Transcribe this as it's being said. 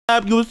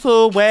up,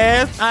 YouTube?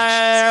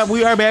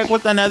 We are back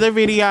with another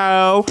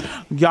video.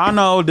 Y'all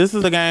know this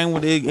is a game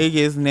where it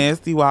gets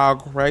nasty,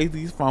 wild,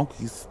 crazy,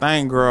 funky,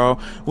 stank, girl.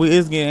 We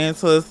is getting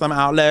into some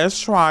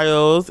Outlast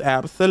trials,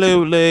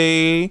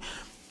 absolutely.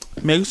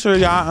 Make sure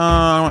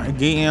y'all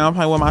get in,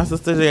 play with my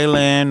sister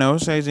Jalen. No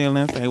shade,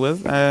 Jalen. Say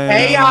what's up.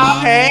 Hey y'all,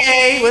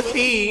 hey, what's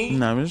he?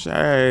 No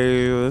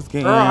shade. Let's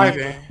get Girl,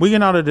 in. We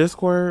getting out of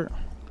Discord?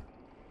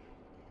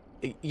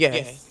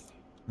 Yes.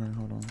 All right,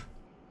 hold on.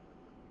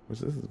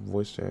 This is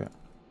voice chat.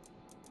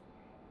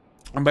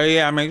 But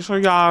yeah, make sure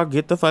y'all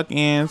get the fuck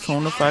in,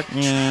 tune the fuck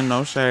in,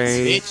 no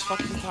shade. Bitch,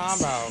 fuck you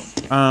talking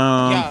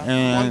about?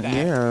 And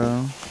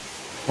yeah.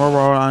 What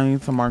role I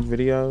need to mark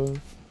videos?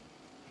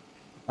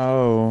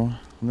 Oh,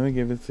 let me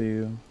give it to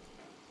you.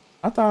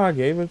 I thought I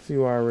gave it to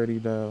you already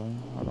though.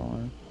 Hold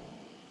on.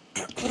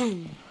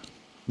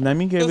 Let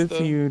me give it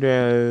to you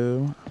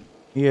though.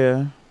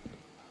 Yeah.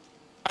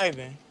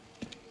 Ivan.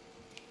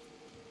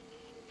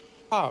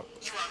 Pop.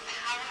 You are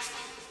powerful.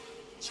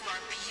 You are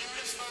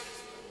beautiful.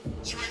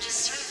 You are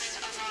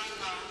deserving of our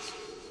love.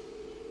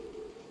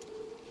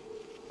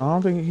 I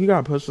don't think he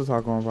got push to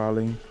talk on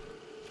probably.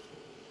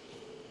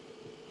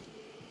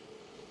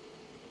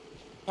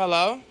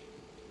 Hello?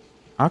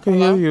 I can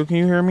hear you. Can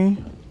you hear me?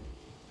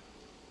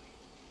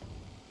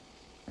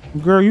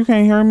 Girl, you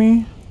can't hear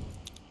me?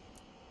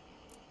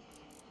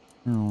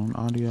 On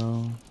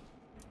audio.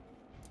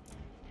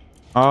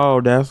 Oh,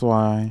 that's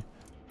why.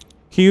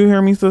 Can you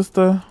hear me,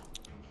 sister?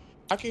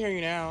 I can hear you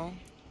now.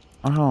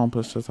 I don't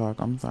push to talk.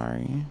 I'm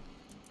sorry.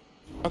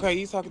 Okay,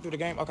 you talking through the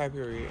game? Okay,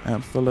 period.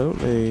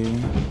 Absolutely. My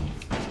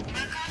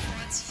God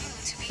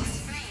wants you to be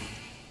free.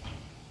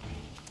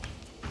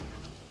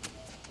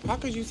 How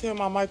could you tell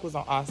my mic was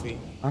on Aussie?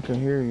 I can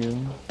hear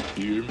you.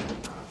 You hear me?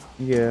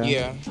 Yeah.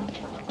 Yeah.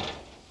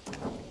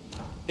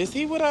 Is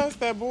he with us,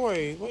 that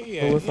boy? What he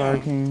at?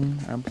 Suicide King.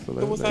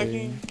 Absolutely. Suicide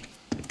King?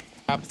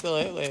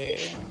 Absolutely.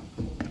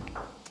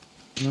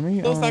 Let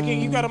me, Suicide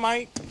King, you got a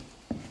mic?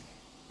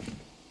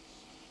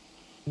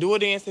 Do a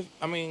dance if,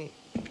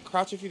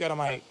 crouch if you got a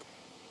mic.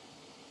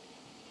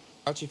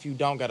 Crouch if you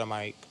don't got a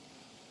mic.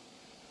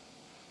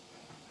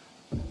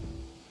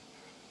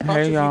 Crouch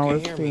hey if y'all, you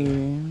it's can hear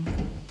me.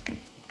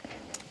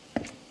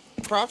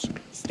 Crouch,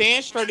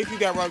 stand straight if you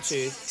got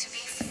roaches.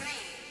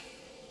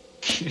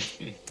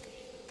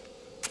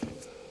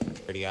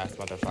 Pretty ass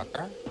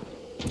motherfucker.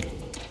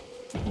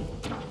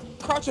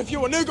 Crouch if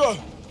you a nigga.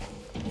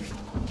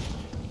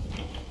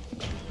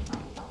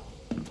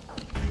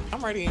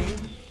 I'm ready.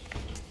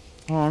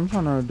 Oh, I'm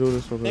trying to do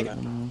this real quick.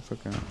 One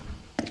second.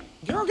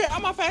 Girl, get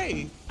out my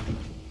face.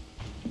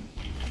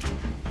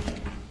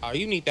 Oh,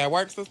 you need that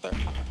work, sister?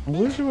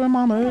 Wish you in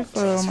my mix,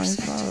 my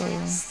soul.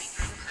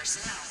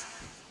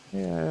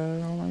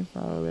 Yeah, oh my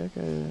soul,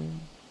 okay.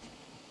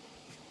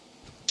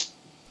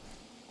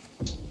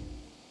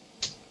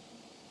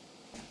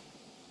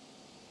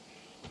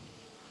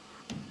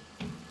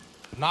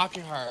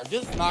 Knocking her.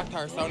 Just knocked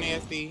her so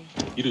nasty.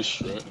 You just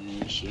strapped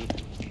me and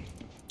shit.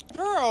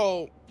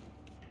 Girl.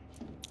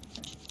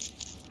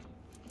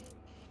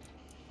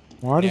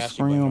 Why the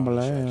screen on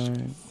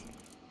black?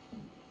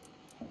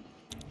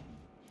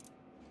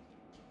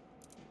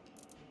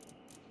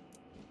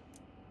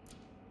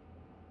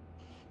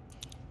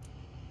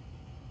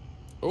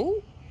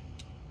 Ooh.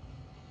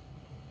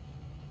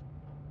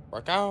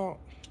 Work out.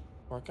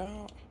 Work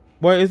out.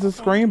 What, is the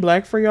screen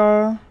black for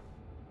y'all?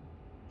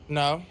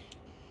 No.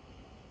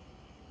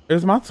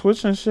 Is my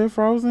Twitch and shit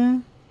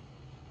frozen?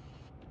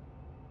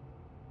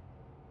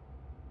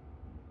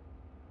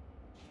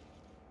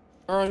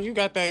 Girl, you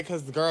got that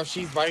because, girl,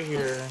 she's right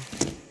here.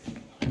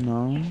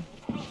 No.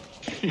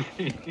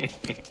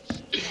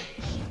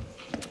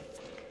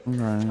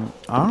 Okay.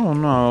 I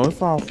don't know. It's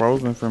all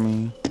frozen for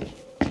me.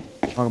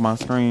 Look at my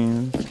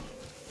screens.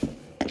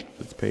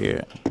 Let's pay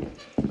it.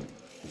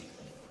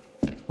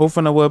 Who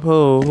finna whip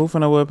who? Who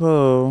finna whip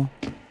who?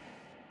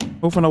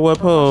 Who finna whip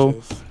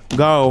who?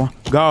 Go,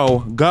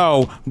 go,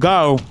 go,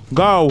 go, go,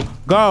 go,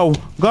 go,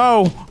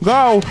 go,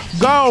 go,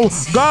 go,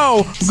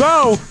 go,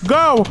 go,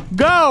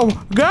 go,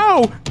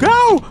 go,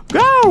 go,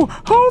 go.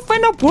 Who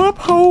finna whoop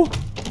who?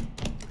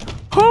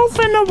 Who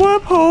finna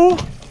whoop who?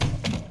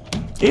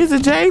 Is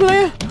it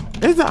Jalen?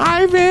 Is it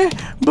Ivan?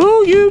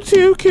 Boo, you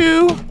too,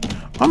 Q.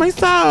 On my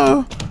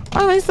soul.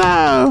 On my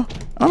soul.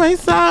 On my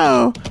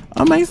soul.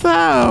 On my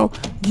soul.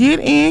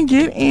 Get in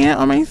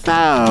on my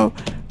soul.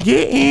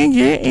 Get in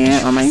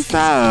on my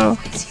soul.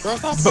 Girl,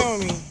 stop playing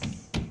with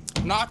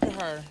me. Knocking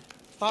her.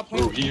 Stop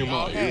playing with me. Bro, he in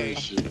my ear and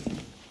shit.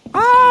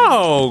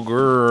 Oh,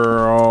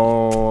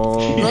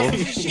 girl. Girl,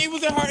 she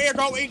was in her ear.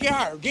 Go and get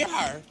her. Get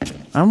her.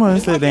 I'm gonna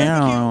sit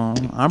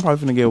down. I'm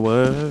probably finna get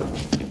what?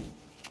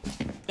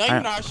 No, you're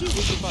not. She was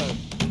the fuck.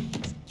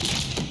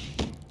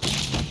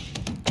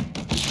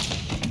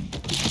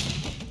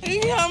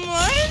 You got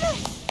one?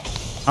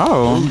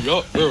 Oh.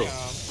 Yup, girl.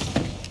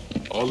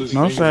 All this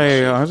No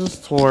shade. I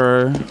just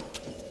tore.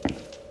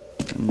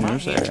 No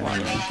shade.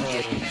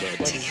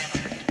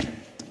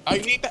 Oh,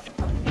 you need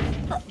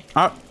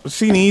that?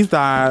 She needs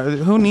that.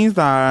 Who needs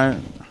that?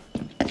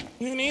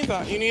 You need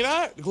that. You need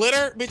that?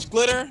 Glitter, bitch,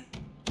 glitter.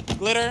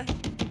 Glitter.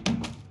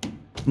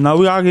 No,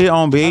 we gotta get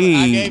on I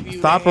B. gave you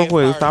Stop a real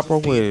quick. head Stop start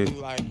real to see if quick.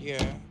 you, like,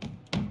 yeah.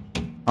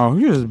 Oh,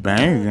 you just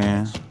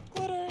banging.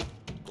 Glitter,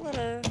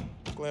 glitter,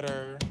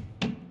 glitter,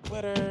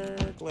 glitter,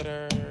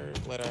 glitter,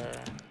 glitter.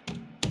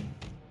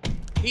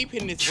 Keep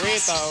hitting this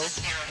red though.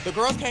 The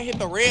girls can't hit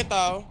the red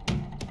though.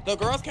 The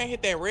girls can't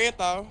hit that red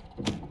though.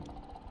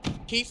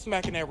 Keep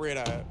smacking that red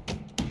up.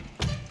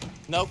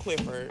 No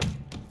Clifford.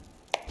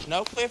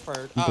 No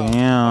Clifford. Oh,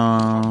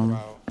 Damn.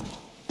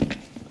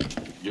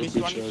 Your bitch,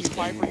 you bitch want to ass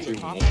fight for can't your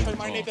take one concentrate,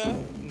 my more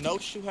nigga? No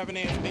shoe having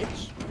ass,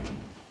 bitch.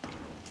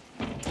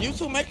 You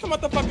two make some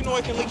motherfucking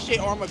noise and leak shit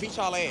or I'ma beat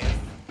y'all ass.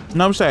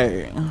 No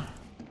shade.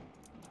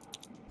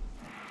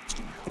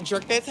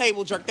 Jerk that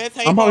table, jerk that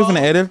table. I'm probably gonna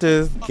edit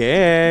this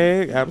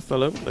gag.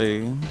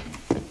 Absolutely.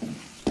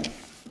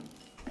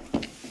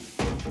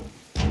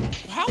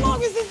 How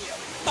long is this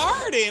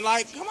starting?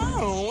 Like, come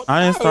on.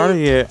 I didn't start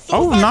it yet. So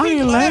Oh, it's now like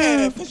you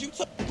left. Cause you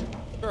took,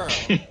 girl.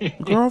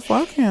 Girl,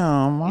 fuck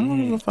him. I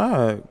don't give a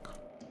fuck.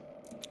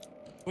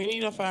 We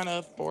need to find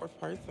a fourth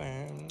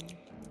person.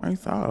 I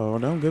so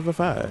don't give a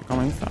fuck. I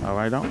mean, so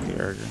I don't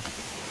care.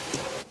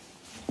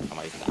 I'm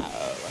like, stop.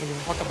 I don't give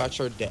a fuck about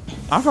your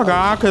death. I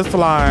forgot I could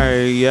fly.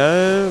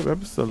 Yeah,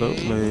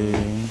 absolutely.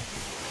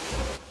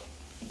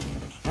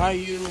 Are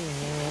you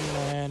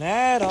human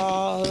at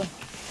all?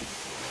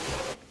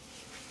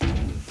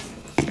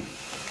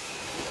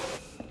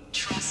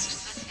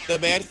 The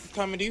baddest is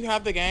coming. Do you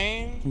have the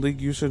game? Leak,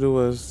 you should do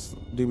a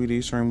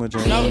DVD stream with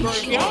Jay. No, girl.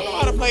 Y'all know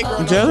how to play,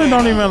 girl. Jay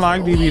don't even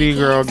like DVD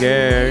girl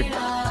gag.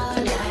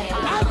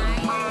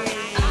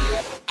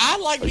 I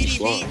like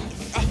BDB.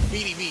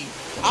 BDB.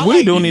 I We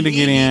like do need to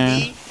get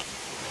in.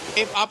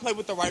 If I play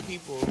with the right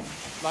people,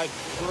 like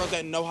girls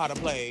that know how to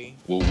play.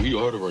 Well, we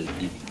are the right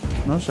people.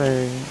 No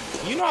shade.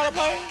 You know how to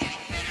play?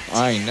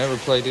 I ain't never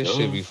played this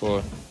shit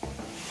before.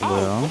 Oh,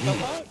 Well. what the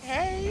fuck?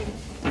 Hey,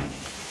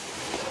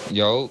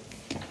 Yo,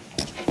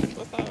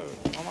 what's up?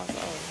 Oh my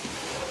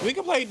god. We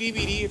can play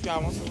DVD if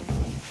y'all want to.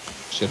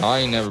 shit, I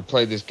ain't never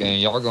played this game.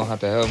 Y'all gonna have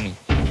to help me.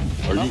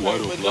 Are you Okay,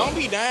 white or but black? don't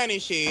be dying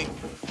and shit.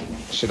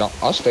 Shit,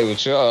 I'll stay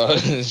with y'all.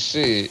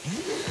 Shit.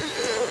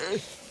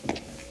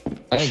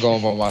 I ain't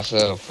going by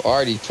myself. I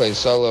already played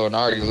solo and I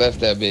already left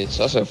that bitch.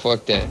 I said,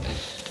 fuck that.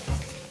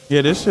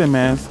 Yeah, this shit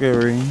man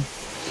scary.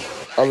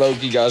 I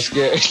low-key got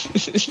scared.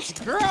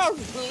 Girl,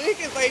 lick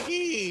is like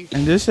he.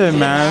 And this shit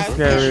mad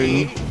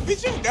scary.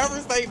 Bitch, you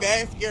never say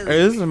that scary.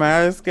 It's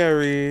mad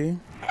scary.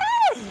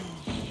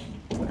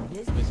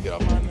 This bitch get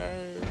on my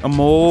nerves. A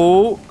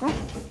move.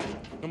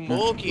 The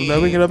mulky.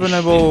 Let me get up in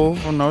that bowl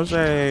for no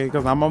shade,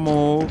 cause I'm a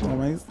move. Oh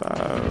my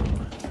stop.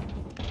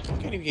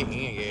 Can't even get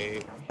in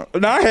yet.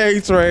 Not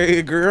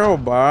hatred, girl.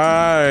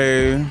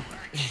 Bye.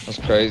 That's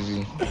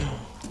crazy.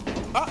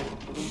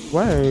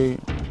 Wait.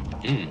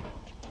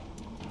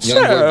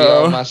 Young boy be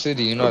out of my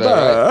city, you know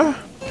that,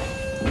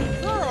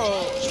 right?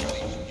 Girl.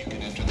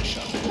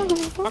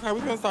 Okay, we're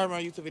gonna start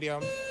my YouTube video.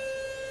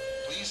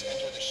 Please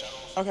enter the shuttle.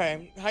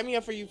 Okay, hype me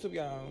up for YouTube,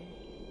 y'all.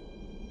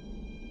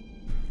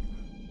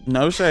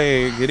 No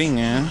shade. Getting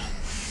in.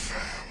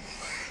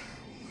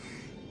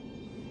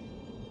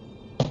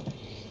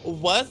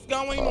 What's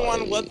going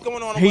on? What's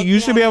going on? Hey, What's you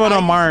should be going able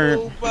on, to mark.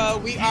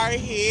 YouTube? We are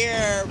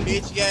here,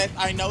 bitch. Yes,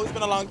 I know it's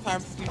been a long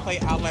time since we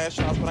played Outlast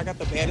Trials, but I got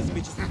the baddest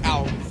bitches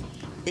out.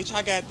 Bitch,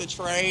 I got the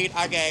trade.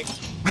 I got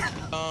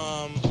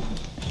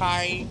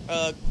Kai,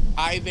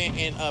 Ivan,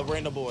 and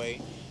Random Boy.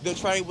 The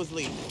trade was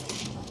leaked.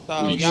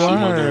 So Wait, y'all,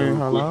 Why?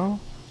 Hello.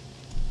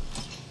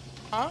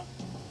 huh?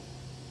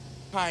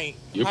 Kai,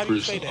 Your how do you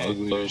say person that?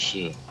 ugly as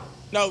shit.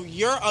 No,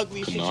 you're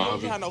ugly shit. You Nah,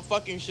 don't have no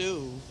fucking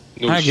shoes.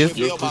 No, I guess-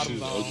 your Bell person's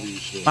bottoms on. ugly as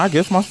shit. I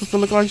guess my sister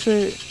look like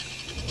shit.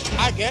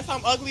 I guess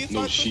I'm ugly as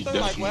No, fuck, she sister.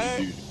 Like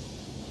definitely what?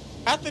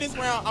 do. After this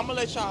round, I'm gonna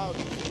let y'all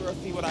girls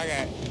see what I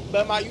got.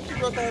 But my YouTube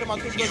girls ahead of my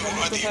Twitch girls, and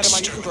my Twitch ahead of my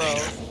YouTube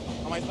girls.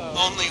 On my side.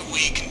 Only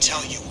we can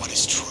tell you what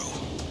is true.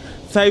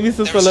 Savy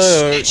sister There's a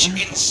look.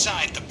 snitch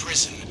inside the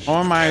prison.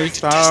 On my preparing to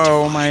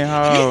soul, testify. my You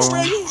hoe. for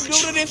real? You new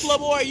to this, little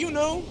boy? You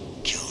new?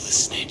 Kill the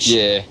snitch.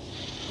 Yeah,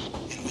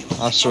 And we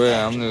will I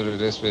swear I'm new to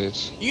this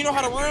bitch. You know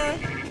how to run?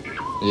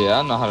 Yeah,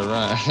 I know how to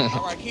run.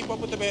 All right, keep up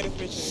with the baddest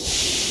bitches.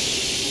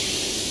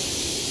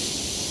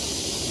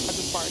 I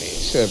just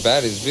farted. Shit,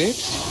 baddest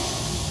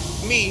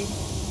bitch? Me.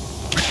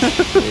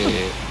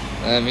 Yeah.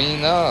 I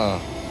mean, no.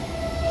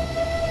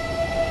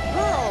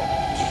 Girl.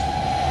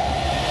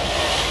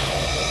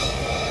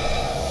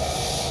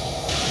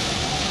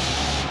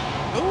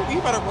 Ooh,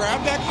 you better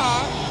grab that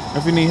car.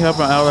 If you need help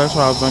in Outlast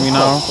Trials, let me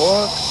know.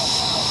 Fuck.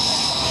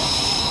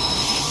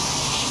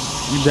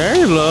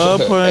 They love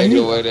Ain't putting.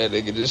 no way that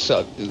nigga just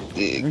shot this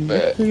dick,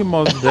 man. He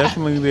most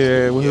definitely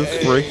did with his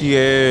freaky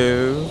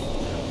ass.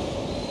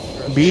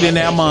 Beating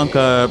that monk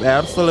up,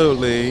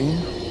 absolutely.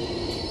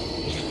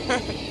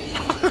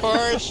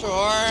 For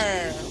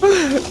sure.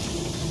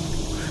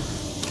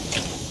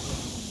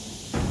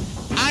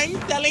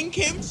 I'm selling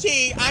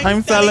kimchi.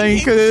 I'm selling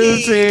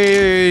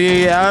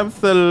coochie,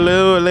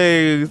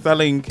 absolutely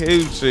selling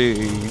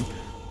coochie.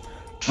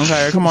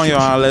 Okay, come on,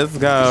 y'all. Let's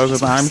go.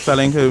 Because I'm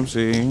selling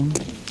coochie.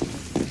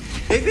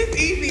 Is this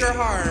easy or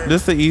hard?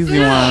 This is the easy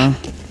one.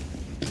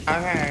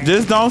 Okay.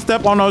 Just don't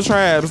step on those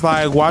traps.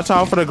 Like, watch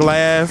out for the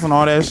glass and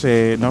all that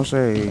shit. No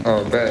shade.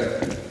 Oh,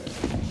 bad.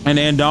 And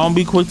then don't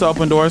be quick to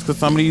open doors because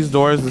some of these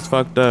doors is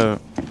fucked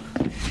up.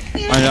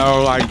 And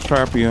they'll like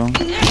trap you.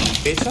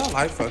 Bitch, y'all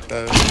like fucked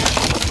up.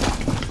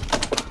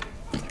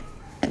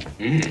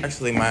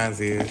 Actually, mine's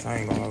is. I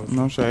ain't gonna hold you.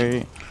 No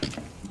shade.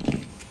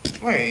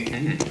 Wait.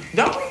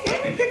 Don't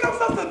let me pick up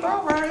something to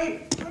throw,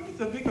 right? I need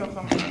to pick up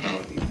something to throw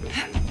with these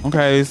bitches.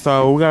 Okay,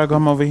 so we gotta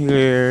come over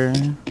here.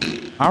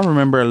 I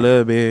remember a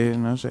little bit.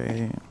 No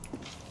shade.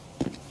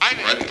 Why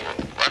do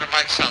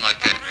mic sound like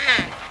that?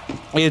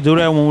 Yeah, do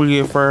that when we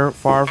get far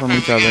from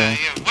each other. Yeah.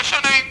 What's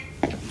your name?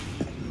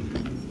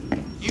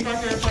 You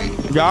back there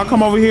playing? Y'all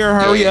come over here.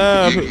 Hurry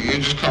up. You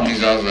just call me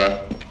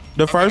Zaza.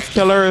 The first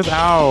killer is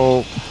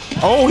out.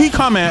 Oh, he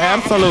coming.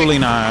 Absolutely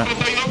not.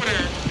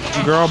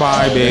 Girl,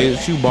 bye,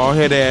 bitch. You bald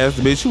head ass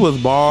bitch. You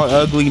was bald,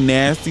 ugly,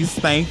 nasty,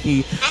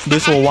 stanky.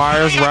 Bitch with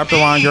wires wrapped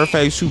around your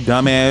face. You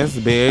dumbass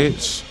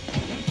bitch.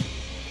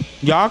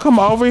 Y'all come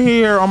over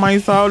here on my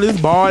soul. This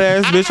bald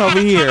ass bitch over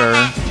here.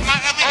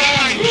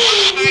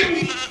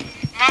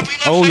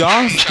 Oh,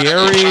 y'all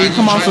scary.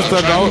 Come on,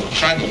 sister. Go.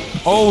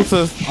 Oh,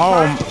 sis.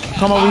 Oh,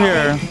 come over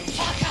here.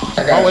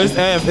 Oh, it's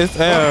F. It's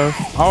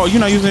F. Oh, you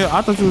know using.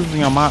 I thought you was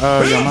using your mouth.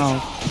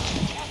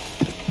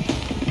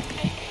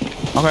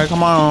 Okay,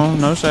 come on.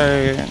 No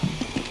shade.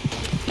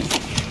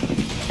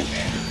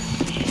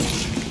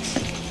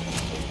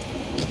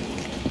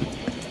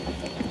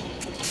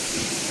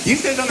 You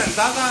said on that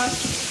Zaza?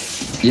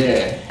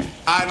 Yeah.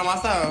 I know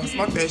myself.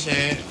 Smoke that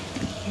shit.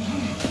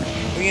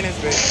 We in this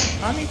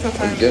bitch. I need to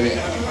find Get it.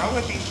 wrong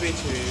with these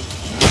bitches.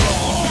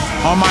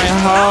 On my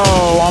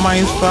hoe. On my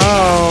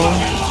soul.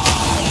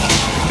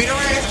 Beat her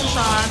ass,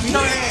 Sean. Beat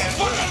her ass.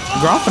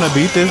 Girl, I'm finna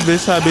beat this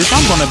bitch up, bitch.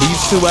 I'm gonna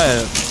beat you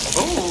up.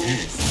 Ooh,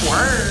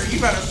 squirt. You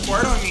better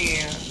squirt on me.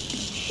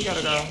 You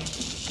gotta go.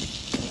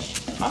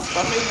 I'm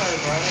fucking her,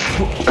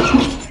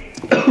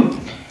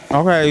 bro.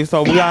 Okay,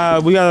 so we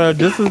gotta,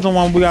 this is the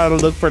one we gotta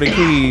look for the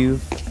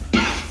keys.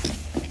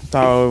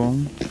 So,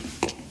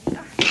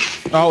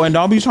 oh, and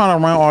don't be trying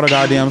to run all the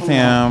goddamn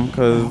time,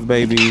 cause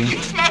baby. Yo.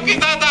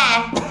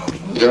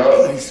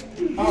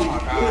 Oh my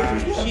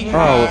god. She Oh,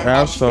 hot.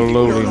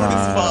 absolutely She not.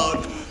 as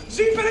fuck.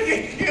 She finna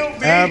get killed,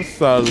 bitch.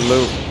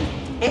 Absolute.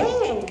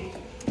 Ooh.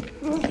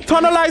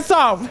 Turn the lights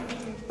off.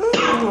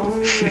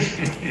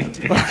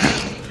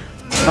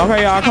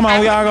 Okay, y'all, come on,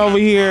 we gotta go over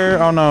here.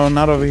 Oh no,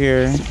 not over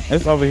here.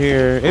 It's over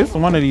here. It's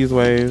one of these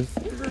ways.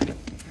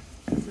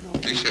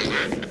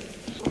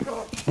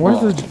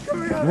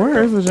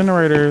 Where is the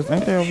generators?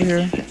 Ain't they over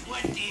here?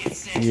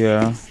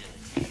 Yeah.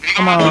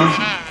 Come on.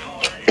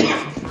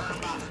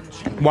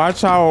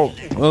 Watch out.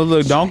 Oh,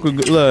 look, don't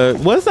look.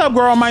 What's up,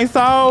 girl, my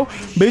soul?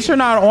 Bitch, you're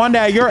not on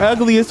that. You're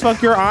ugly as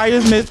fuck. Your eye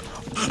is missed.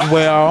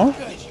 Well.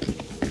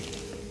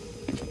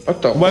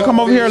 What the Well, come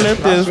over here,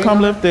 lift this.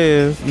 Come lift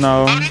this.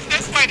 No. Oh,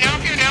 this way,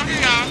 down here,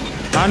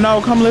 y'all. I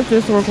know. Come lift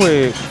this real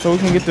quick so we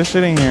can get this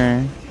shit in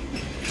here.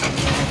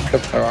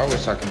 Oh, I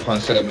wish I could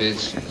punch that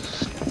bitch.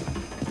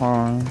 Hold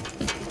on.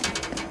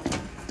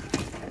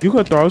 You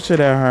could throw shit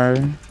at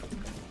her.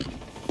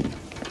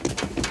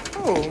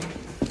 Oh.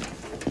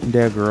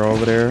 That girl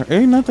over there.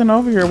 Ain't nothing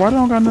over here. Why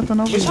don't got nothing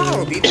over Bitch, I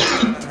will here? beat the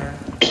shit out of her.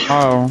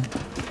 Oh.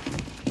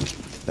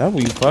 That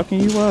be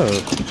fucking you up.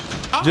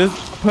 Just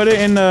put it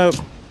in the...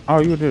 Oh,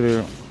 you did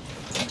it.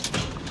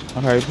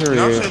 Okay, No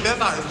period. shit, that's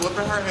not. It's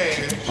whooping her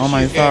head. Oh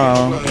my She's getting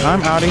soul. blood.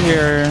 I'm out of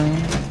here.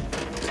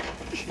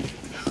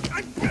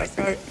 That's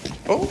good.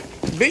 Oh,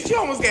 bitch, you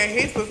almost got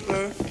hit,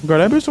 sister. Girl,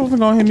 that bitch wasn't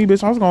gonna hit me,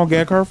 bitch. I was gonna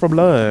gag her for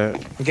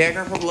blood. Gag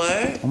her for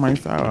blood? Oh my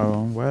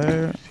soul.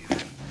 What?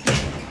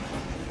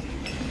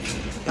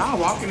 Y'all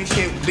walking this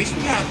shit. Bitch,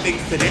 we have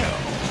things to do.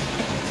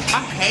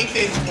 I hate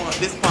this one,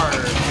 this part.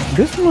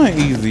 This one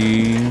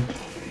easy.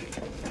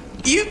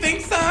 You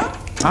think so?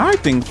 I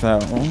think so.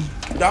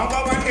 Don't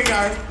go back here,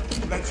 guys.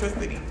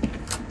 Electricity.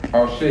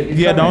 Oh shit. he's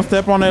Yeah, coming. don't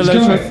step on the He's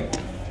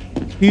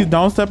electricity.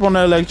 Don't step on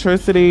the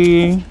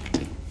electricity.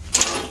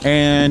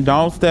 And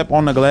don't step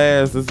on the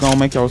glass. It's gonna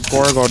make your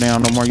score go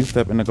down the more you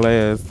step in the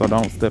glass. So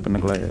don't step in the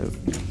glass.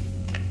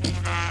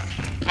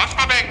 Watch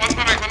my back, watch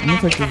my back. Let Let me me know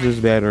take this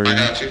battery. I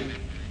got you.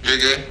 You're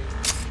good.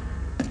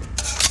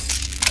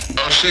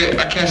 Oh shit,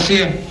 I can't see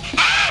him.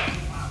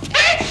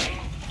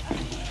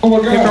 Oh my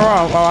Kick her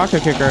god. off. Oh, I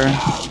could kick her.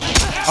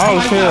 Oh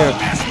shit.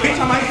 Bitch,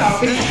 on my house.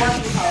 Bitch, on my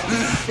house.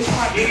 Bitch, on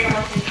my dick, on my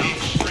house.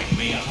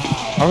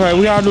 Okay,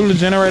 we gotta do the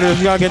generators.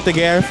 We gotta get the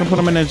gas and put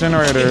them in the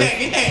generator.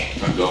 Get that.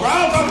 Bro,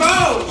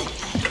 go.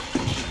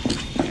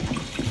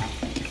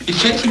 He's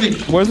chasing me.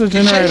 Where's the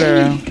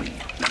generator?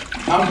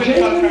 I'm finna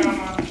tell her.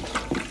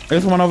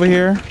 There's one over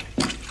here.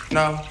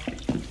 No.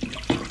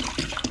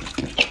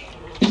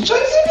 He's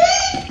chasing me.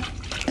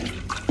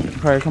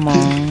 Okay, come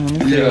on.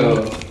 Let me see.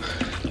 Yo.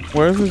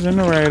 Where's the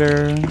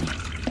generator?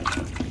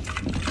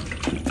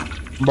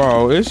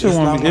 Bro, it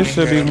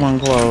should be one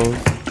closed.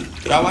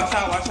 Y'all watch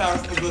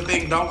out, it's a good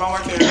thing. Don't go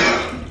right there.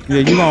 Yeah,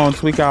 you gonna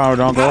tweak out.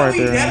 Don't go right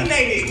there. Detonate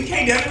it. We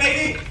can't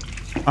detonate it.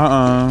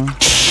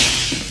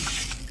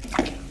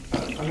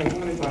 Okay,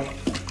 come on this way.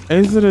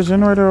 Is it a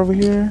generator over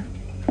here?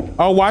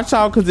 Oh, watch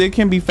out, cause it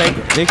can be fake.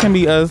 It can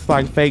be us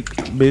like fake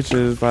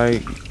bitches,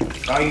 like.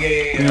 Oh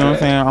yeah. You know what I'm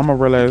saying? I'm a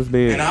real ass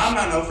bitch. And I'm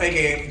not no fake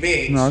ass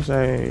bitch. No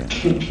shade.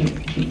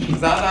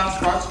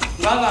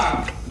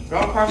 Zaza,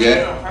 go cross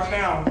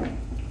down.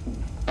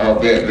 Oh,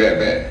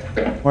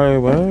 bet. Wait,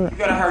 what? You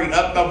gotta hurry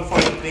up though before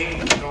the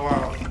thing go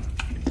out.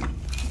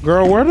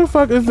 Girl, where the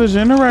fuck is the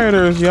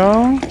generators,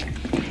 y'all?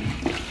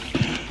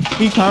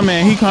 He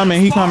coming. I'm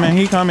gonna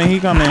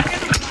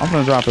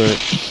drop it.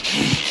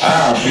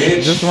 Ah,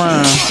 bitch. Just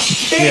run.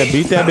 Yeah,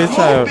 beat that bitch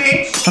up.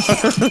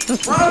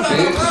 Run.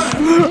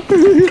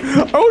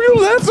 Oh, you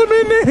left him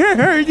in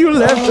there.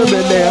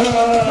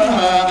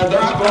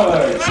 Drop her.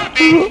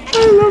 I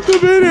left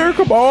him in there.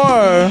 Come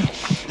on.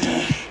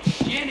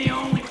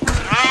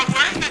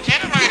 Where's the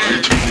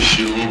generator? Turn the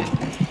shit on.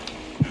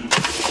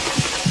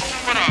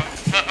 What up?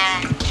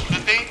 The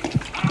thing?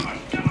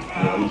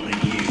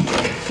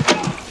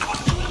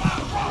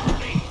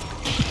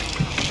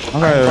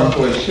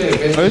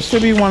 Okay. There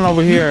should be one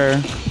over here.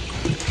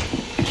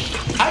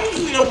 I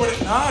usually know where.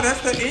 Nah,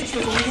 that's the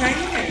entrance when we came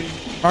in.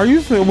 Are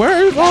you?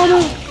 Where is all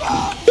this?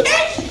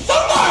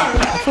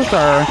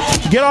 Sister,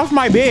 get off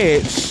my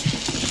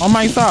bitch. On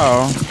my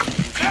soul.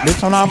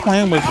 Bitch, I'm not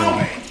playing with you.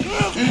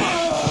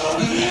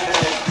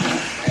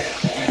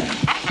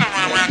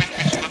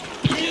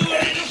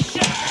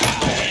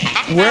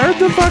 Where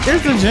the fuck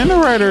is the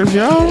generators,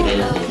 yo?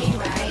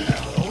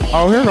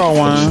 Oh, here go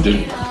one.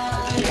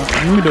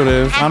 Let me do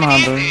this. I don't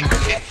have to.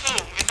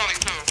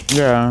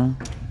 Yeah.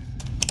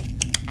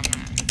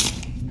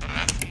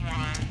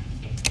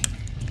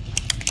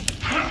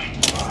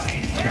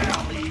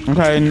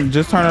 Okay,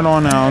 just turn it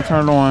on now.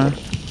 Turn it on.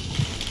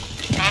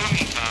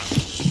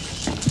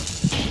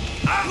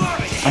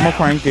 I'm gonna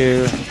crank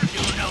it.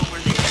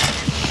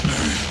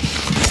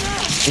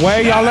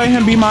 Wait, y'all let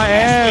him be my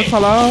ass.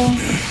 Hello?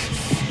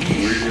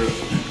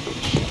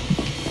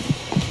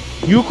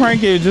 You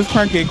crank it. Just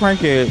crank it.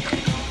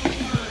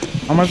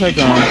 I'm gonna take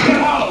him.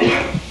 Oh,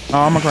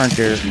 I'm gonna crank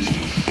it.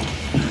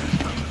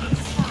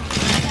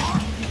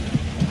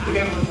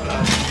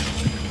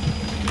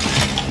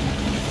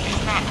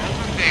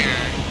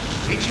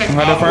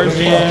 Okay,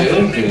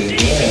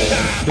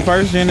 the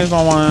first gen is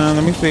on one.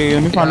 Let me see.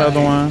 Let me find the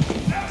other one.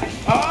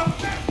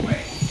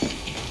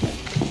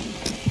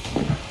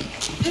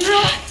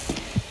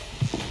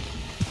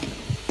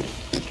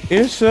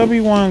 It should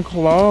be one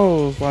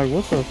closed. Like,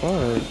 what the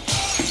fuck?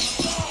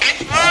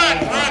 Run.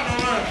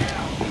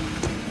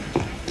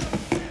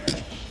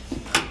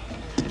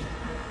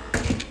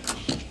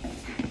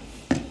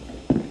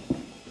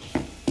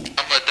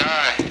 I'ma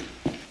die.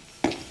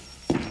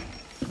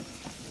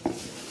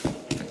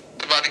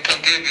 Somebody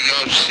come get me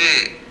your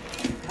shit.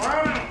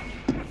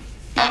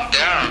 I'm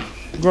down.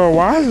 Girl,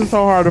 why is it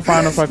so hard to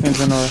find a fucking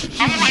generator?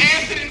 I'm gonna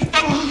answer this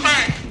fucking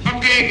prank. I'm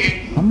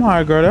gagging. I'm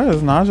like, girl, that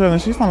is not Jalen.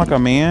 She sound like a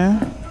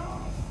man.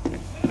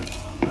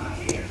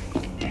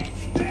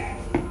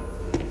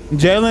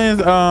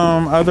 Jalen's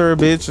other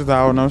bitch is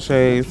out, no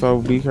shade,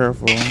 so be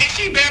careful. Is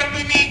she better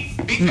than me?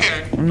 Be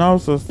careful. No,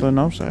 sister,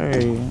 no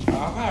shade.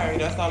 Okay,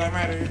 that's all that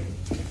matters.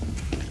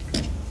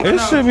 It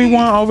should be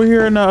one over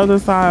here on the other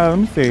side. Let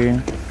me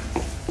see.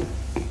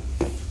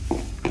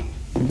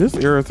 This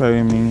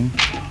irritating me.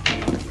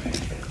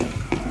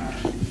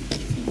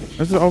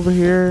 Is it over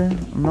here?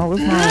 No,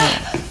 it's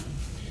not.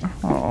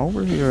 Oh,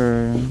 over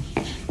here.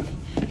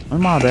 Is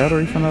my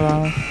battery finna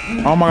die?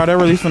 Oh my god, they're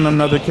releasing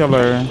another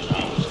killer.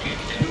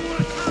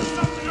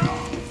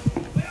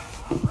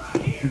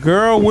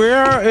 Girl,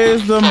 where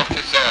is the... Y'all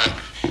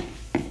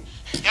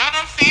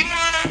don't see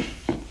one?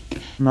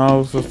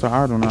 No, sister,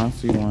 I do not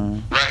see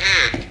one. Right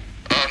here.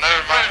 Oh,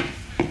 never mind.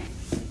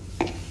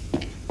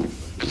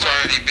 It's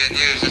already been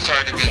used.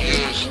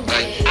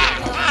 Like,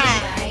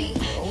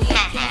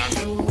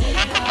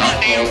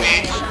 damn,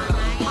 bitch.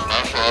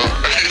 My fault.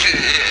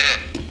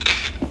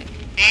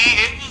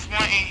 It was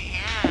one in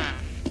here.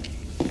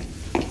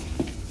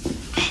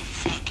 Oh,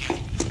 fuck it.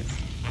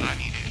 What I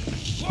needed.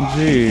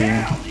 Gee.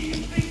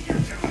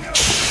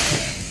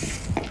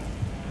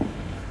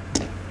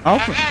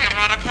 Open. I'm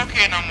not a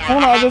cocaine no more. Come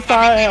on the other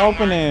side and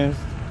open this.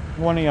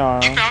 One of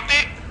y'all. You found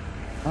it?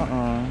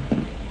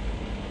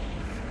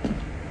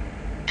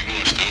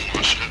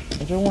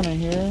 Is there one in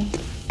here?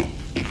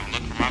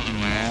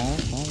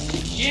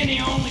 You're the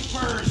only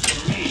person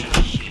for me.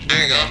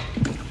 There you go.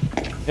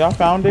 Y'all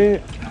found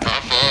it? My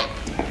fault.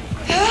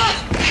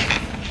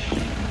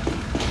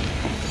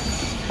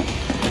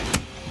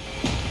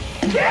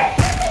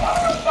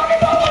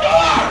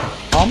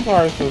 I'm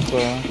sorry,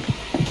 sister.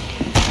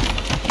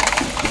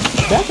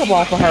 Back up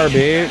off of her,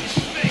 bitch.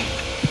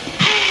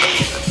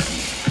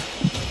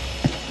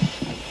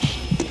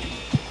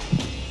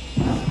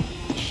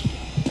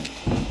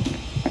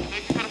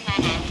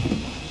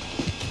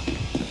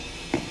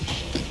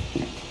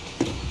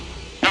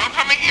 Don't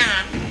come in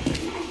here.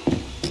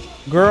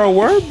 Girl,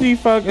 where the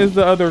fuck is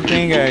the other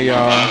thing at,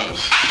 y'all?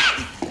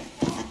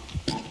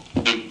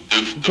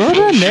 Girl,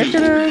 that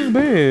naked ass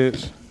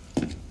bitch.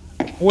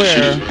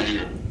 Where?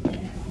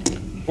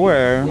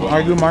 Where?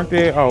 Are you marked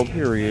it? Oh,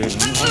 period.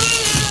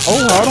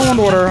 Oh, hold on,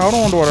 daughter. Hold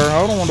on, daughter.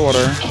 Hold on,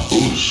 daughter.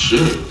 Oh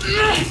shit.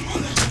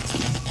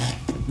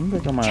 Let me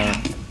pick him up.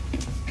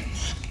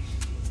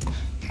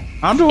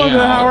 I'm doing good.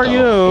 How are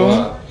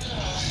you?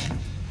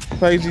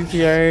 Play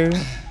GTA.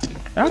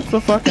 That's the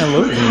fucking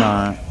look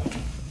not.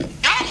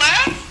 Y'all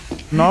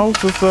laugh? No,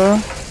 sister.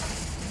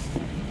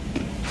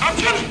 I'm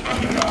trying to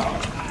fuck it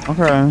up.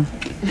 Okay.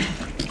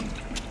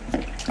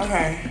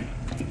 Okay.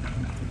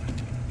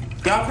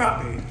 Y'all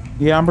copy.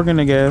 Yeah, I'm bringing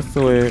the gas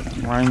to it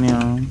right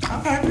now.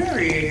 Okay,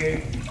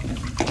 period.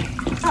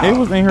 It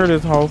was in here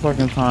this whole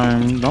fucking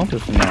time. Don't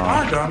piss me off.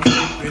 Our dumb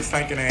this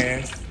stinking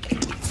ass.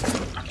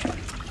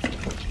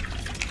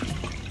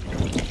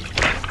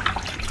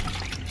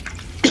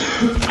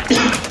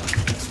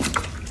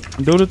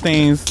 Do the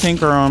things.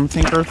 Tinker them.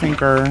 Tinker,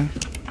 tinker.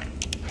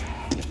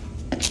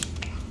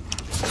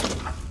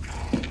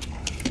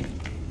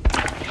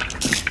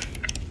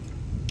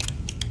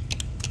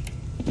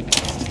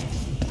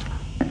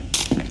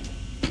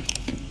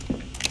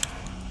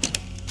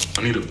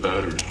 I need a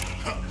battery.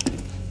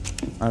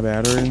 A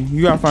battery?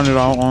 You gotta find it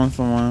all on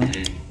someone.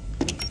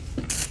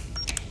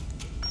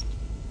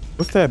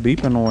 What's that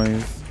beeping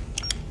noise?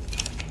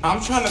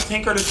 I'm trying to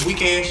tinker this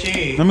weak ass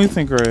shit. Let me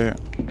tinker it.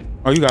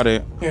 Oh, you got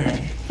it.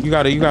 Here. You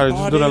got it. You got it.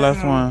 Just do the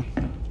last one.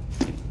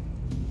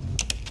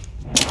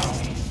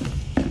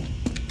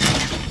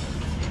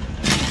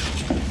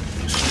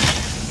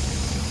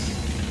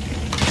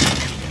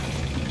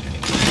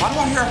 Why do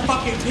I hear a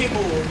fucking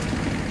tickle?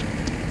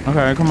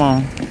 Okay, come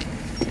on.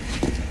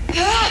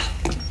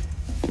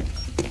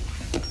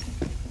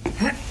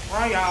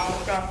 Right, y'all.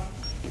 Let's go.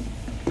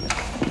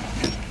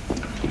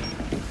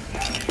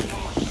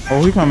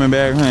 Oh, he coming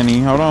back, honey.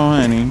 Hold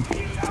on, honey.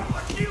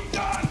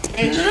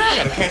 Hey, you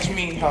gotta catch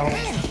me, ho.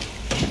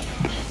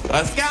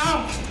 Let's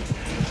go.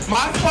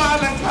 My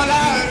squad, let's go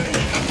out.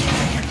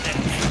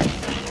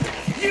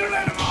 You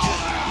let them all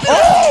out.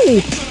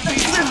 Oh!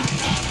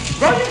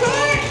 Bro, you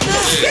good?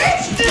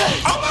 Bitch!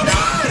 Oh my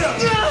god!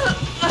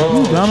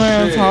 You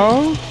dumbass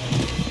hoe.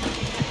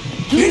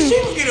 This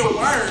shit was getting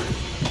worse.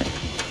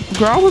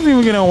 Girl, I wasn't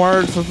even getting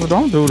work, so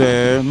don't do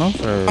that. No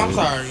shade. I'm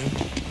sorry.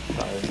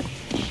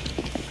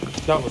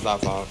 That was our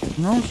fault.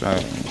 No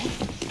shade.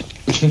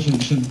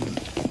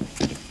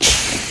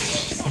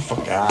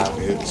 Fuck out,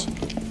 bitch.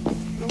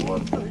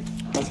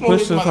 Let's move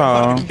Push this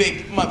hoe.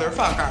 big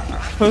motherfucker.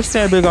 Push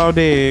that big old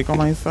dick on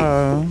my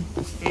side. Him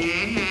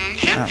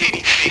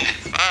titty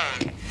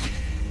fine.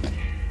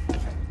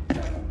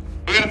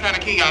 We gotta find a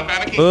key, y'all.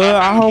 Find a key.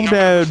 I hope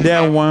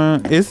that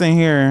one, it's in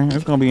here.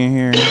 It's gonna be in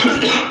here.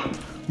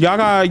 Y'all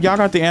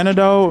got the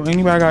antidote?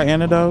 Anybody got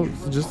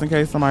antidotes? Just in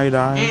case somebody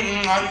dies?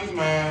 I'll use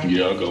mine.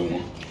 Yeah, I got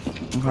one.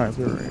 Okay,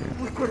 period.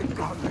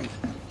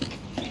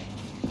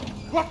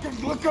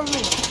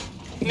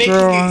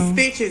 Niggas get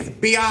stitches,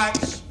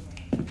 biatch.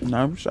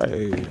 No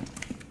shade.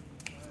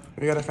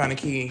 We gotta find a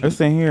key. It's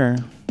in here.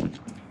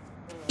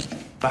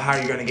 But how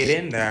are you gonna get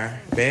in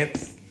there,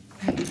 bitch?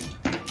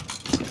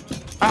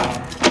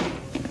 Oh.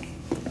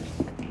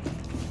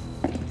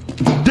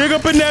 Dig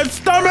up in that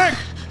stomach!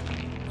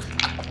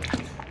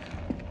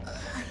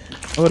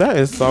 Oh, that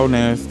is so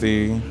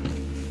nasty.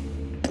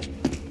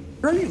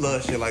 Girl, you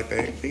love shit like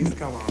that. Please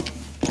come on.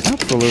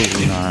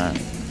 Absolutely not.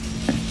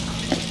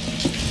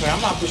 Okay,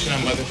 I'm not pushing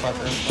that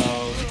motherfucker,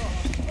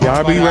 so.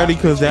 Y'all be ready,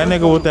 cause that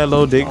nigga with that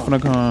little dick finna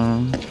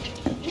come.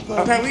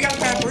 Okay, we gotta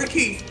find 3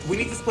 keys. We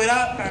need to split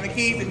up, find the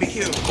keys, and be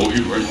cute. Oh,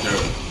 he's right there.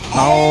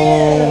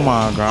 Oh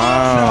my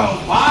god.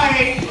 Oh,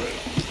 bye.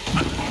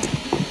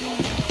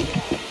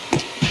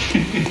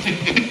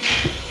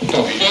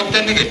 Oh, fuck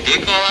that nigga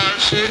dick all out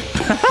and shit.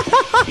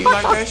 You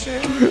like that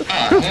shit?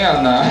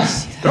 Hell nah.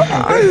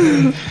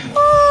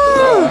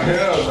 Oh,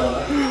 hell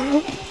nah.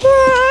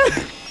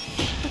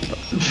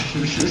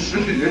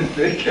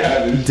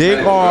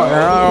 Dick all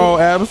out,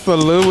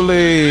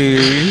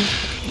 absolutely.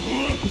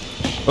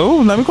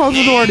 Oh, let me close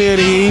the door,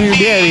 daddy.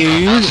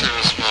 Daddy.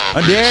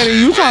 Daddy,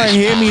 you trying to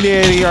hit me,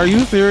 daddy. Are you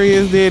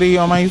serious, daddy?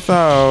 On my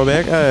soul.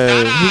 Back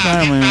up. He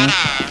coming.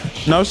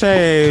 No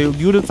shade.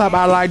 You the type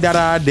I like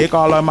that dick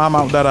all in my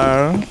mouth that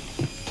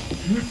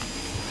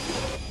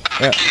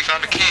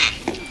Found the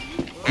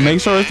key.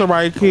 Make sure it's the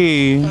right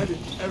key.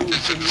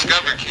 It's a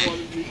discover key.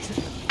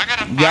 I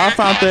got a Y'all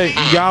found that.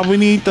 Y'all, we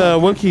need the,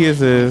 what key is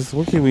this?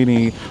 What key we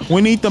need?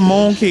 We need the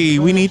moon key.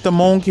 We need the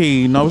moon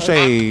key. No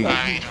shade.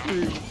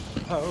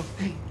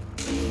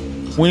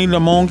 We need the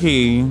moon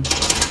key. I'm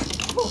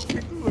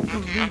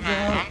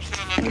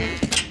still looking.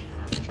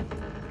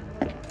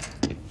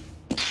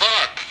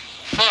 Fuck.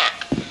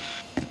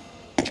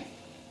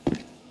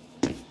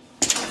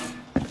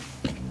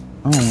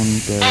 I don't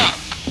need that.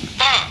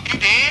 Fuck. You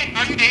dead?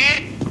 Are you dead?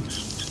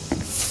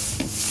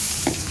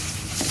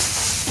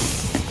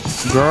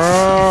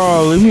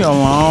 Girl, leave me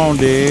alone,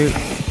 dude.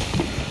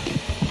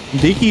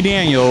 Dickie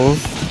Daniels.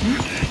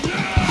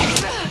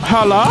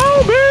 Hello,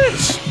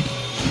 bitch.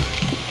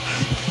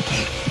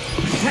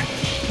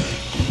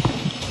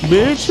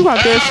 bitch. You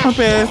got that shrimp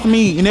ass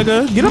meat,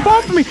 nigga. Get up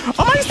off of me.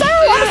 Oh my soul,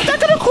 I'm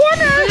stuck in the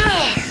corner.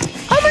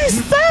 Oh my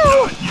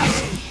soul.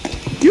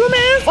 You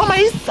miss? Oh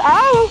my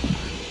soul.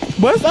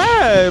 What's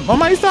up? Oh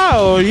my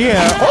soul,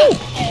 yeah. Oh.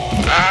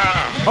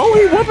 Oh,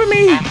 he whooping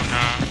me.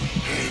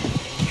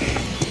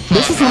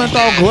 Bitch just wanna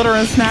throw glitter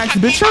and snacks.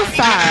 Bitch, you're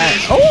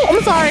fat. Oh,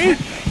 I'm sorry.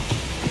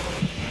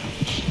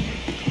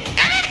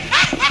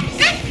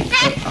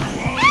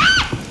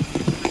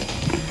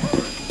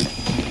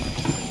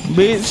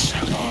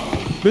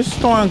 Bitch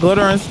throwing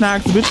glitter and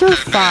snacks. Bitch, you're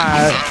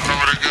fat.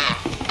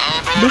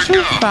 Bitch,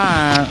 you're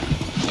fat.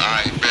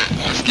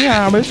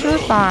 Yeah, bitch, you're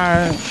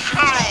fat.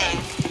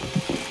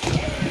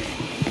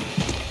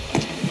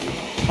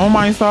 Oh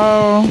my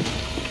soul.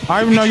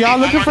 I even know y'all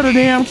looking for the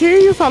damn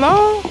keys.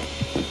 Hello?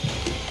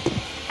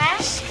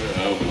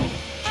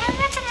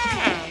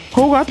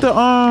 Who got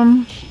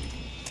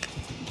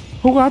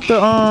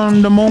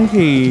the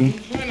monkey?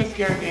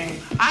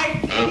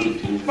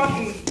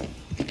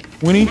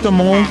 We need the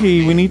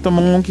monkey. We need the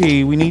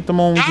monkey. We need the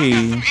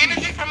monkey.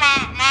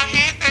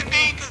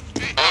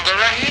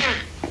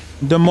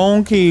 The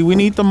monkey. We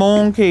need the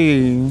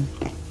monkey.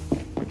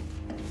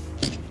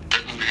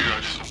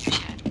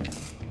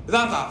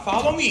 Zaza,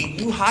 follow me,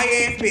 you high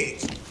ass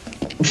bitch.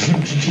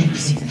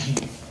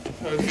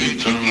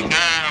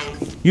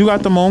 You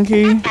got the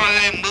monkey? No,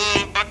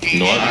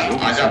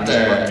 I got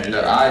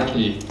the eye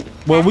key.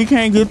 Well, we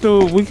can't get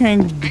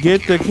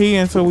the key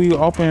until we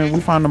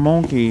find the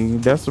monkey.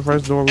 That's the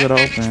first door we gotta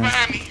open.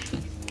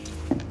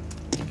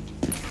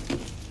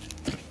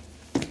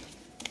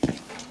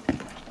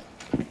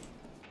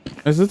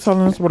 Is it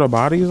telling us where the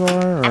bodies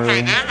are? Or?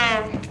 Okay, there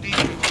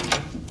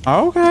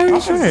go. Okay,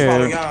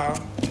 shit.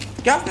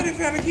 Y'all said they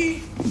found a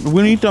key?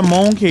 We need the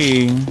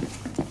monkey.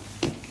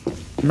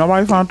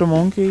 Nobody found the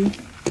monkey?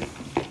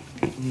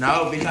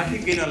 No, bitch, I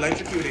keep getting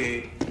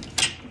electrocuted.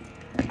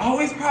 Oh,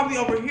 it's probably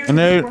over here. And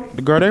they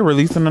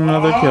releasing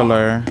another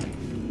killer.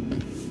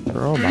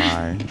 Girl,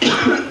 bye.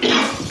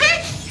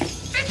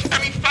 Bitch,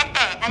 got me fucked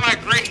up on my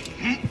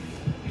granny.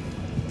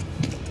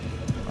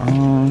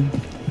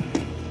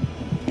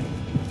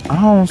 I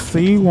don't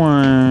see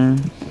one.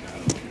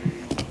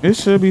 It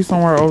should be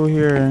somewhere over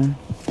here.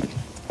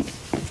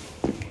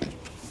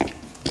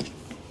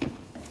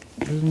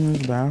 Isn't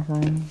this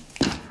bathroom?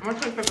 I'm gonna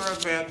check the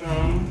girl's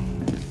bathroom.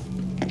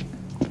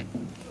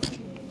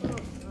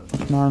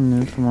 Not in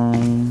this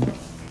room.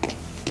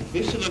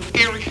 This shit looks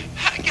scary.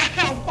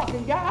 Oh,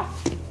 fucking God.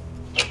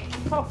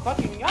 Oh,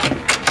 fucking God.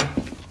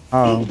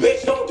 Oh.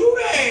 Bitch, don't do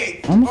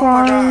that. I'm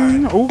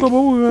sorry. Oh, Ooga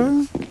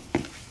booga.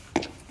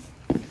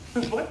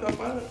 what the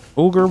fuck?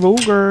 Ooger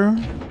booger.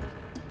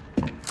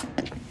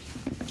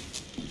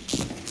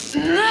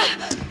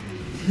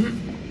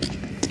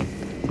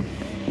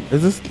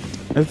 Is this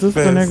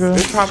the nigga?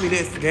 It's probably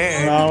this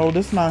guy. No,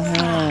 this not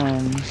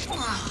him.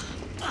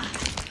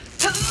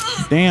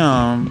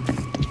 Damn.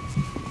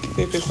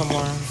 See if it's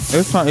somewhere.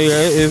 It's not. Yeah,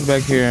 it is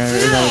back here.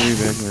 It gotta be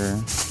back here.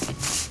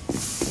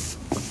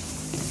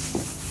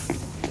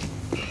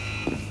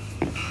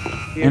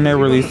 And they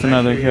released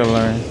another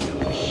killer.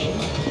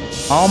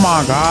 Oh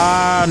my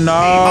God!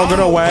 No,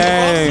 get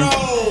away!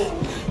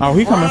 Oh,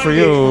 he coming for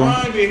you.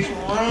 Run, bitch,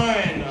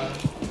 run!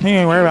 He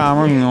ain't worried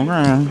about me.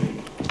 Okay.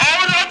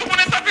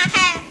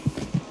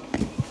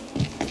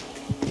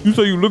 You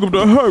say you look up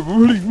to her, but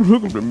really you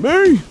look up to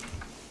me.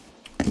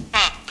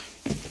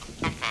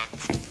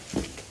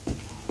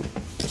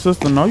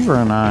 Sister, no,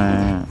 you're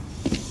not.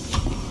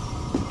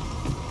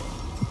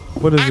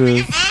 What is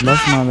this?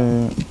 That's not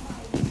it.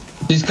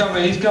 He's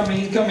coming, he's coming,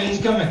 he's coming, he's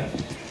coming.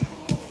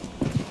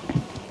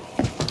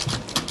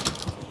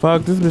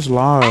 Fuck, this bitch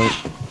loud.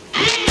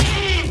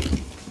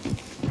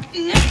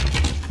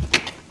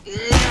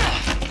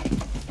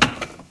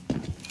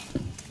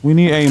 We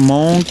need a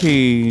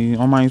monkey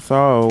on my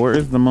soul. Where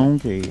is the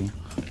monkey? Somebody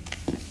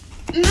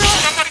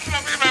come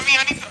over here by me.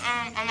 I need to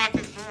unlock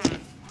this door.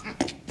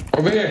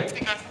 Over here. I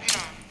think I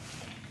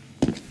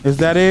see him. Is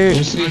that it?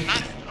 You see? I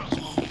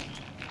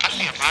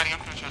see a body. I'm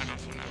gonna try to go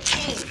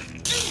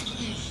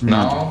to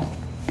now. No.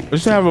 It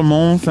should have a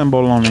moon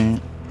symbol on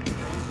it.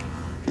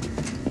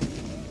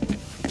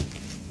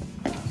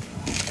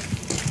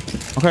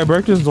 Okay,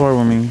 break this door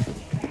with me.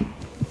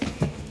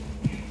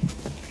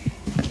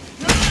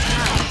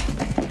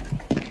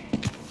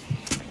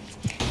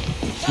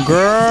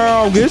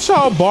 Girl, get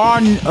your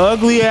bald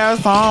ugly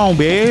ass on,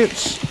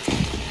 bitch.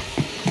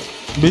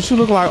 Bitch, you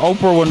look like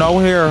Oprah with no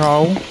hair,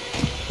 ho.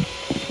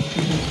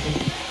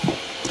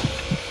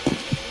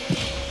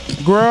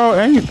 Girl,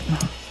 ain't...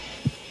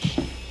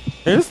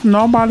 There's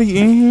nobody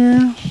in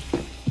here.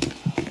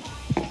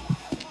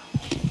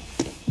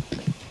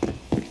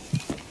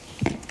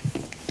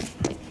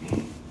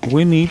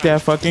 We need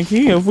that fucking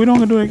key. If we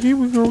don't do a key,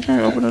 we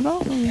can't open it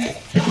up.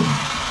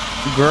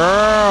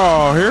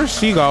 Girl, here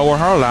she go with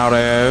her loud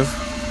ass.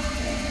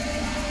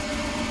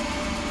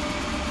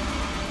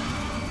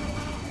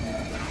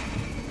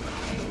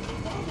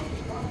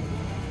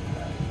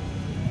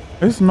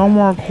 There's no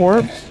more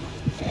corpse.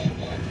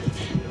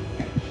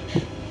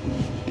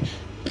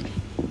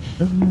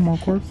 There's no more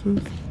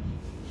corpses.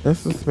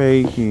 That's the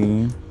spade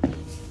key.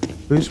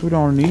 Bitch, we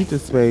don't need the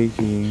spade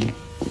key.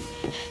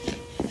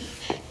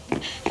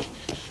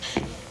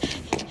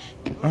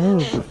 Oh,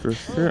 just the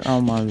shit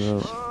on my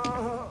lip.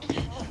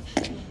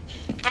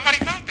 Somebody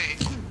found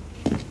it.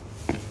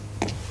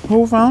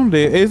 Who found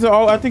it? Is it?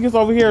 Oh, I think it's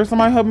over here.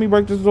 Somebody help me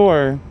break this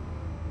door.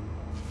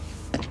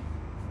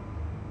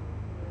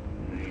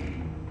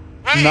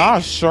 Wait,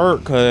 Not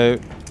shortcut.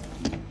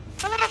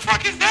 who the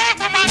fuck is that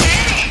with my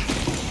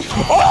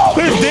name? Oh,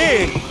 his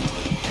dick.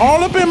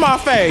 All up in my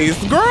face.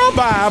 Girl,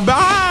 bye.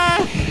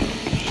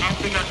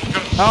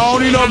 I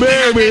don't need no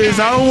babies.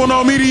 I don't want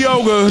no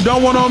mediocre.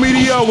 Don't want no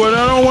mediocre.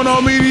 I don't want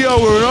no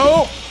mediocre.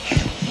 No.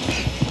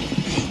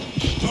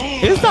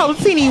 It's so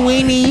teeny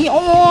weeny.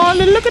 Oh,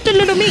 look at the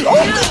little meat.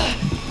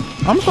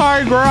 Oh. I'm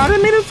sorry, girl. I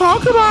didn't mean to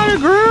talk about it,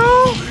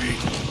 girl.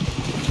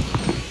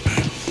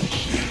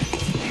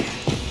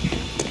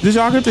 Did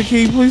y'all get the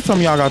key? Please tell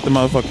me y'all got the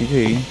motherfucking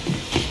key.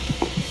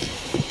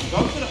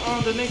 Go to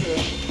the nigga.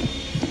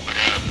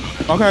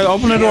 Okay,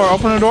 open the door.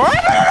 Open the door.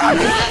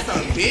 That's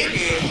a big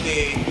ass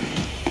dick.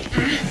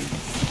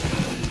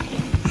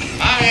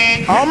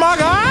 Alright. Oh my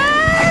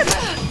God.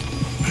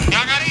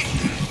 Y'all got it?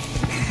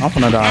 I'm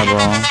finna die, bro.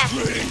 I'm gonna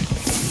push him.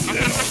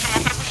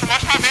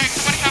 Watch my back.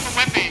 Somebody have a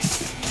weapon.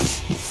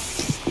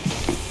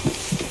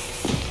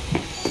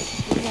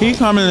 He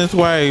coming this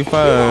way, Bring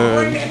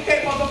fuck. that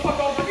fat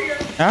motherfucker over here.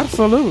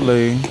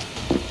 Absolutely.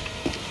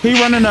 He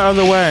running the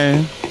other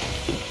way.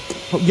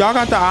 Y'all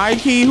got the I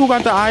key? Who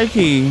got the I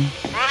key?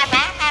 Bro, why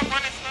am I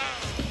running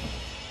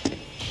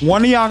slow?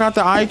 One of y'all got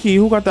the I key.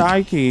 Who got the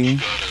I key?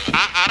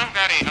 I don't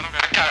got it.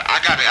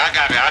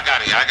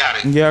 I got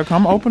it. Yeah,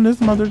 come open this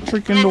mother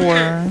freaking door.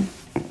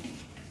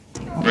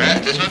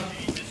 Brad, this one?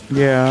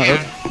 Yeah.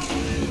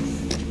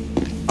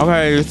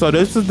 Okay, so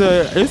this is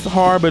it's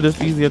hard, but it's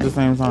easy at the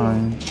same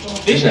time.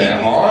 This that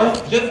shit hard?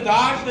 Just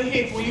dodge the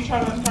hits when you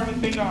try to turn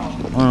this thing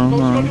on. So what you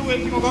gonna do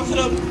is you gonna go to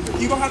the,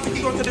 you gonna have to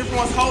go to different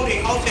ones. Hold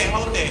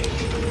that.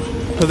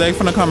 Cause they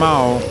finna come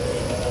out.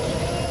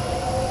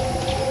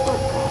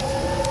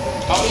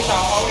 Hold it.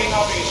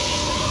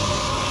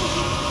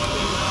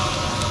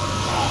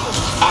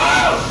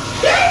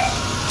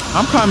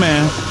 I'm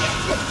coming.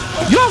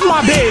 You off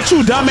my bitch,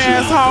 you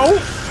dumbass hoe.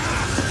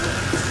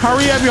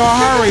 Hurry up, y'all,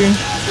 hurry.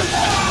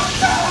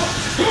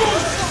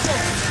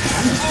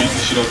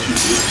 She don't keep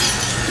this.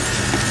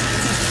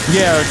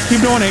 Yeah,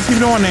 keep doing it.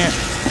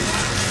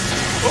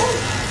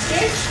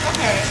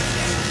 Okay.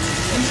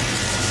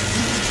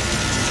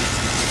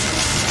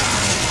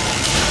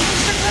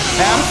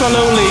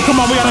 Absolutely. Come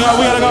on, we gotta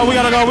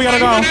go.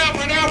 Run out.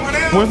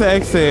 Where's the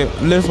exit?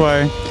 This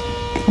way.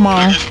 Come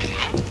on.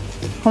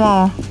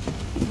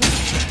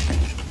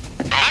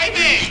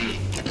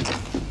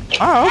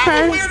 Oh,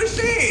 okay. Weird as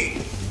shit.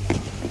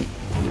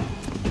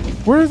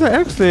 Where's the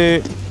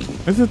exit?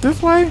 Is it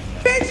this way?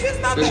 Bitch, it's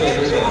not the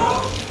exit.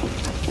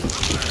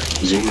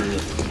 Zoom in.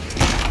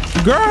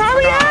 Girl,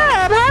 hurry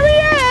up!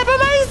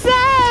 I'm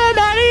outside,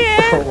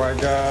 daddy. Oh my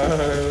god.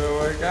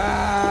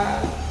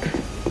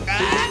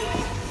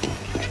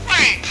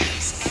 Wait.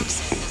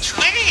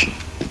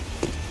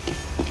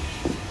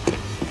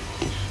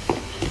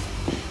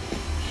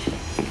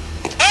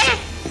 Oh,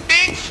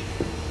 bitch.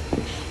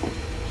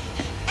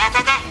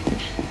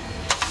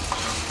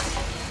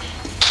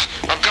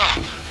 Go.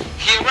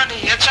 Here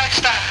running your track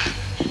star.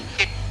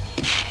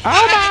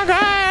 Oh my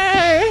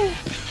god!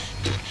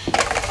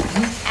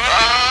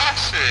 Oh,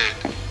 shit.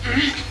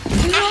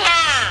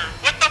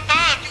 What the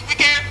fuck, you weak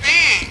ass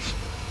bitch?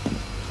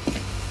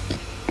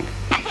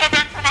 I'm going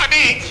back for my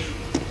bitch.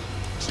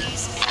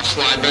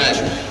 Slide back.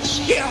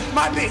 Yeah,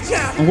 my bitch,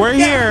 yeah.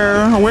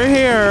 We're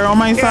here on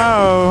my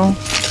soul.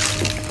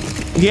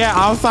 Yeah,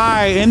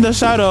 outside in the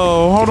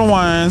shuttle. Hold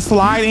on,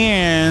 slide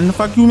in. The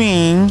fuck you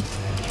mean?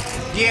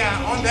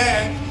 Yeah, on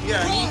that.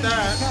 Yeah, need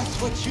that. That's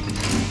what you.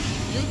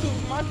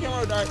 YouTube, my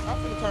camera dark.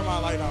 I'm gonna turn my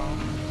light on.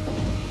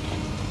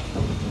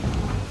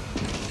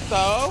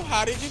 So,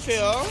 how did you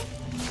feel?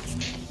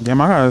 Damn,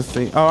 I gotta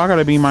see. Oh, I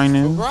gotta be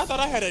minus. Bro, I thought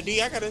I had a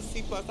D. I got a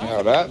C+. Yo,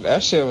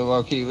 that shit was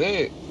low key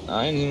lit.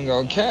 I ain't even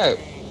gonna cap.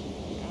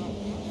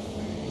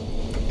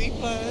 C+.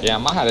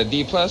 Damn, I had a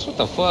D+. What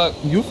the fuck?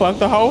 You fucked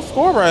the whole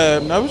score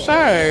up. No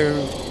shame.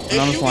 If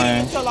I'm you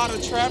playing. get into a lot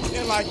of traps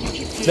and like you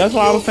keep. That's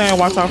why I was saying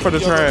watch out for the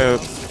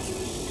traps.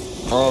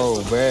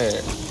 Oh, bad.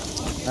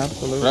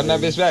 Absolutely. Run that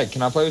bitch back.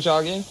 Can I play with y'all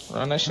again?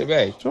 Run that shit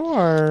back.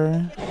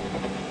 Sure.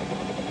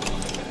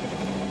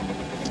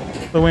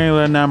 So we ain't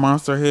letting that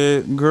monster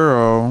hit.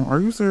 Girl, are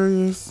you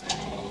serious?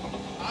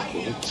 I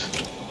am.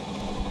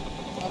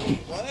 I mean,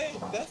 what?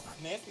 That's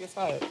nasty as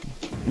fuck.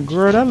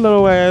 Girl, that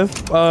little ass,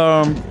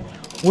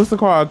 what's it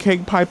called?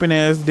 Cake piping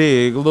ass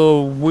dick.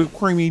 Little whipped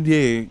creamy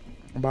dick.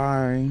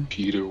 Bye.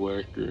 Peter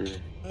Wacker.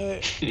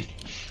 But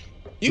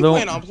you Little-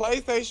 playing on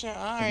PlayStation?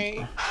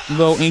 Alright.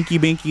 Little inky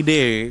binky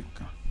dick.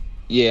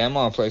 Yeah, I'm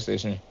on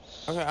PlayStation.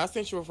 Okay, I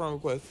sent you a friend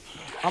request.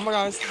 Oh my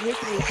gosh,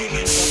 history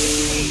repeating.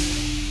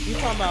 You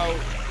talking about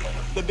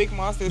the big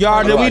monsters?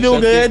 Y'all, did we do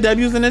accept good? it.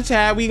 W's in the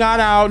chat. We got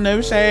out.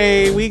 No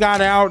shade. We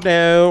got out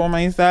though on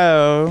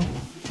myself.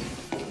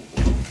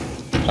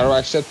 How do I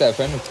accept that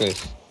friend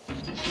request?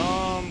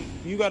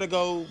 You gotta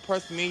go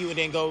press menu and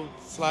then go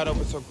slide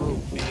over to group.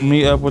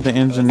 Meet up with the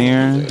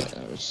engineer. Yeah,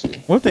 let's see.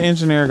 What the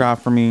engineer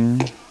got for me?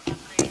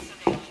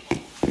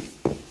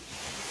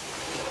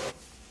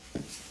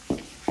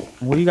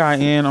 What you got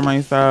in on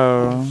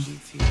myself?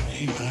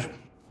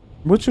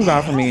 What you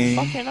got for me?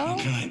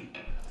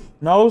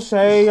 No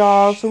shade,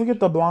 y'all. Should we get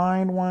the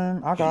blind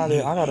one? I got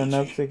it. I got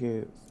enough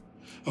tickets.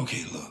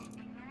 Okay, look.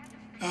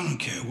 I don't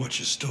care what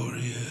your story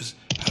is,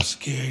 how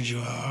scared you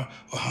are,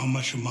 or how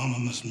much your mama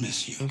must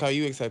miss you. Okay,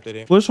 you accepted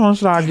it. Which one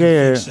should I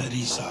get? Fix that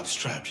ESOP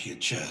strap to your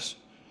chest.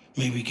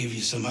 Maybe give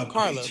you some upgrades.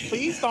 Carla, here.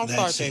 please don't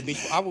start That's that, it,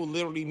 bitch. man. I will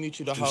literally mute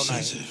you the Too whole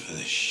sensitive night. for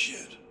this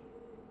shit.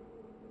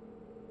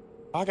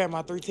 I got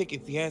my 3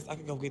 tickets. Yes, I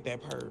can go get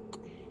that perk.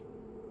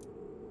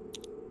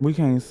 We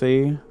can't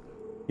see.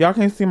 Y'all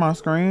can't see my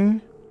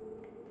screen?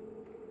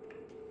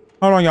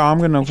 Hold on, y'all. I'm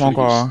getting a phone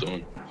call.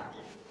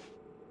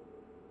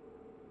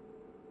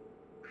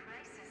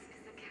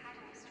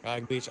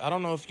 Like, bitch, I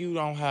don't know if you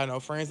don't have no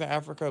friends in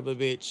Africa, but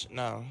bitch,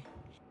 no.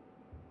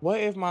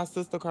 What if my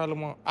sister Carla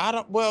want? I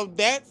don't. Well,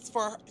 that's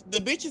for the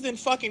bitches in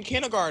fucking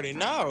kindergarten.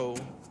 No.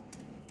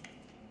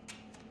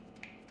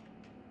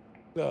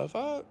 The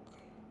fuck?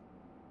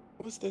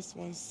 What's this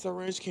one?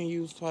 Syringe can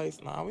use twice.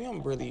 Nah, we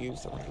don't really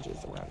use syringes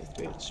around this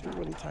bitch. We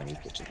really turn these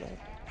bitches up.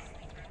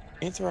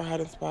 Enter a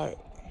hiding spot.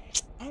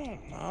 I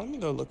don't know. Let me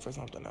go look for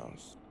something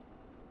else.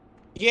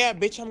 Yeah,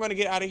 bitch, I'm gonna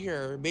get out of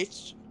here,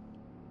 bitch.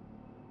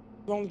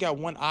 You only got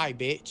one eye,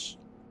 bitch.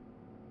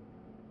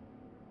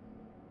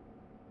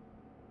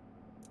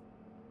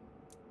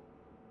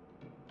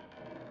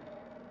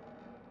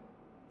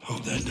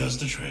 Hope that does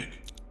the trick.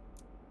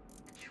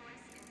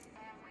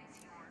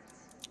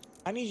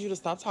 I need you to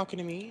stop talking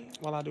to me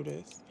while I do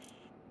this.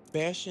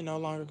 Bastion no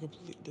longer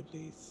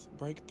depletes.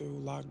 Break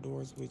through locked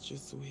doors with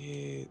just 2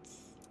 hits.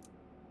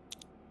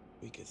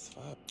 Weak as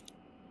fuck.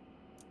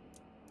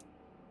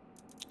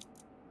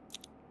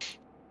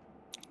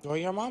 Enjoy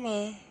your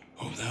mama.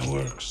 Hope that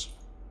works.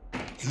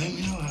 You let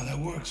me know how that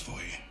works for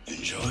you.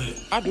 Enjoy it.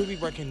 I do be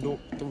breaking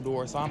through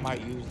doors, so I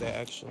might use that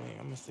actually.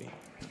 I'm gonna see.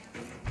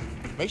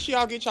 Make sure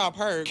y'all get y'all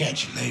perks.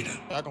 Catch you later.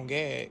 Y'all gonna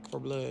gag for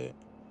blood.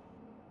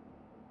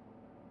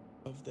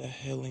 Of the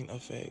healing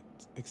effect.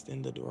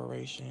 Extend the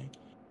duration.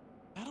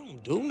 I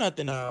don't do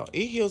nothing now.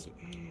 It heals.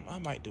 I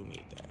might do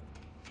need that.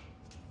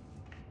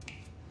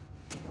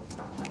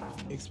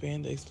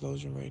 Expand the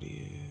explosion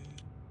radius.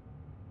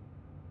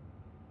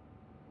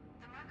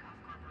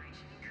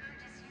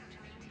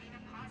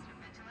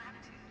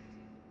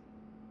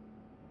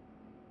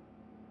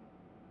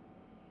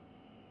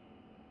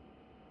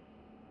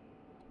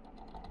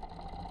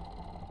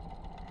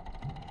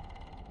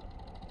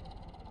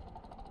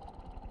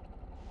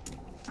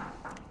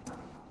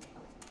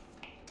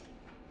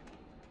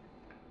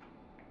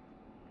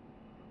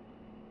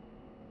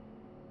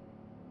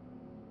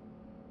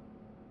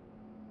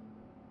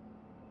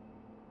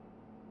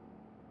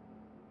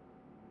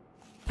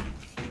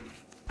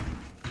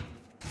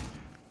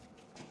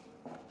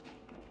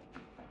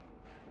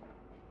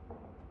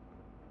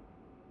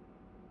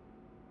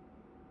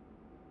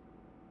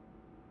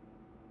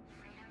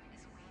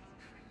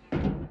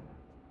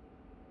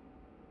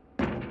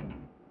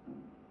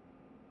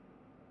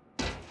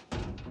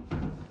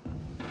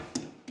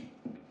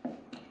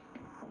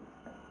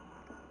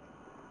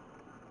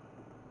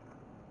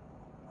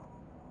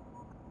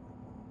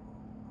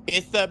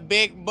 It's a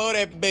big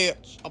booty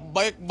bitch. A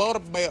big booty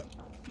bitch.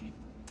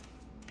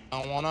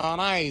 I want an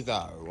eyes.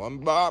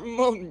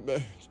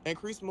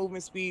 Increase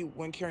movement speed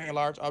when carrying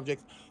large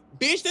objects.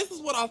 Bitch, this is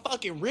what I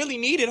fucking really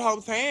needed whole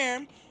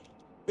time.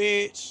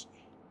 Bitch.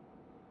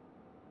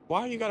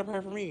 Why you gotta pray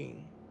for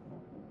me?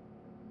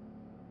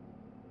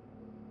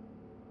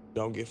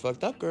 Don't get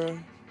fucked up, girl.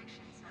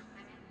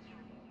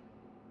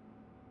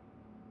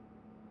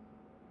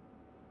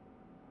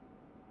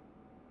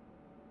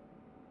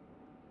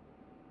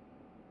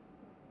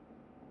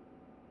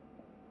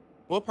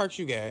 What perks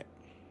you got?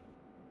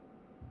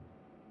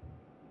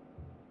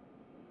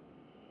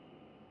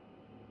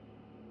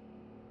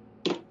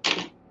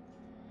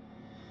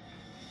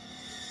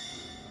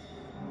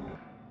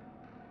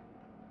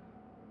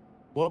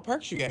 What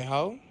perks you got,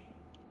 ho?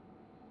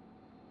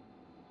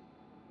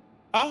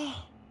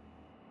 Ah.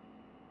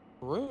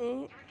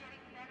 Rude.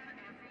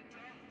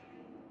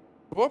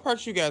 What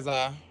perks you guys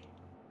are?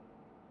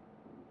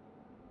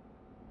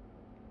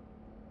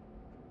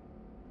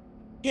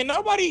 Can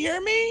nobody hear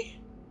me?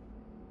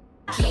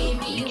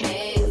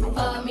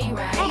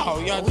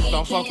 Oh, y'all just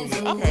don't fuck with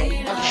me.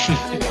 Okay.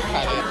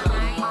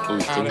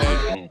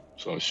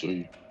 So I'll show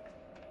you.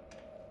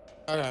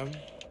 Okay.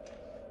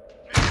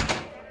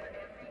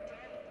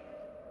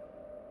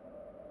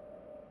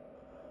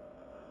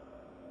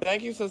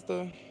 Thank you,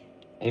 sister.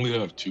 Only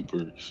have 2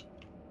 perks.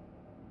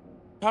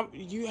 How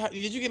did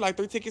you get like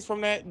 3 tickets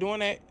from that doing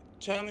that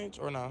challenge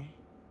or no?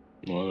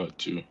 No, I got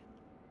 2.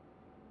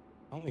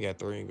 I only got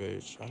 3,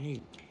 bitch.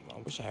 I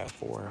wish I had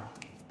 4.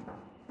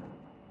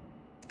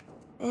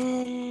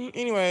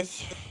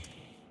 Anyways,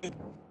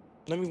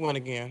 let me win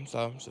again.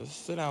 So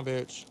just sit down,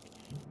 bitch.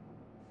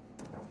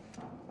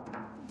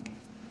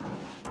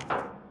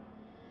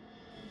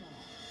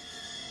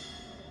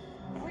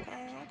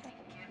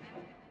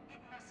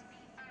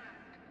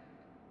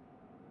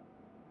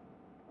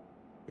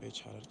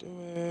 bitch how to do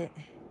it.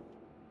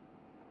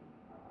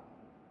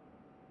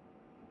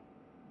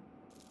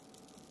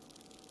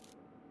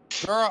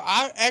 Girl,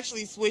 I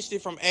actually switched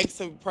it from X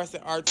to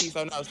pressing RT,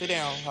 so no, sit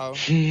down, ho.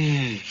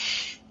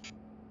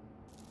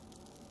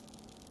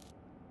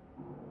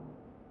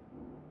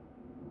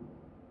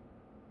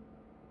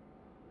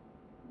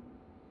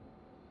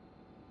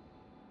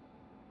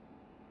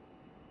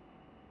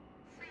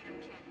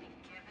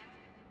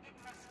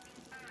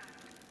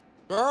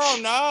 Girl,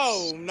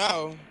 no.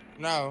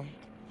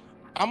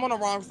 I'm on the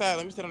wrong side.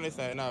 Let me sit on this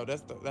side. No,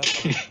 that's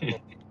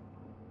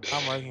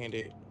I'm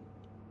right-handed.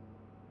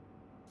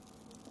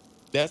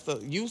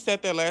 You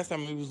sat there last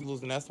time we was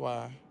losing. That's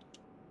why.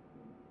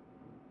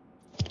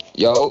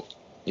 Yo,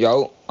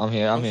 I'm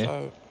here.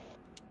 Up?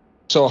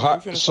 So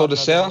to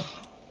sell,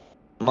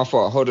 my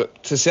fault. Hold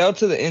up. To sell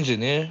to the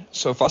engineer.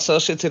 So if I sell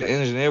shit to the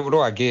engineer, what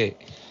do I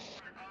get?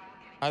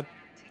 I'm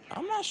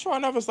not sure. I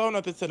never sold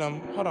nothing to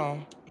them. Hold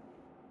on.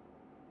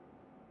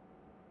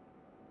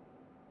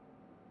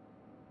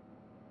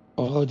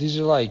 Oh, these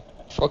are like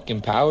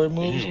fucking power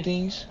moves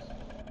things?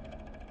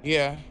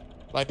 Yeah,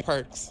 like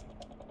perks.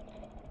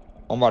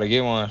 I'm about to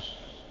get one.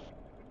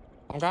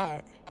 Oh,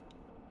 God.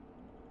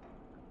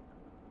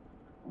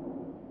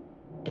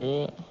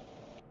 And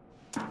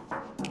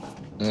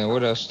then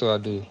what else do I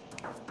do?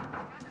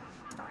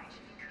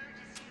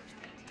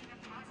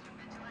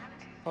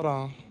 Hold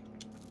on.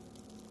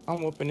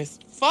 I'm whooping this.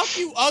 Fuck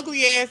you,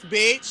 ugly ass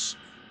bitch.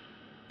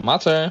 My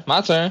turn.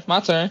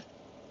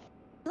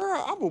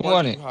 Girl, I will Who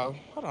won work it? you, hoe.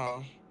 Hold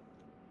on.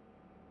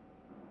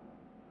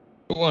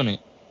 Who won it?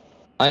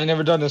 I ain't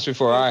never done this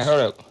before. All right, hold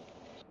up.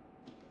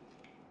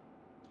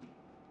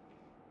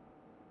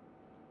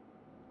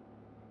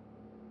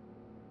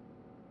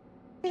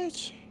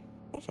 Bitch.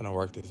 I'm finna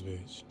work this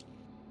bitch.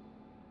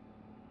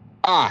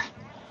 Ah.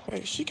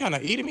 Wait, she kind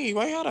of eating me.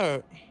 Wait, hold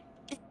up.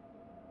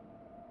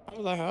 I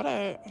was like, hold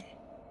up.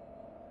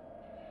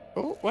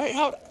 Oh, wait,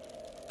 hold up.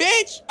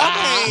 Bitch!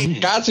 Okay.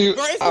 Got you.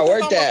 Girl, it's I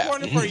worked that. I'm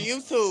recording for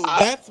YouTube.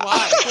 That's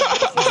why.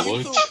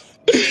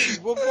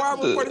 Before I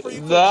recorded for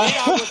YouTube,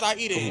 I was not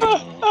eating.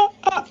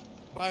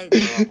 Like,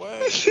 girl, what?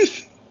 What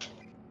this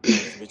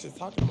bitch is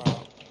talking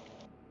about?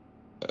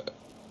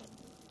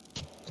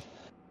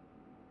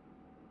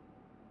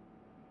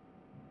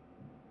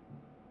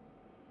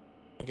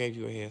 I gave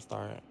you a head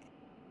start.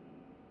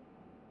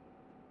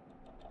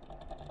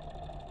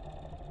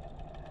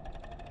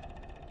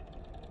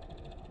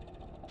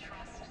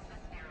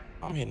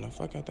 I'm hitting the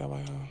fuck out that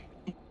white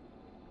hoe.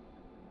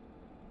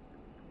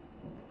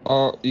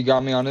 Oh, you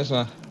got me on this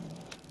one.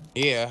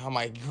 Yeah, I'm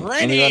like,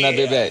 granny. Let me run that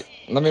bitch back.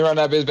 Let me run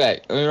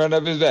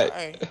that bitch back.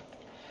 Alright.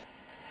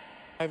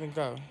 Ivan,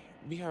 go.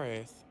 Be her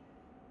ass.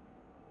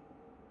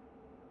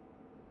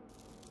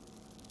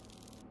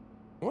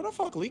 Where the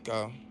fuck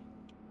Leekylo?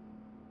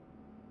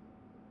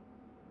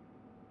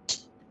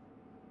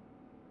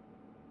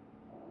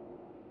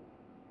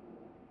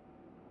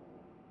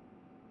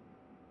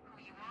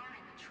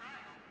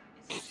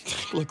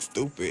 Look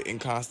stupid and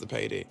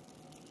constipated.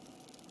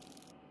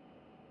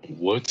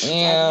 What?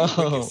 Yeah.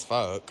 As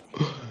fuck.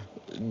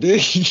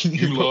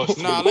 You lost.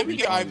 Nah, let me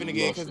get Ivan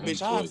again, lost cause him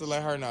bitch, I have twice. to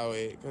let her know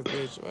it, cause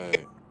bitch,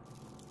 what?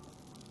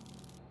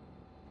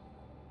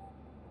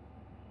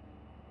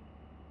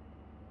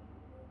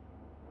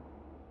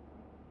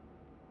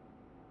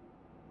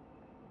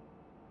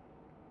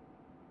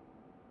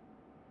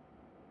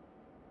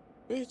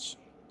 Bitch,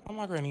 oh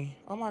my granny,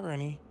 oh my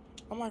granny,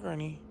 oh my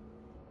granny.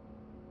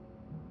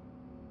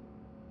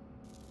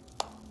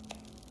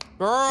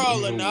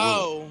 Girl,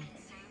 no.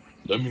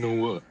 Let me know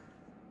what.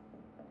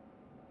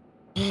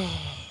 You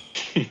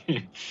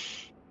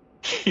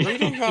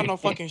don't have no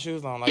fucking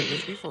shoes on. Like,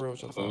 bitch, be for real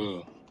with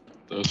yourself.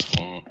 That's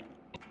fine.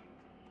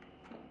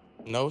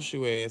 No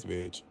shoe ass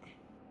bitch.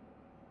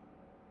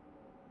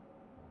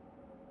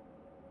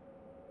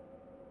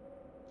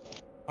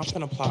 I'm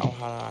finna plot on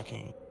how I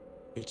can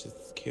bitches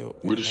killed.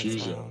 Where the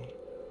shoes at?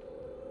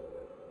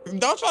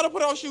 Don't try to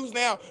put on shoes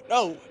now.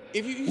 No,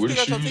 if you still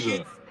got your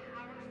tickets.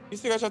 You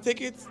still got your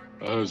tickets?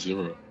 I have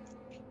 0.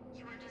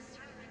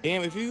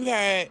 Damn, if you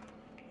had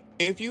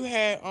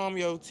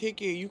your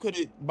ticket, you could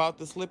have bought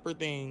the slipper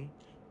thing.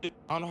 I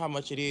don't know how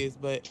much it is,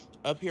 but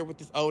up here with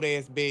this old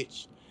ass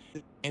bitch.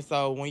 And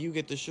so when you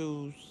get the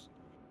shoes,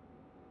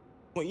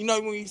 when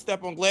you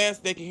step on glass,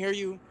 they can hear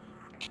you.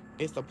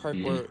 It's a perk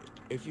where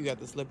if you got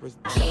the slippers.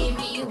 Keep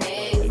me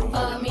wet,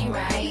 fuck me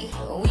right.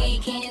 We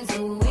can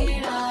do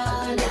it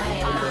all night.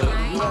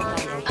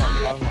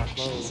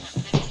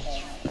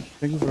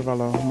 Thank you for the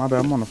follow. My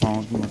bad, I'm on the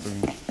phone. Give me a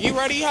second. You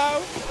ready,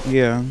 ho?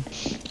 Yeah. On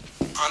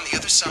the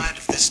other side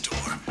of this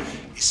door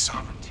is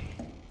sovereignty.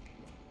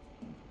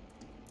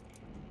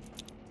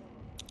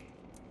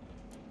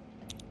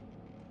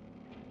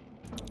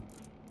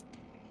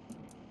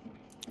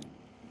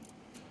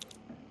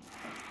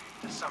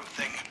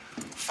 Something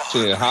far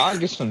Shit, how I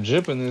get some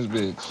drip in this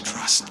bitch?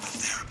 trust the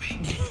therapy.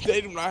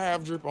 They do not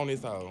have drip on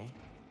this hoe.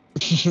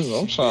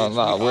 I'm trying to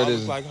not wear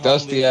this Like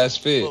dusty ass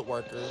fit. Foot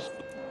workers.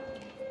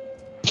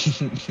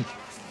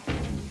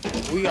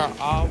 We are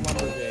all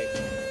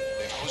lumberjacks.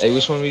 Hey,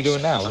 which one we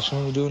doing now? Which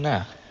one we doing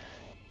now?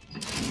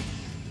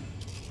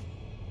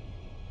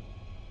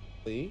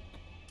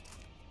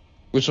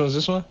 Which one's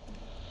this one?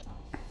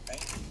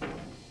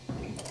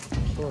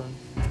 Sure.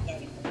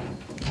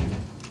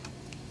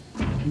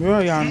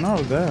 Well, y'all know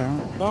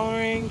that. Phone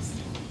rings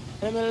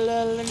in the middle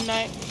of the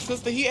night.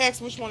 Sister, he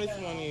asked which one this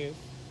one is.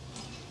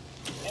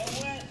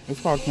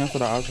 It's called Cancel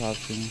the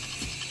Autopsy.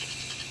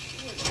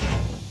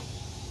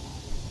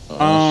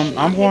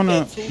 I'm going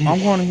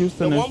to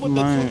Houston next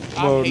month.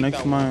 Well,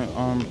 next month,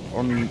 on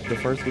the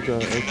first week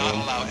of April. Not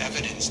allow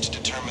evidence to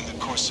determine the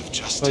course of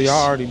justice. So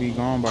y'all already be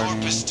gone by then.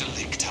 Corpus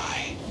delicti.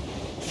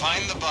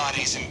 Find the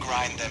bodies and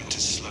grind them to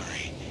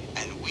slurry,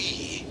 and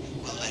we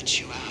will let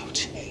you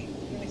out.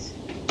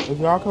 If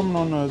y'all coming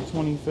on the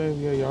 25th,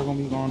 yeah, y'all gonna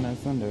be gone that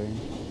Sunday.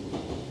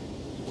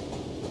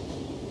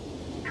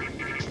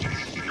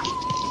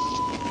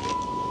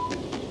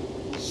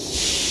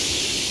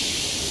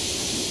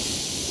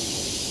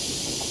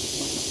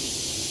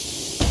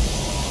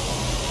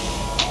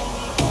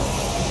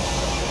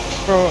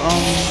 Bro,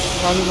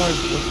 probably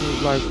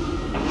like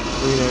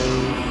 3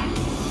 days.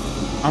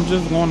 I'm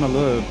just going to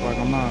look. Like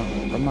I'm not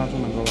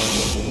trying to go like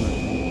this.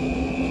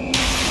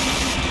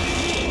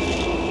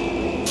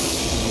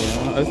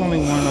 Yeah, it's only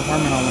one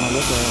apartment I want to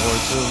look at, or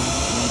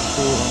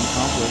two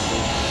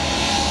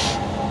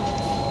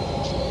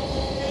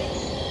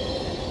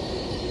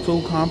complexes.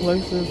 2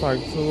 complexes,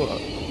 like 2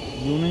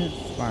 units,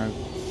 like.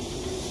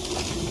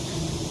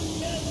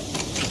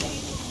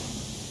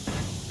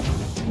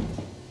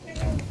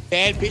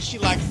 Bad bitch, she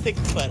like 6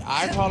 foot.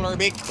 I call her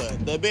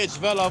Bigfoot. The bitch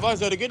fell off. I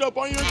said to get up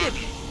on your dick.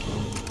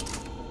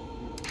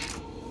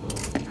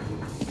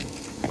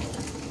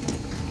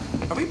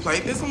 Have we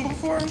played this one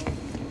before?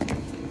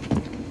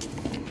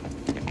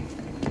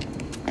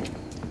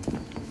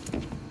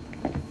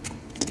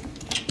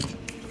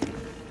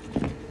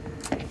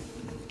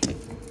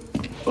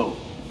 Oh.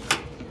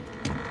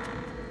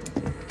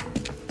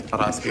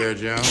 Thought I scared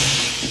you.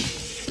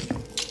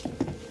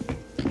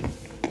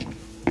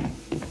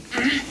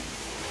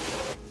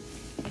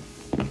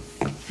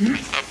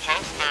 It's a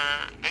poster.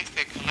 They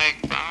say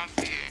collect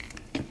bounty.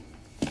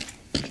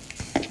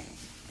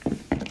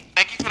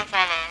 Thank you for the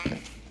follow.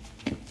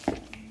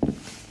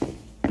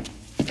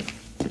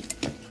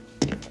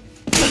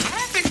 I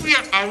don't think we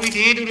are. Oh, we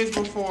did do this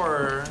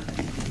before.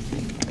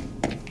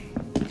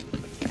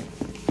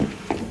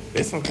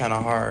 This one kind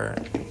of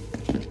hard.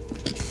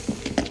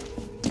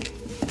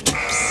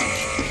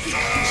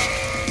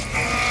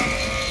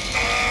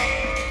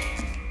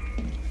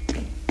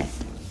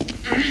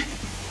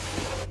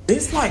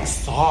 It's like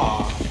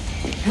soft.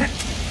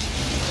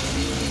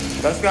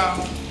 Let's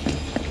go.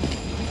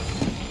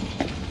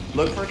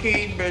 Look for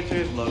keys,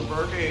 bitches. Look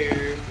for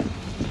keys.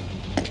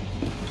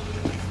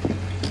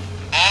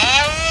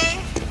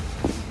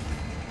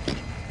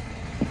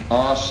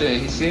 Oh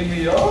shit, he see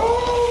me,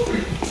 oh!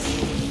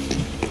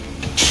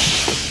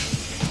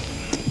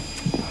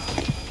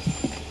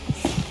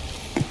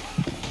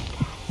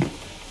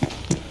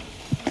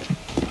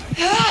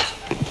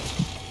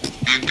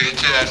 You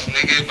bitch ass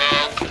nigga, bro.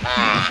 Come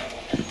on.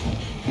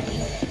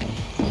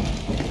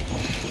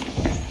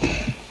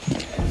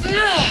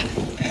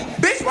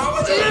 Bitch, what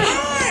was you doing?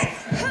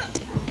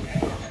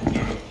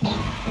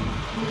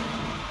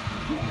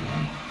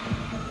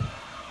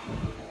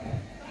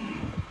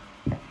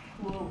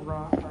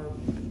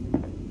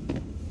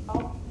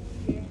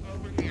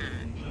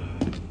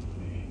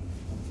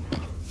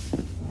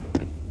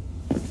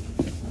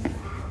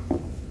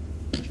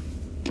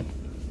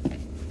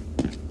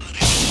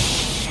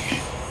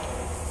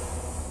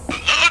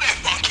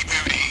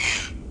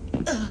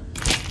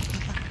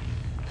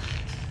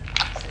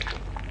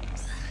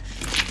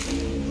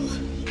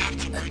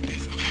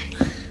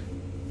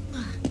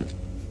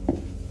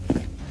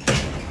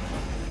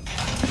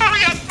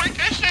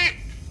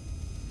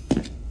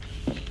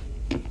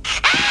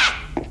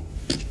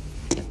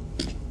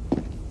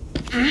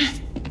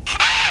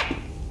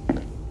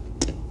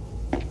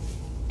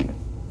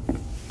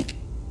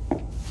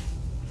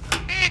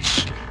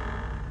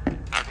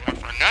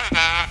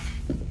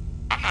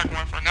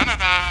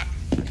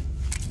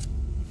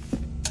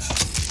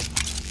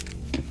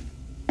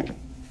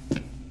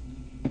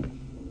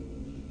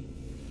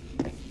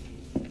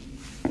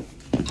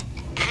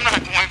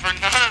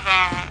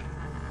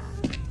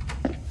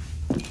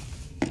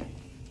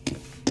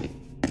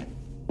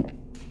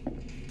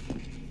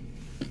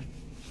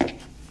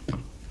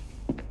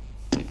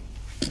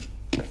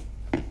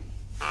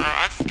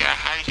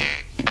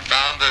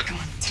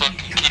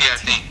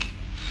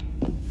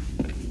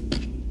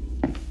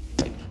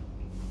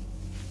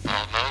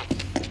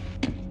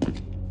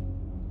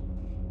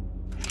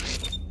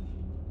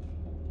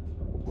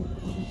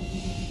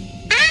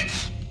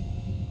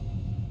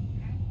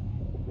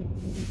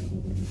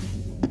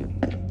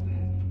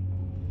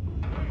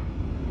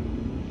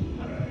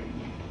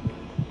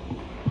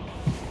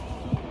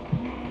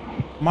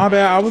 My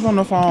bad, I was on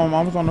the phone.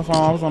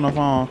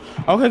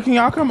 Okay, can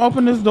y'all come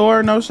open this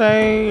door? No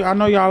shade. I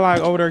know y'all like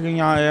over there getting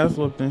y'all ass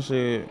whooped and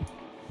shit.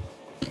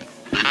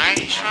 I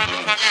ain't trying to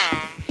fuck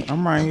out.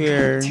 I'm right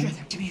here.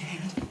 Together, give me a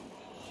hand.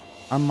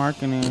 I'm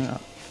marking it.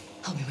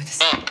 Help me with this.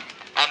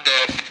 I'm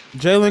dead.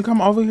 Jalen, come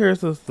over here,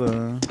 sister.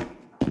 Here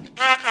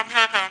I come.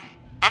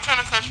 I'm trying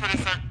to search for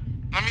this, sir.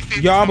 Let me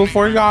see. Y'all,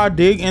 before y'all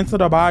dig into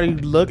the body,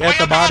 look at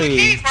the body.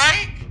 Keys,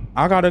 right?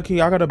 I got a key.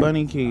 I got a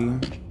bunny key.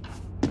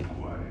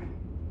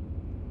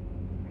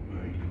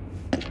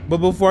 But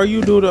before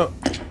you do the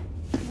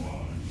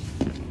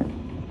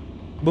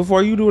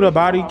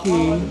body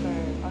key,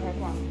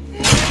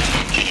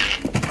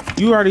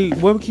 you already,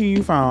 what key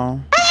you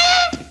found?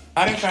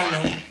 I didn't find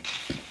none.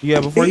 Yeah,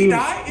 before Did he you,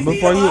 die? Is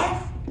before he you,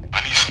 alive?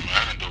 I need some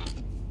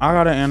antidote. I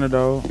got an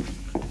antidote.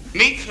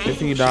 Me too. If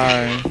he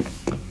died.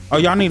 Oh,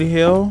 y'all need a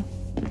heal?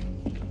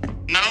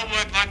 No,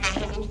 but like the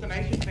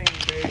Hallucination thing,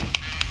 babe.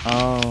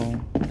 Oh,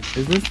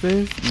 is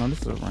this? No,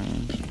 this is a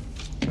range.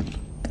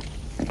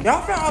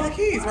 Y'all found all the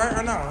keys, right?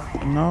 Or no?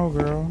 No,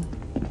 girl.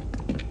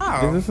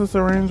 Oh. Is this a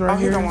syringe right Oh,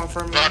 here? he got one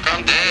for me. Fuck,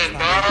 I'm dead, bro.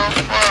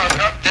 Fuck,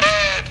 I'm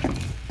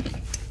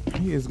dead.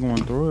 He is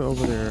going through it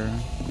over there.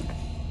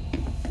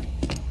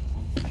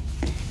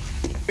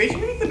 Bitch,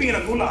 we need to be in a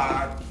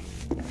gulag.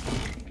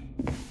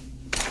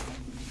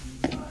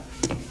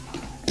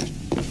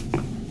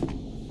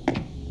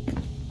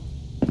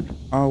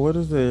 Oh, what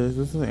is this?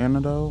 This is an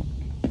antidote?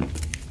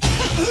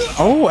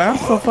 Oh,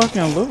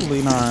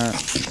 absolutely not.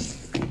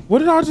 What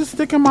did I just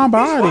stick in my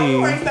body? Why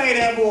you ain't say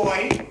that,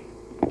 boy?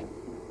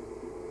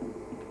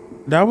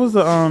 That was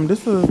the,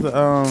 this is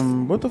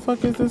the, what the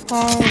fuck is this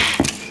called?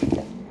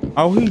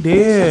 Oh, he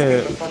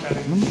did.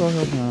 Let me go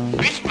help him.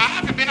 Bitch, I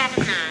haven't been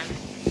over here.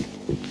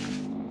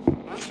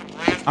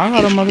 I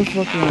got a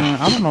motherfucking,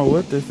 I don't know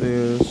what this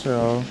is,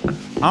 chill.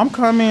 I'm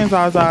coming,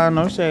 Zaza,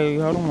 no shade.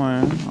 Hold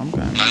on. I'm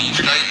coming. Now you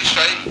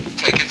straight?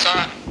 Take your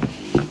time.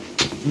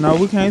 No,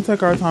 we can't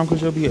take our time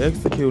because you'll be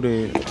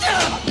executed.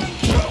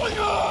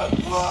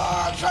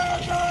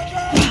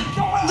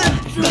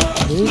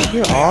 Bitch,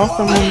 get off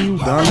of me, you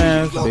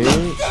dumbass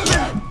bitch.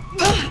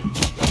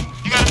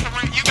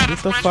 Get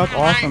the fuck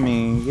off of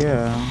me,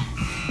 yeah.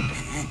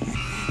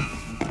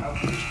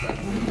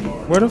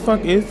 Where the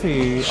fuck is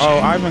he? Oh,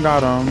 Ivan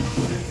got him.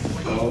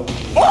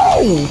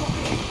 Oh!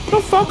 The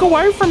fuck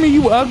away from me,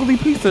 you ugly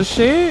piece of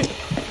shit.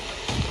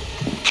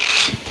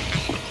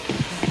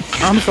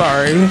 I'm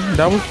sorry,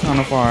 that was kind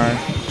of far.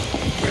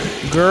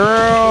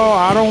 Girl,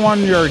 I don't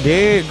want your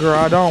dead, girl.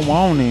 I don't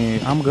want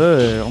it. I'm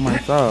good on my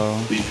soul.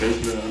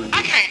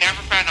 I can't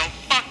never find no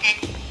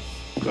fucking.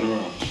 Turn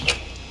around.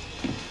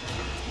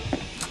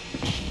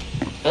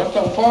 What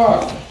the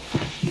fuck?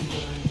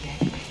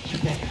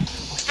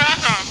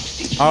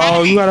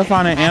 Oh, you gotta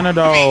find an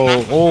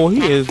antidote. Oh,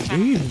 he's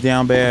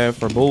down bad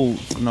for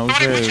boots. No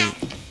shade.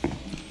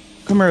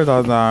 Come here,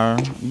 Zaza.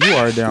 You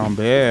are down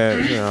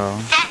bad,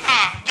 yeah.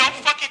 Don't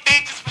fucking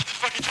think this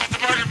motherfucker tried to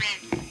murder me.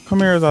 Come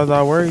here,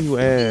 Zaza. Where are you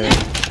at?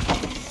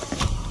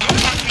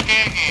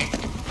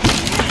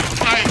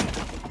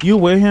 You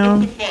with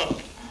him?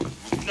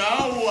 No.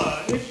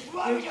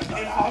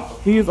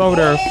 He's over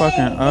there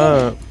fucking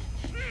up.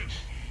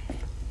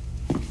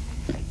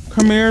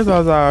 Come here,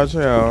 Zaza.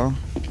 Chill.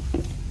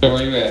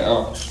 Where you at?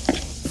 Oh.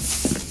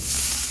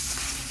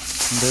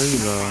 There you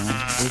go.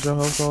 Where's your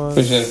host on?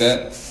 Appreciate that.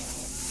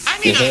 I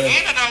need an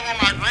antidote on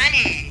my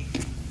granny.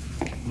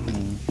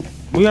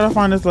 We gotta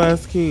find this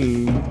last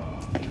key.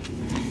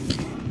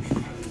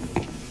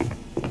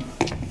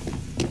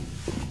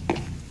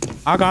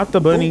 I got the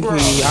bunny key.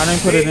 I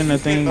didn't put it in the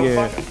thing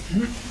yet.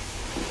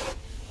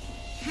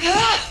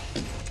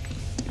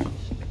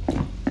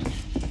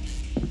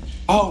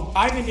 Oh,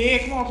 Ivan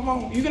dead. Come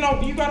on. You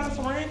got a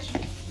syringe?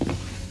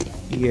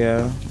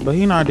 Yeah, but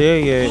he not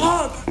dead yet.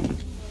 Fuck.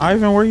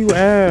 Ivan, where you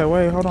at?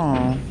 Wait, hold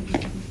on.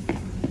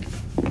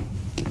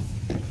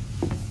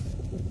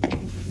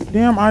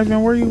 Damn,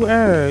 Ivan, where you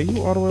at?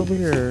 You all the way over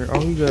here. Oh,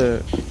 he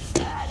good.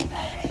 I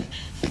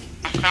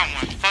found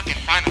one. Fucking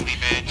finally,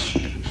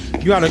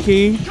 bitch. You got a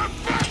key?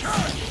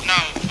 No,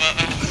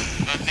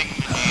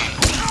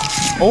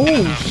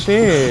 Oh,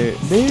 shit,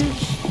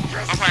 bitch.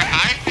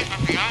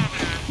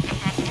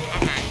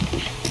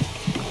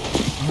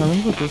 Let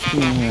me put this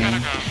key in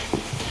here.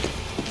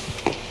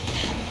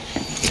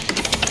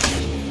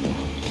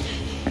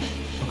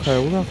 Okay,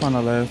 we're gonna find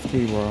the last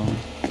key, bro.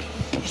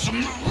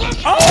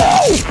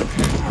 Oh!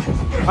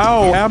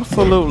 Oh,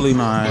 absolutely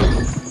not.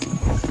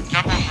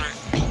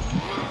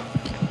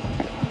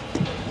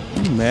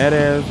 You mad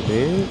ass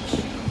bitch.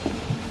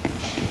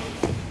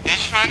 Did you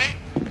find it?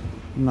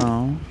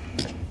 No.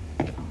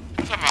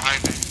 What's up about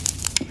Ivan?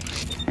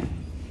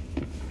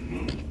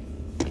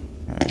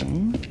 Okay.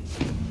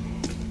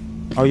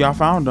 Oh, y'all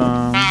found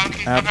them.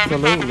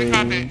 Absolutely.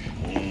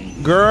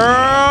 Girl,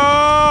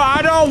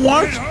 I don't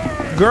want.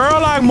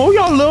 Girl, like, move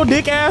your little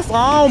dick ass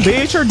on,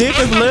 bitch. Your dick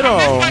is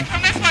little.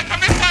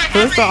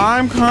 Sister,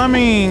 I'm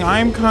coming.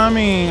 I'm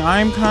chilling.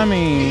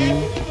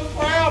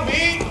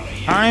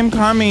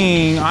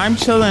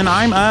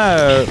 I'm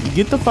up.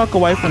 Get the fuck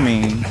away from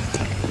me.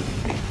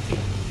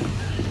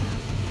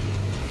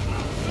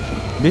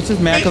 Bitch is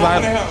mad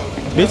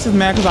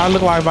cause I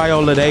look like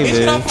Viola Davis.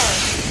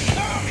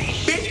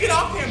 Bitch, get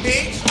off him,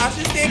 bitch.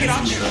 just said get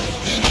off here.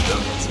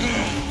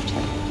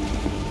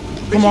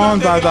 Come on,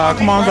 Zaza.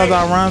 Come on,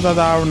 Zaza. Run,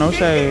 Zaza. No Get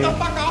shade. the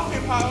fuck off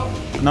him,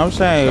 Poe. No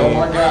shade. Oh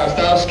my God,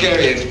 stop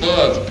scary as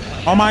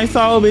fuck. On my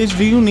soul, bitch.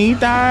 Do you need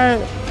that?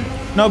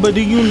 No, but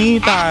do you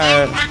need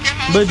that?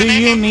 But do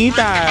you need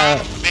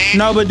that?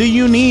 No, but do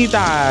you need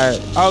that?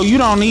 Oh, you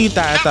don't need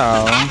that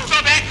though.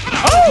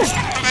 Oh,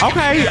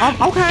 okay,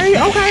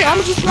 okay. I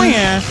was just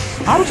playing.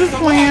 I was just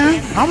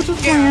playing.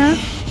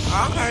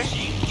 Okay.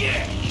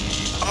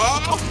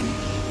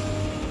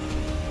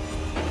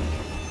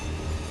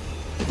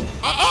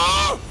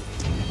 Oh.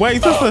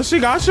 Wait, sister, she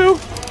got you?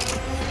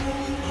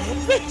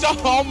 Bitch,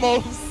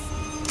 almost.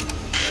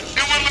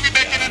 They won't let me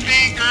back in the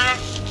thing, girl.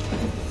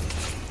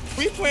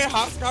 We playing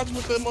hopscotch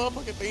with the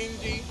motherfucking thing,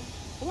 G.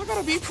 Oh, I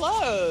got a B+.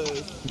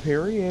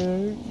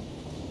 Period.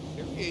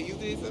 Yeah, you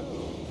did too.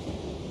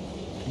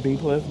 B+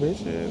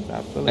 bitches,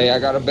 absolutely. Hey, I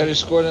got a better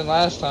score than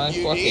last time.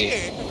 You Fuck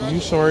did. it. You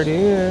sure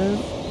did.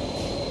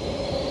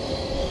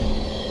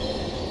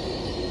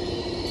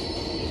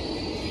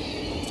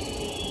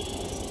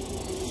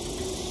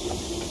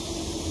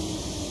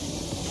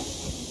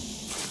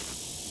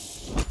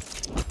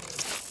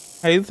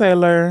 Hey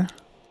Taylor.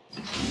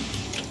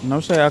 No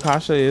shade,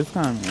 Akasha is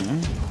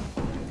coming.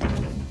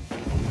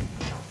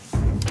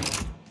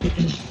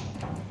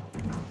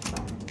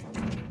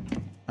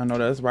 I know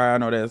that's right, I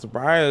know that's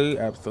right,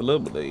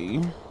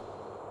 absolutely.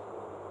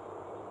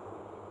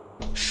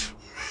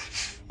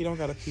 He don't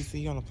got a PC,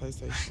 he on a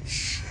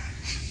PlayStation.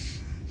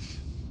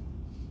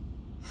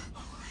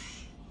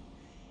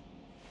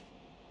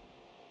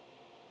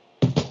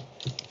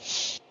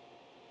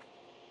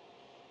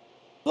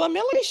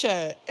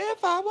 Flamelisha,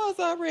 if I was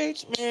a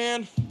rich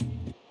man.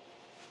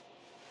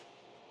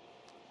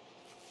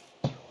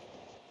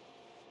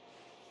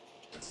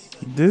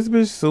 This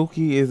bitch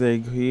Suki is a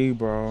key,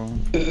 bro.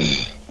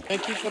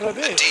 Thank you for the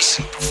bit.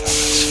 Decent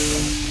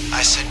performance.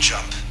 I said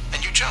jump,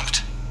 and you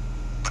jumped.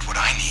 But what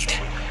I need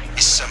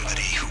is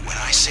somebody who, when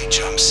I say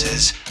jump,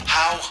 says,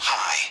 how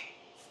high?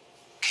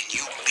 Can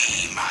you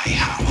be my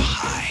how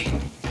high?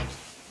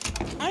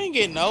 I ain't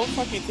getting no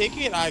fucking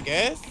ticket, I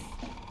guess.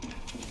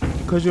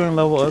 Cause you ain't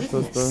level up,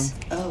 sister.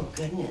 Oh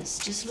goodness,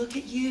 just look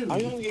at you.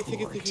 I only get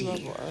tickets if you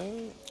level up.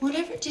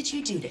 Whatever did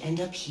you do to end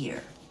up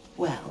here?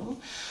 Well,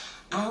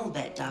 I'll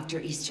bet Dr.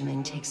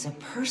 Easterman takes a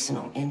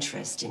personal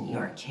interest in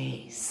your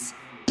case.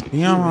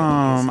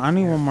 Damn, I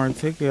need one more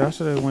ticket. I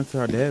should have went to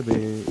her dad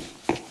bitch.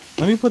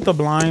 Let me put the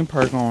blind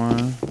perk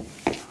on.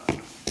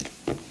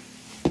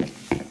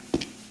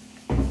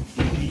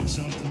 Need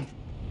something?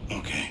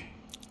 Okay.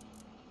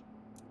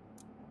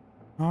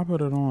 I'll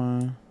put it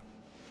on.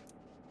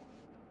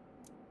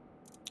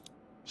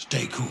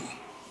 Stay cool.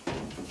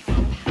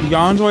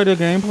 Y'all enjoy the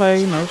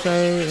gameplay? No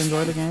shade.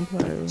 Enjoy the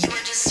gameplay.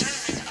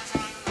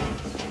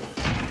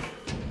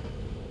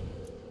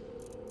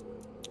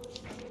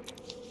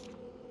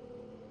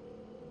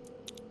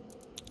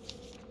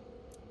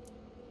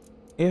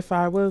 If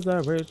I was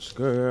a rich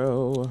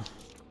girl,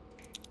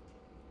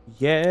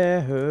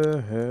 yeah,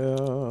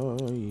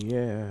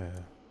 yeah.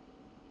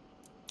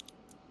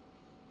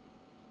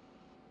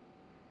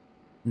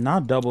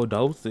 Not double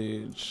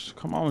dosage.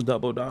 Come on,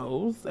 double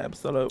dose.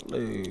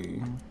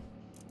 Absolutely.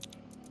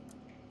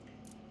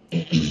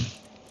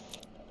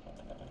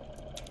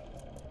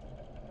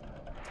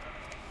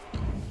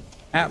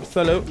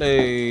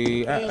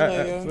 Absolutely.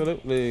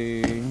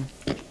 Absolutely.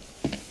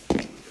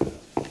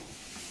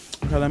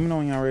 Okay, let me know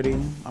when y'all ready.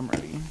 I'm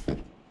ready.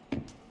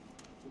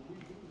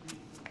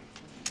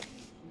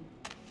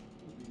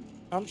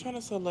 I'm trying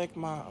to select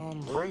my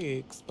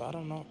rigs, but I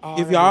don't know.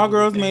 If y'all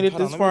girls made it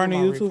this far in the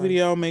YouTube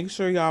video, make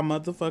sure y'all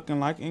motherfucking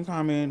like and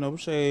comment, no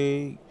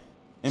shade,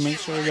 and make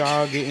sure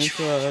y'all get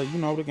into you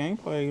know, the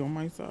gameplay on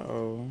my side.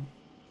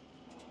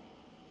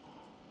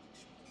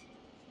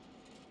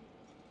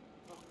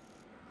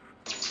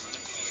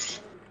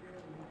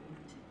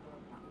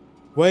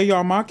 Wait,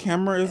 y'all, my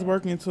camera is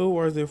working too,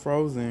 or is it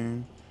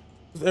frozen?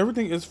 'Cause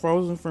everything is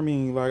frozen for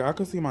me. Like, I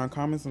could see my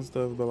comments and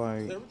stuff, but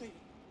like.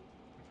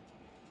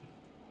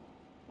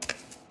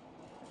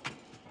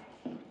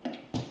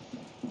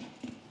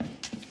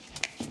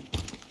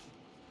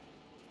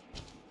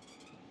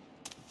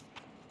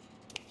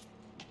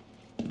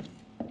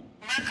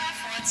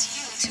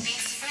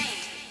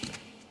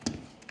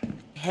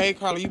 Hey,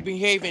 Carla, you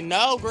behaving?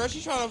 No, girl, she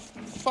trying to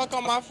fuck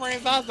on my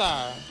friend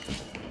Zaza.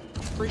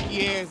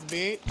 Freaky ass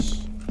bitch.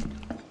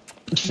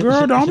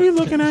 Girl, don't be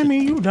looking at me,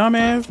 you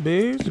dumbass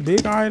bitch.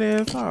 Big-eyed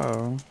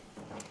asshole.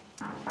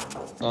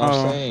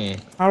 I'm saying.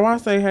 How do I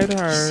say hey to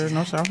her?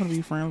 No, I'm gonna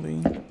be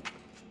friendly.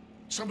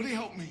 Somebody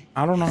help me.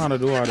 I don't know how to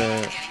do all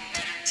that.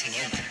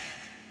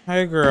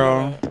 Hey,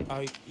 girl.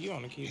 You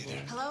on the keyboard?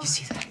 Hello? You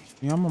see that?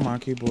 Yeah, I'm on my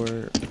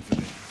keyboard.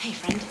 Hey,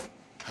 friend.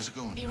 How's it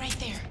going? Be right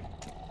there.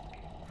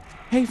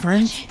 Hey,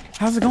 friend.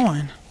 How's it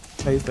going?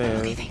 Hey,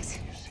 says. Okay, thanks.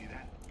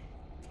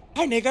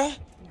 Hey, nigga.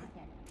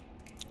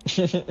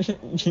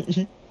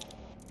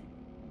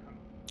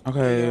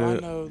 Okay. Yeah, I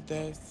know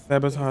that's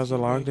Sabotage the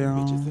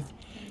lockdown.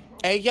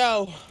 Hey,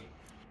 yo.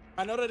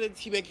 I know that the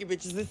T-Baker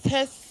bitches is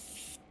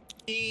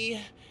testy.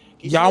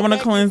 Y'all want to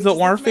cleanse the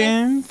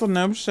orphans? So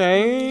no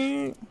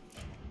shade.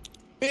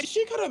 Bitch,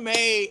 she could have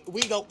made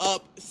We Go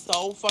Up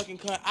so fucking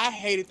cunt. I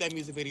hated that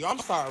music video. I'm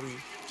sorry.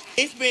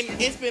 It's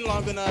been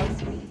long enough.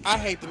 I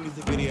hate the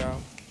music video.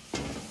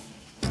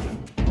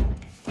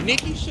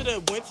 Nicki should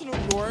have went to New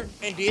York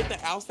and did the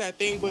outside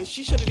thing, but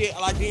she should have did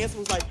like dance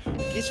was like,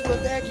 get you a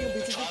vacuum,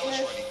 bitch.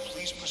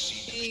 Please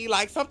proceed.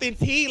 Like something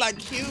tea, like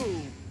cute.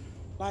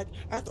 Like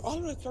after all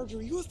of that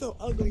surgery, you were still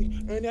ugly,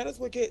 and that is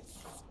what gets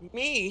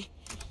me.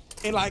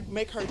 And like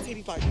make her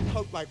titties like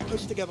poke, like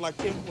push together like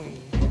Kim Queen.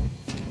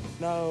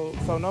 No,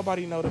 so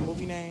nobody know the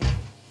movie name.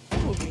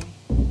 What movie?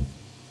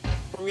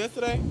 From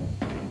yesterday?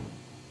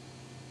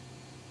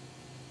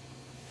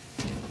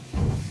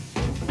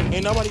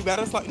 And nobody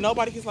better like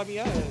nobody can slap me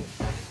out.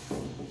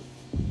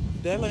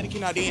 That lady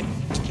cannot dance.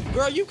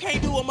 Girl, you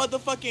can't do a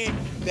motherfucking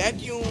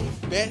vacuum.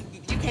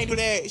 You can't do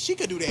that. She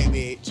could do that,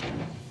 bitch.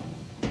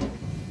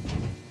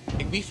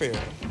 Like, be fair.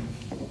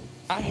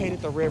 I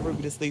hated the Red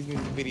Ruby the Sleeves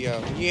music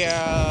video.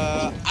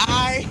 Yeah,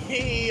 I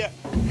did.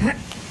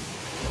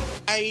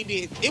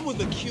 It was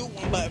a cute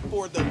one, but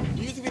for the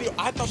music video,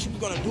 I thought she was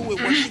gonna do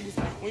it when she was.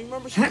 When you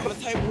remember she was on the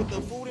table with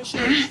the food and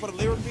shit for the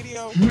lyric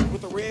video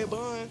with the red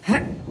bun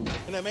and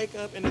the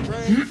makeup and the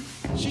dress.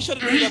 She should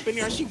have been up in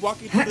there and she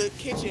walking through the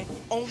kitchen,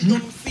 only on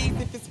them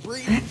seeds if it's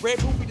breathing,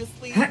 Red Ruby to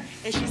sleep,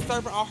 and she's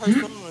serving all her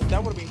sons.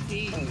 That would have been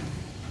tea.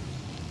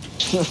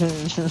 She's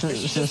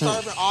just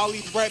serving all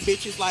these rap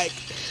bitches like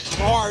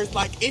bars,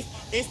 like it's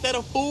instead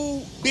of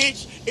food,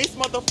 bitch, it's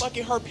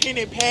motherfucking her pen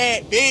and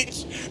pad,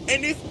 bitch,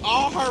 and it's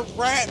all her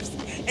raps,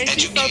 and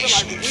she's serving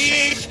like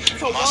wigs.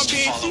 So one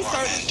bitch, she's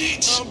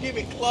serving,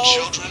 giving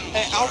clothes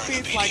and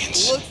outfits like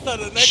looks to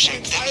the next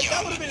bitch. Like,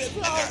 that would have been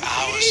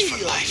hours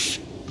for life.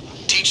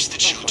 Teach the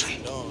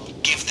children.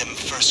 Give them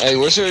first. Hey,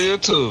 what's your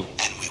YouTube?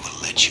 And we will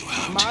let you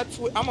out.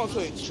 I'm on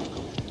Twitch.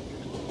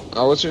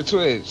 Oh, what's your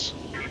Twitch?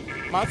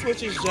 My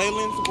Twitch is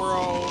Jalens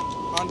World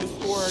 _JALEN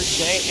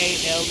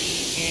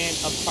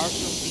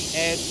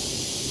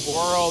 _S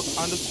World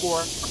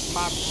 _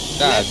 my.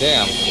 God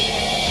damn.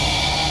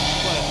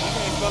 What? You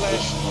can't spell that?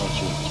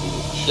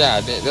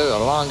 God damn, that's a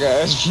long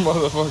ass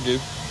motherfucker.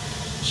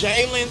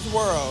 Jalens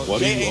World. What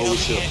do you always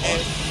say?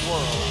 JALENS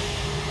World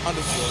 _.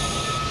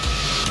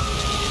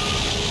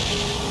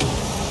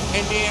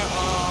 And then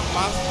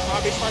my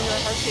bitch right here,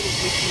 her shit is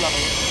Leekylo.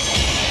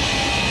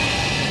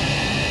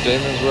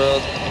 Jalens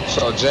World.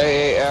 So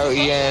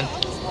JALEN.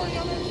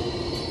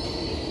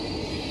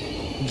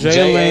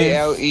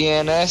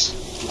 JALENS.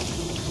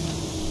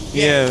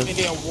 Yeah. And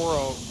then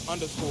World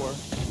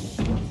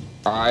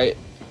 _ Alright.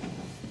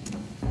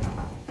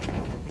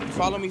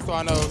 Follow me so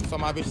I know, so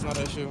my bitches know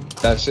that shoe.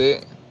 That's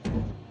it.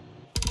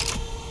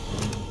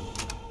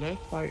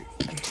 Let's fight.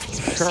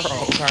 Girl,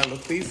 Carla,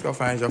 please go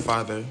find your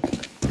father.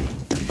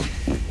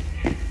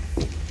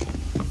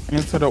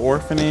 Into the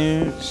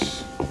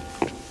orphanage.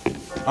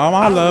 Oh,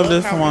 I love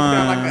this one.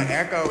 Sound like an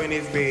echo in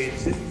this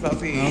bitch. This is so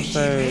sweet. No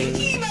shade.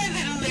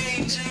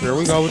 Here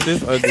we go with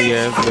this ugly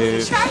ass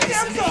bitch.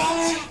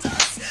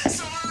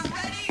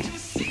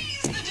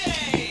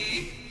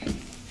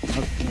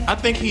 I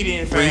think he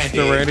didn't find Reach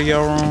the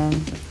radio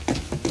room.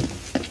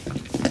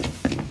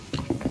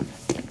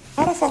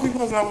 How the fuck we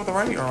supposed to know what the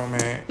radio room,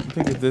 man? I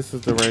think this is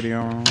the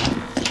radio room.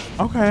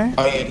 Okay.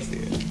 Oh yeah, this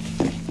is.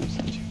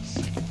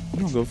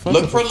 Go fuck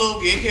Look for Lil,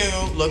 get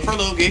killed. Look for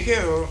Lil, get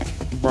killed.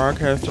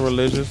 Broadcast the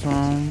religious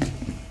room,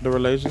 the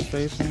religious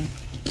station.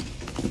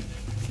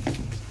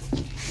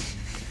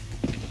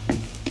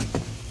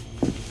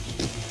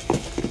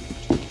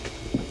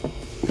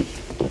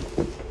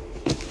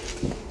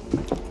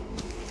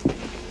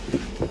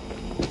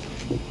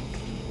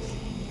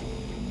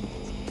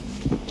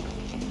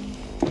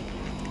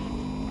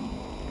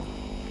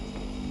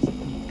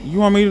 You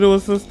want me to do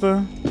it,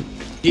 sister?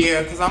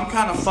 Yeah, because I'm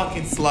kind of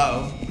fucking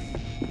slow.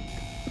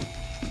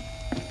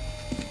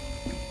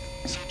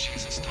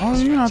 Oh,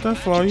 you're not that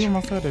slow. You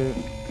almost said it.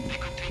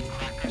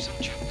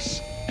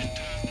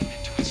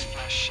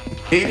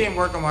 It didn't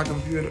work on my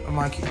computer. On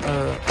my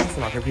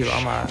computer.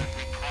 On my.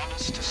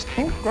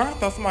 Oh, girl, I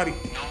thought somebody.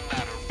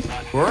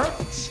 What?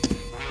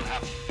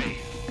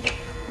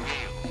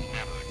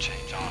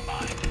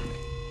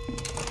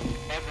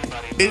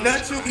 Is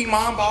that you,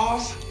 Imam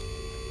Boss?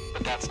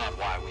 But that's not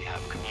why we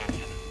have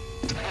communion.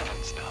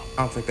 Heavens no.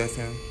 I don't think that's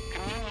him.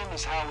 Communion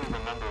is how we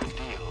remember a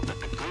deal that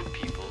the good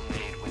people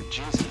made with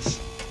Jesus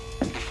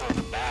before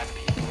the bad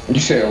people. You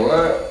said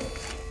what?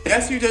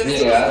 Yes, you just.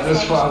 Yeah, I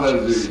just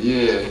followed you.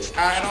 Yeah.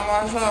 Alright, on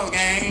my show,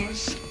 gang.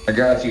 I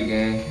got you,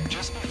 gang.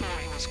 Just before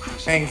he was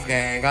crucified. Thanks,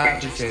 gang. I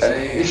appreciate it.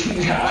 Hey,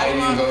 I ain't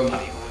even gonna.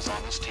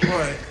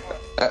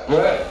 What?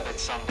 What?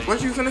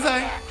 What you finna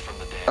say?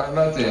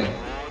 Nothing.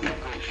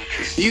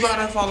 You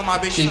gotta follow my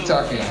bitch. Keep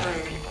talking.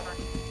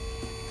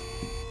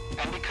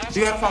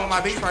 You gotta follow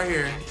my bitch right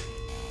here.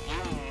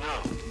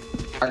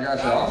 I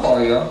got you. I'll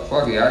follow you.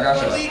 Fuck it, I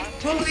got you.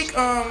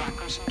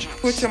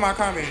 Put in my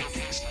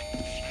comments.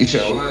 You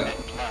said what?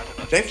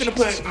 They finna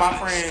put my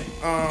friend,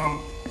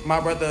 my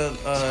brother,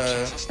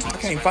 I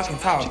can't fucking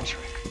talk.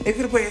 If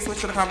you put your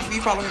switch to the comments,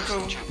 you follow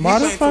him too. Why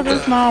the fuck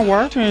is not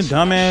working,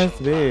 dumbass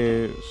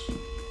bitch?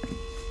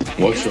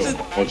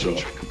 Watch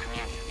out.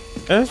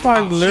 It's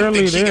like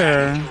literally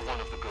there.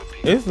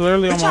 It's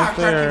literally almost crack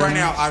there. you right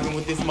now, Ivan,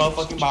 with this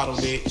motherfucking bottle,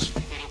 bitch.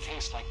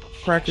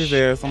 Crack his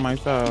ass on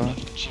myself.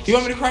 You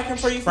want me to crack him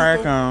for you?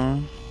 Crack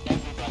him.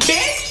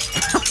 Bitch!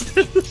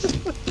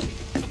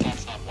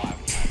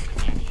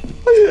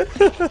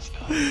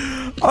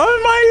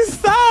 On my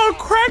soul,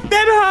 crack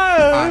that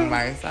hoe. On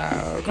my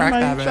soul, crack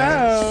that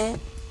bitch.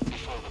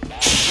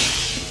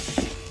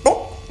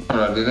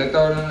 Alright, did they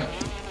throw it in it?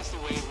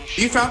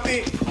 You found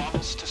it?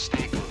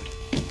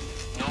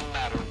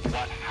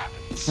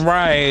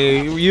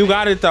 Right, you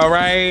got it though,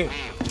 right?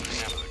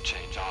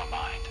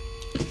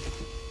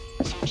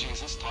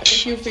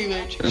 Thank you,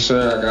 Felix. Yes,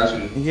 sir, I got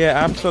you. Yeah,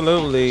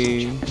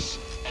 absolutely.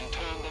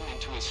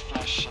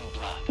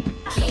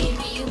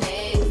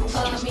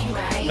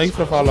 Thanks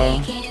for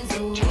follow.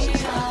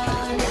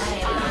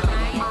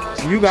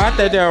 You got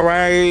that there,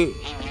 right?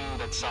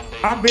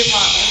 I bit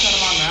my inside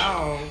of my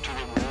mouth.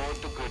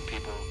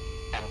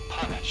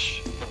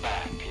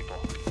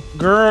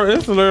 Girl,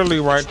 it's literally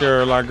right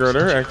there. Like, girl,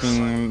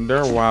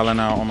 they're wilding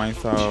out on my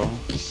soul.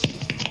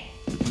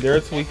 They're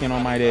tweaking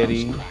on my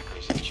daddy.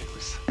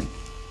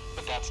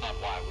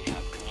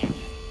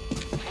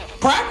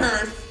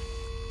 Crackers?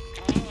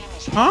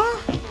 Huh?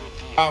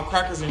 Oh,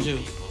 crackers and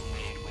juice.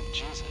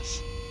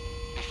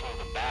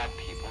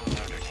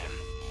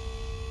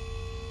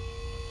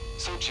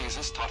 So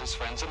Jesus taught his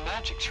friends a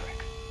magic trick.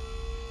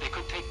 They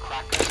could take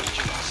crackers and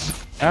juice.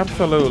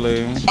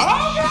 Absolutely. Oh,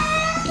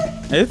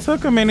 God! It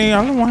took a minute.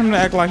 I don't want him to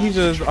act like he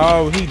just,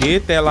 he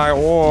did that, like,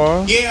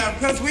 or. Yeah,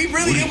 because it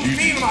was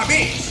me and my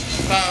bitch.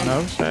 So.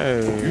 No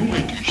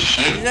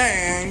shade.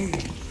 Dang.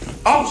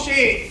 Oh,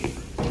 shit.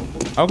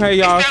 Okay,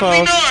 y'all,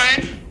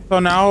 so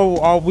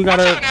now we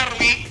gotta,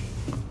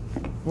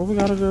 what we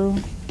gotta do?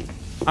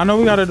 I know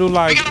we gotta do,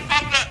 like,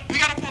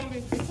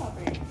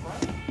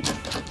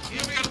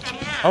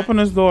 open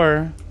this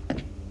door.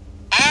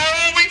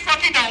 Oh, we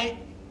fucking don't.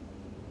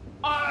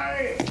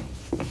 Alright.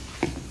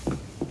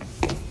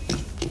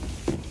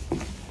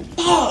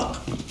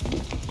 Fuck.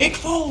 It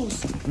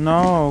closed.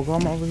 No,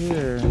 come over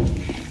here.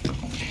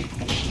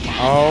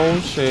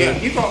 Oh, shit.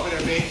 Yeah, you go over there,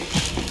 bitch.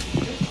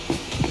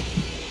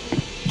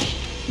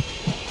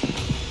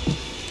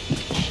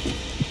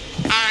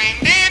 I'm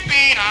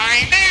dipping.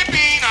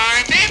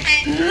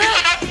 It's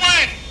another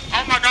one.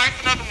 Oh my God,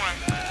 it's another one.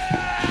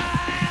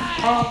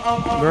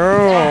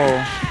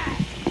 Girl.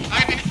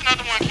 I think it's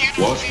another one. Can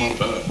you Watch my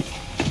back.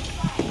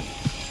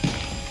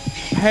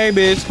 Hey,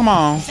 bitch, come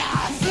on.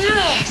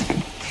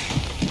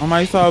 On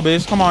my soul,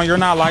 bitch, come on. You're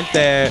not like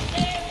that.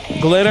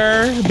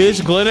 Glitter,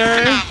 bitch,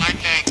 glitter.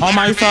 On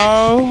my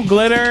soul,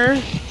 glitter.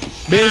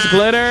 Bitch,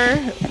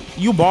 glitter.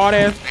 You bald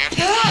ass.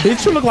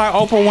 Bitch, you look like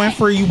Oprah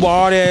Winfrey, you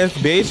bald ass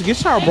bitch.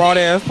 Get your broad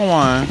ass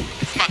on.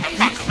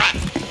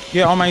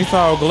 Yeah, on my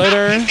soul,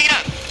 glitter.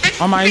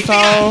 On my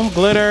soul,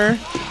 glitter.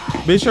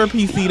 Bitch, your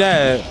PC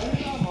that.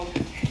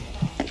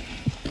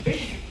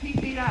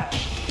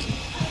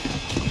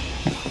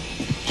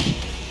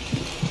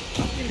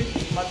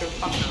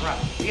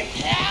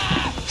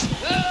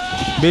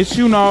 Bitch,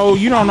 you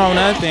don't know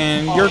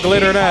nothing. You're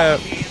glittered up.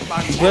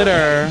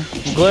 Glitter,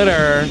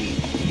 glitter,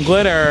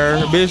 glitter.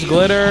 Bitch,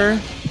 glitter.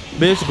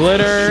 Bitch,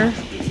 glitter.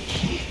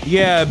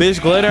 Yeah, bitch,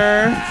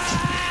 glitter.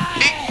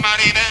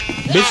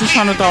 Bitch is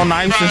trying to throw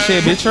knives and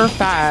shit. Bitch, you're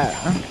fat.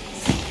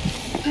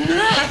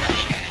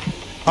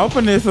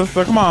 Open this,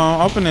 sister. Come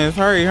on, open this.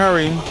 Hurry,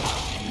 hurry.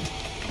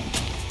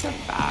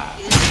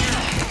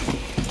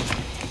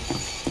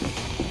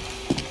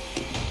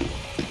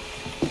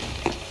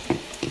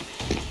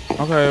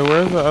 Okay,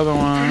 where's the other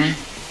one?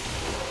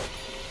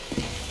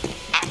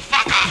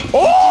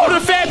 Oh, the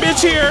fat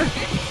bitch here.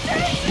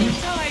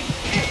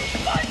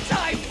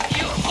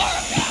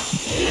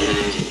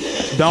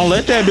 Don't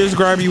let that bitch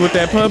grab you with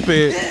that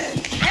puppet.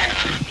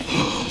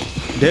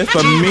 That's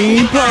a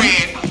mean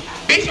puppet.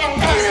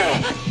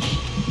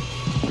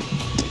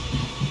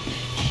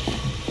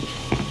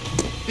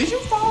 Did you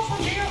fall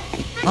from here?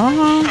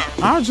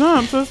 I'll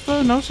jump,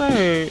 sister. No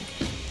shade.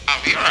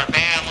 Oh, you're a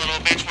bad little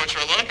bitch. What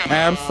you're looking at?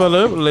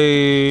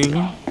 Absolutely.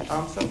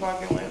 I'm so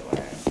fucking lit.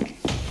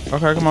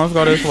 Okay, come on, let's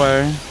go this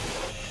way.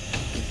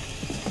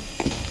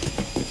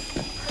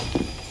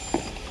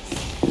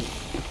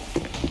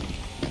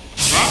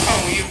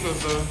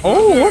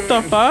 Oh, what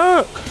the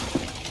fuck?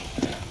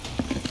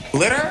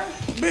 Glitter?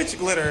 Bitch,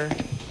 glitter.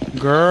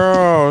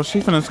 Girl,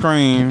 she finna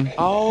scream.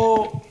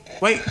 Oh,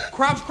 wait,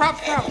 crouch.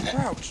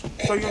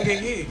 So you don't get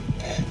hit.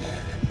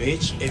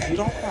 Bitch, if you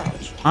don't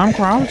crouch. I'm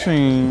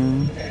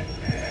crouching.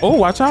 Oh,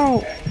 watch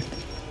out.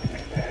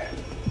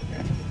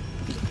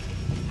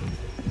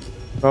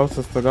 Go,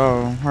 sister,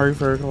 go. Hurry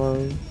for her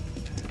clothes.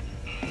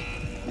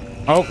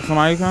 Oh,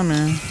 somebody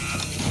coming.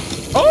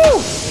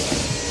 Oh!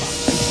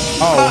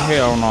 Oh,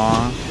 hell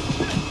no.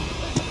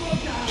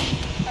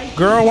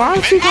 Girl, why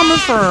is she coming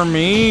for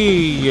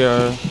me?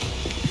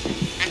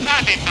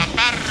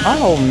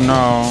 Oh,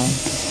 no.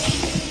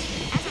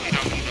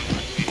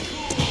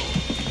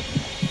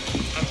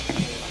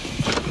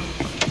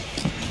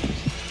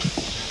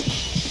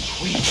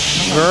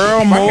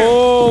 Girl,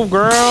 move,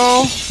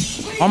 girl.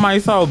 Oh my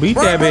soul, beat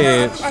that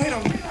bitch. I hit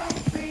him.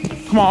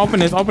 Come on, open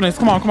this, open this.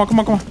 Come on, come on, come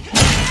on, come on.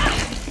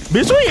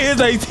 Bitch, we is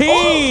a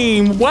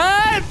team.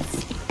 What?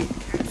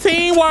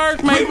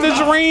 Teamwork make the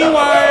dream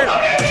work.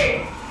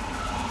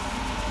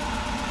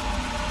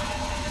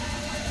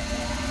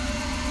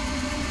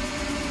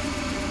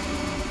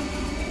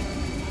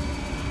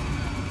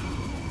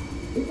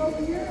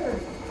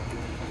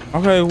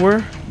 Okay,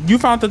 where? You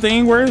found the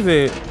thing? Where is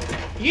it?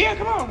 Yeah,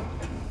 come on.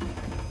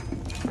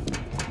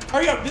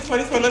 Hurry up, this way,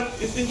 look,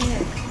 it's in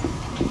here.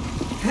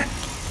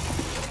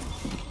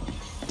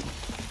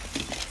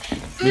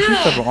 Bitch, you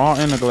stepping all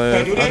in the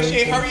glass. Okay, do that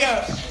shit, hurry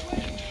up.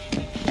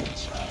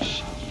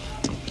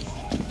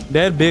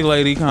 That big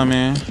lady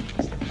coming.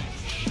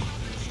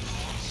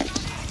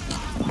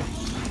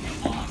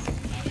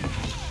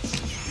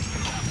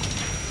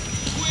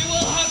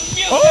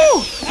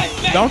 Oh!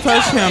 Don't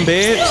touch him,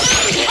 bitch.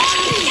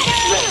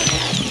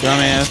 Dumb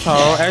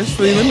asshole.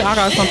 Actually, I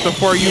got something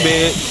for you,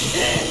 bitch.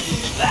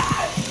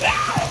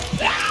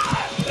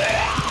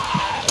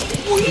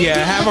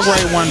 Yeah, have a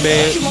great one,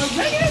 bitch.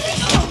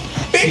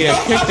 Yeah,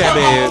 kick that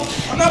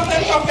bitch. I'm not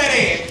playing off that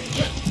ass.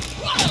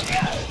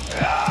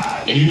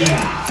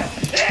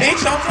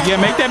 Yeah,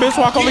 make that bitch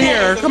walk over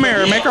here. Come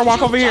here, make her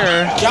walk over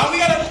here. Y'all, we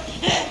gotta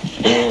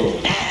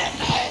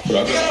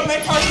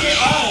make her get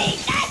on.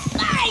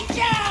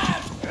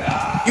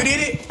 You did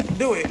it?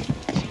 Do it.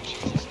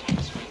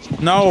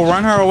 No,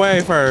 run her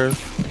away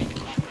first.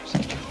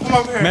 Come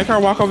over here. Make her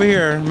walk over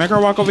here. Make her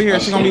walk over here.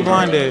 She's gonna be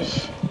blinded.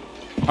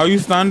 Oh, you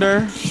stunned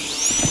her?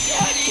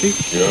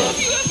 Yeah.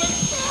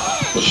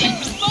 But she.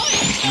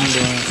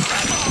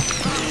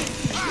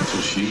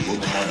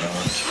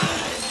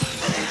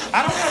 I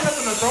don't have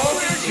nothing to throw at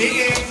this big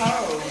ass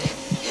hole.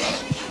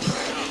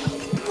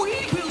 We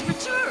will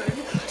return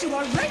to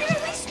our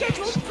regularly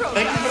scheduled program.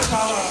 Thank you for the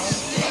call.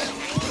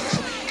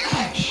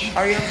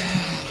 Are you?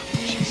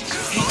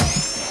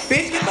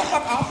 Bitch, get the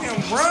fuck off him.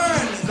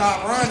 Run,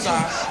 Doc. Run,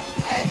 Doc.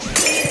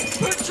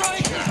 We're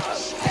trying.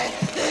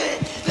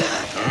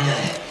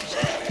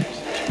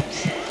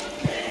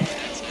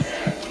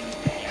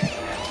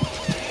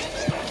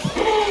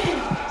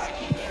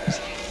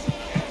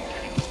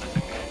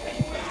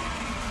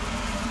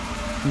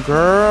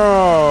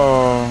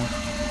 Girl.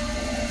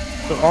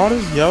 So all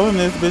this yelling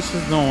this bitch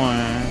is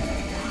doing.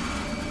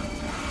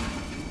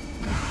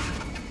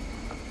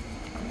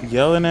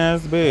 Yelling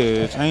ass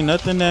bitch. Ain't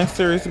nothing that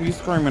serious to be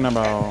screaming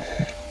about.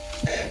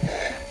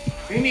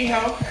 You need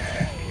help?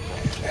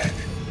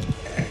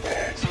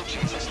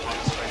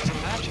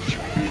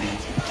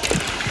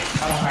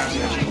 I don't have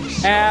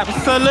that.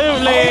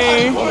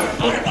 Absolutely.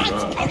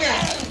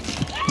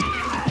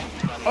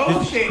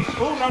 Oh shit.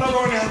 Oh, no, don't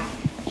go in there.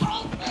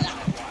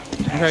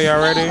 Okay,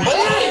 y'all ready?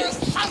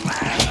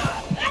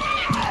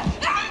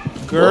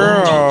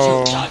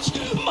 Girl.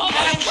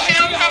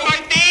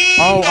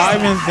 Oh,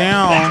 Ivan's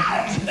down.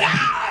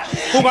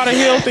 Who got a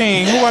heal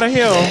thing? Who got a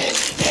heal?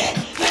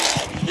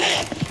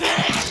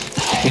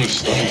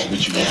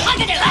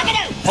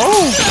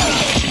 Oh.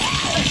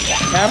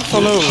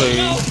 Absolutely.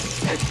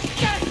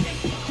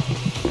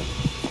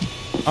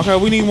 Okay,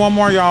 we need one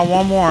more, y'all.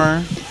 One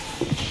more.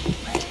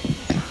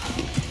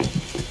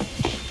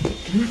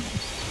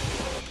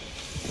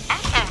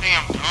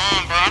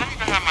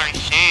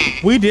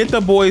 We did the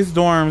boys'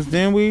 dorms,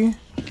 didn't we?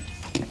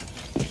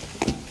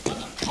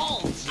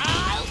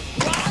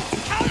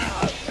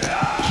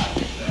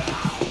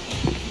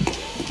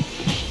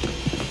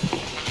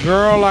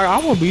 Girl, like, I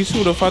will beat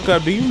you the fuck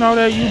up. Do you know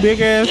that, you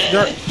big ass,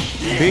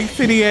 big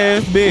city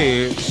ass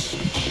bitch?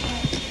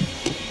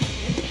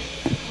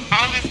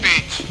 How this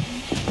bitch?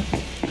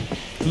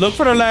 Look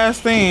for the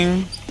last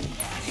thing.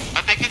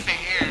 I think it's in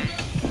here.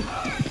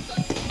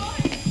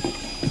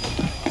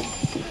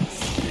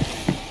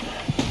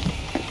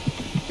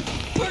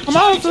 Come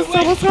on,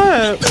 sister, what's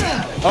up?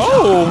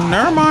 Oh,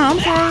 never mind, I'm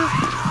sorry.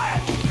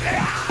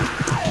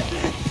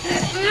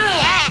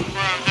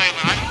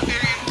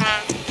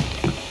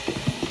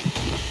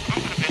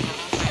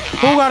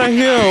 Who got a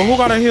heal? Who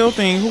got a heal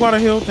thing? Who got a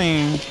heal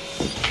thing?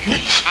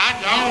 I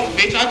don't,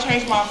 bitch. I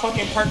changed my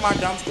fucking perk, my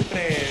dumb stupid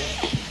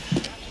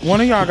ass.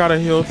 One of y'all got a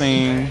heal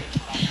thing.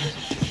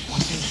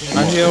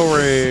 A heal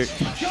rig.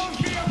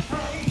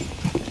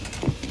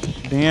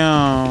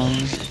 Damn.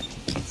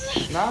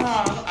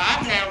 Nah,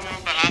 I have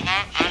one, but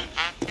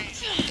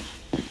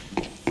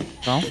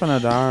I'm finna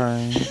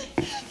die.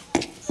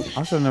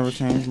 I should never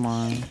change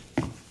mine.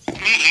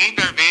 me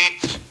either,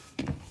 bitch.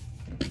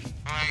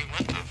 Like,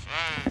 what the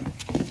fuck?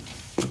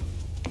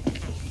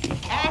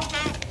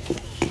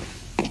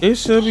 It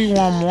should be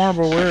one more,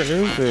 but where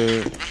is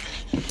it?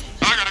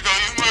 I gotta go.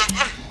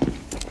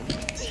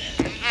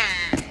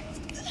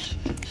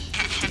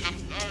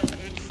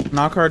 You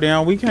Knock her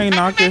down. We can't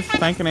knock this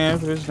stinking ass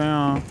bitch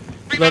down.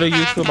 Let her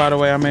YouTube, by the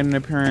way. I made an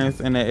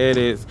appearance in the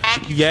edits.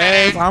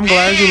 Yes, I'm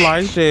glad you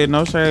liked it.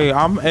 No shade.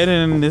 I'm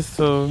editing this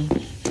too.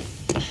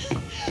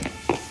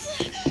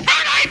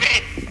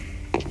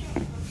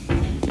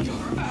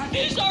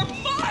 These are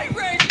my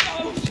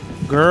radios.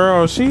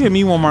 Girl, she hit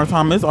me one more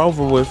time. It's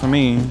over with for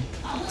me. You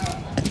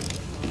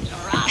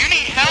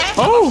need help?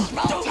 Oh!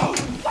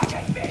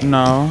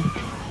 No.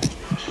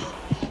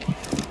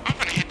 I'm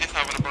gonna hit this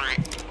over the break.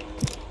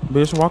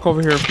 Bitch, walk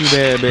over here if you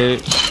bad,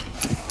 bitch.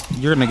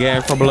 You're gonna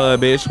gag for blood,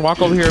 bitch.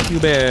 Walk over here if you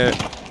bad.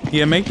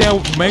 Yeah, make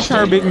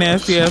her big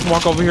nasty ass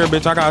walk over here,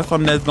 bitch. I got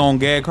something that's gonna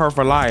gag her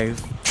for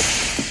life.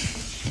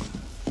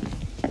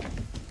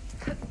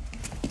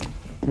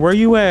 Where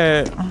you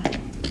at?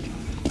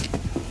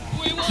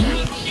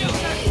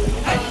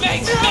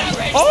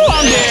 Oh,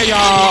 I'm dead, y'all.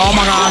 Oh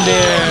my god, I'm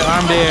dead.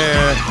 I'm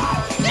dead.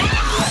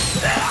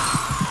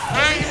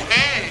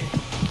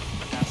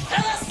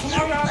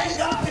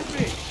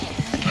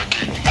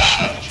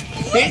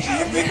 Bitch,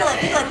 pick her up.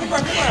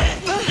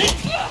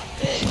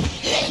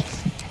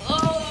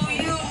 Oh,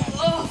 you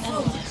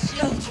awful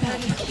children.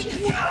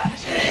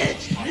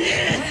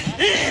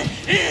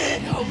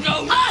 No.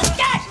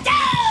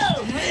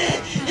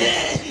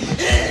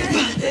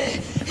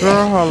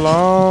 Girl,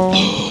 hello.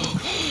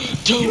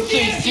 Don't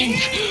they think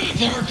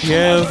they're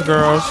Yes,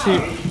 girl. She.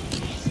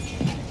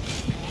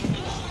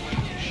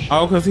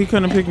 Oh, cause he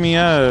couldn't pick me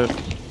up.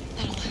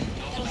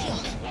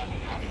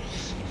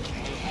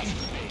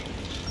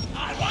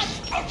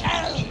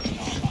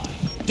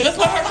 Just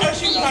let her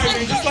touch you,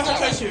 Kyrie. Just let her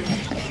touch you.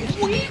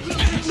 We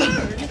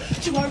return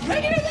to our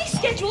regularly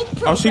scheduled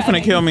program. Oh, she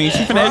finna kill me.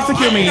 She finna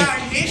execute me.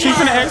 She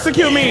finna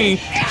execute me.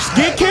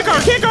 Kick her.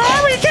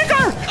 Hurry, kick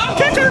her.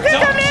 Kick her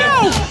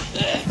now.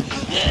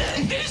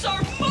 These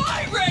are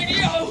my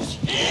radios.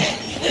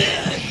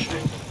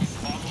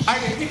 I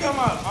can pick them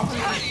up. I'm gonna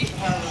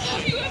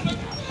Have you ever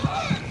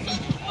heard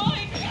of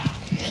mine?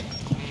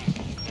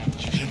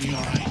 You're gonna be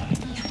all right.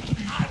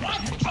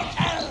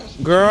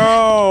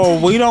 Girl,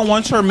 we don't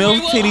want your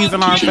milk titties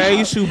in our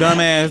face, you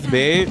dumbass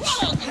bitch.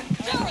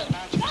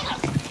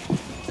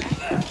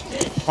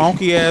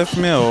 Funky ass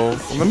milk.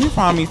 Let me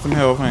find me some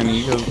help,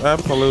 honey, because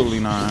absolutely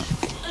not.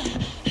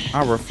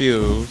 I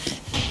refuse.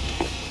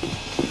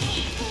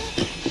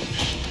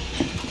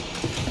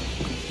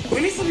 We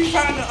need to be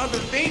finding the other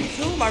thing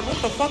too. Like, what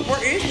the fuck?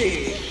 Where is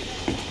it?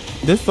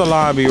 This is the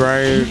lobby,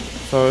 right?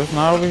 So it's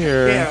not over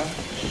here. Yeah.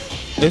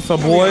 It's a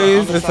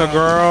boys, it's a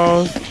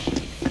girls.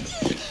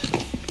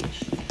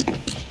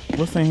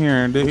 What's in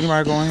here? Did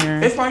anybody go in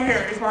here? It's right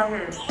here.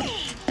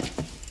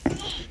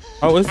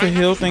 Oh, it's a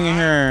hill thing in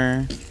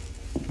here.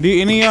 Do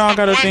any of y'all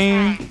got a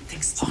thing?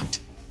 Thing's locked.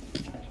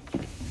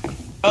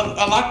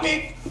 A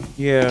lockpick?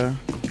 Yeah.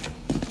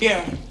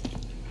 Yeah.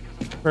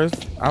 Press.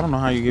 I don't know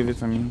how you give it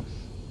to me.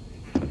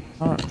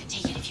 Oh,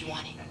 Take it if you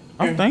want it.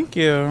 oh thank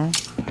you. You're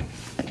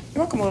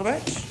welcome, little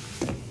bitch.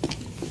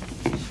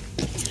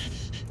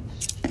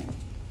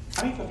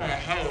 I need to find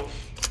help.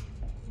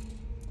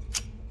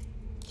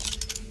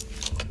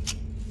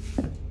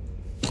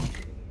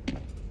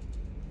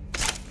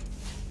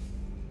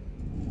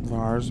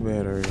 Large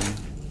battery.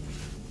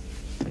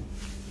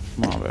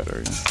 Small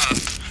battery.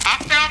 I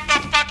found the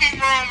fucking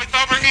room. It's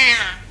over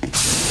here.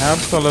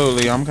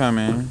 Absolutely, I'm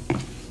coming.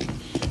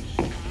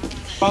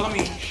 Follow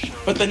me.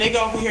 But the nigga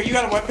over here, you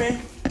got a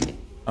weapon?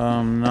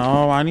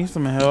 No, I need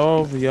some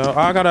help, yo.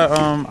 I got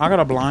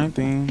a blind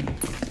thing.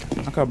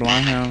 I could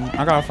blind him.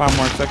 I got 5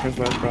 more seconds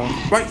left, bro.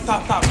 Right,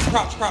 stop.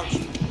 Crouch.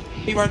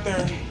 He right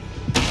there.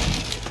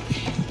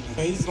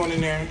 Okay, he's going in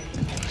there.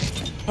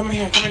 Come in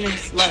here,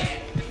 left.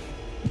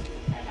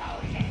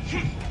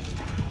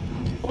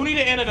 Who need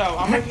an antidote?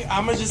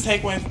 I'm gonna just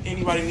take one if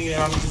anybody need it.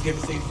 I'm gonna just give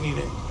it to you if you need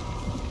it.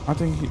 I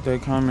think they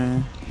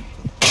coming.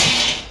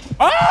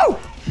 Oh!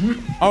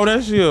 Oh,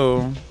 that's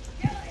you.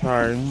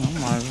 Sorry.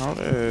 I'm like, how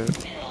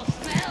that?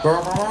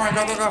 Go.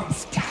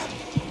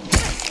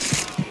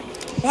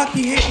 Fuck,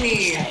 he hit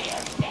me.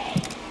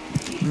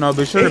 No,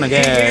 bitch, you're gonna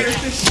gag.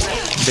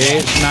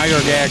 Bitch, now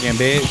you're gagging,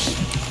 bitch.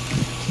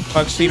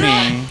 Fuck she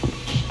mean.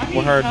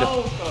 With her.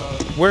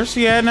 Where's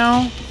she at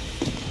now?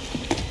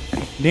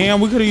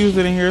 Damn, we could have used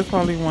it in here. There's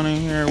probably one in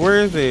here. Where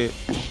is it?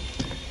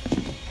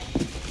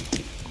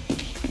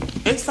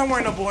 It's somewhere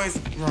in the boys'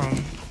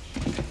 room.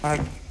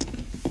 Like.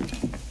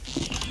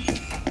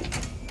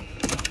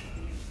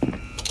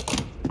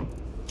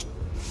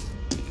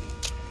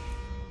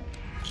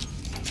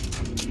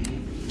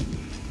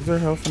 Is there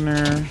health in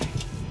there?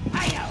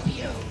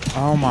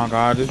 Oh my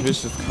god, this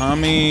bitch is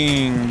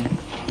coming.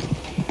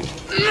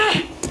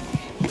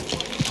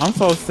 I'm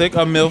so sick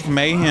of MILF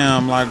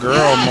mayhem. Like,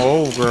 girl,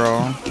 move,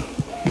 girl.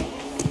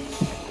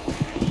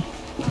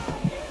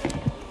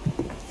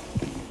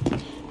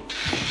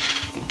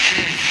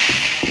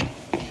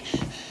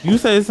 You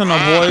say it's in the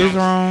boys'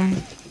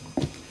 room?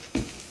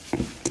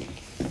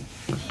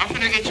 I'm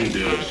gonna get you.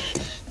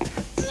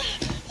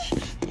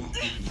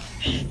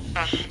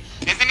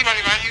 Is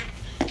anybody by you?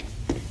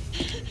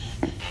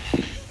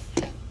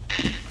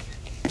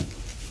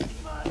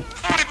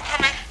 Somebody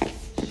coming.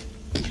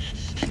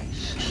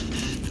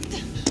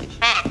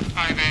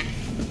 Hi, man.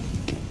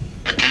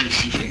 I can't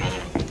see from now.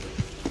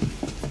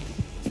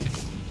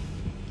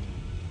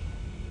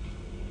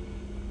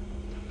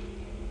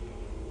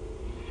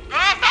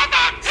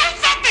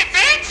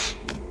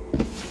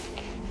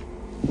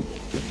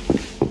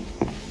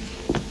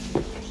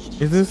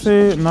 Is this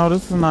it? No,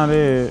 this is not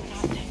it.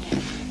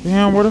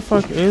 Damn, where the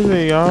fuck is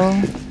it, y'all?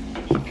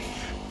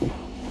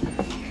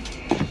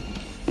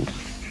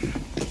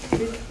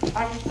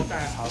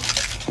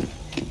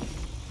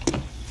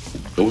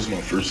 That was my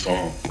first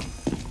song.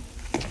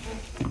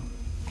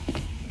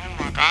 Oh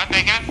my god,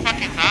 they got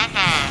fucking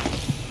Zaza.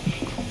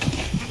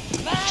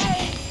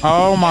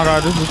 Oh my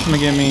god, this is gonna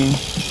get me.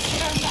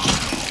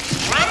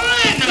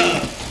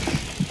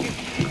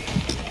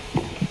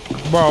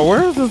 Bro,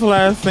 where is this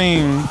last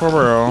scene for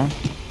real?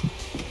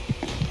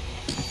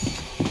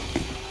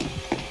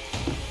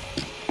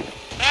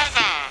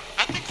 Zaza!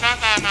 I think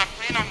Zaza is not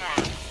free no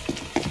more.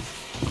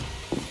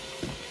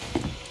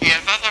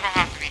 Yeah, Zaza gonna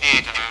have to be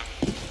dead, y'all.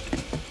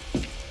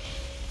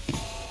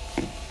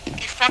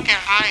 He's fucking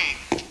hiding.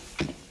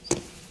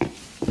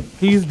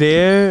 He's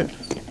dead?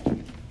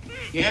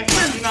 Yes,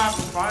 but you're not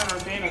responding or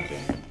saying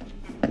nothing.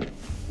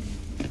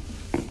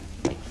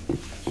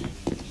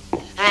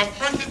 Well,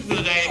 first of the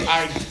day,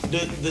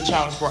 the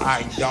challenge where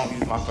I don't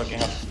use my fucking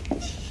health.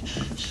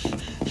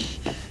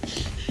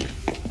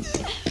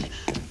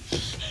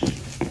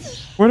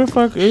 Where the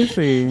fuck is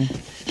he?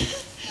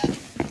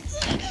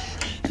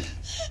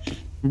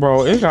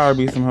 Bro, it gotta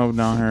be some help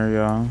down here,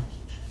 y'all.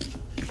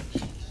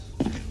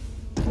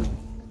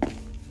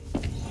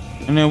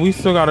 And then we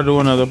still gotta do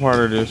another part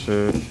of this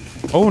shit.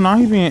 Oh, now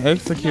he's being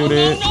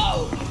executed.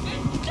 No.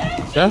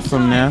 That's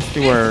some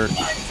nasty work.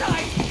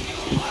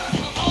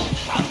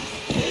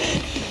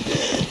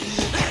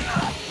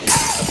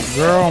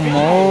 Girl,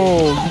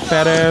 move, you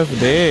fat ass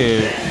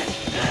bitch.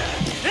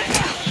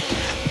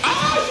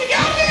 Oh, she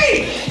got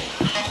me!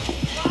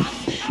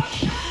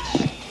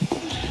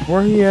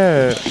 Where he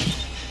at?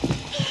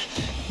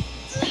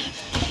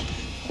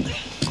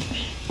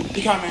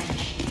 He coming.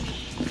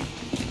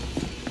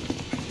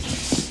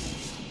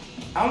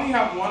 I only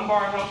have one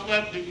bar of health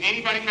left. Does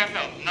anybody have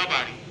help?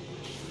 Nobody.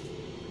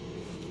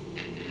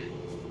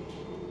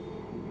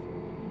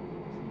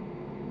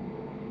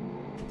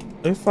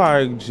 It's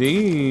like,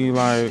 gee,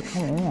 like,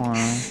 come on.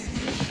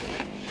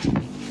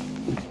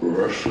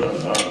 Rush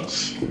that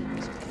ass.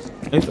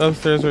 It's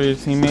upstairs where your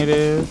teammate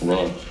is.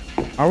 Run.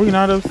 Are we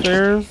not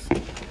upstairs?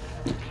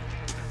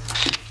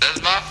 That's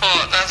my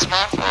fault. That's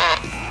my fault.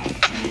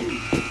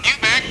 You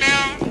back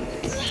now?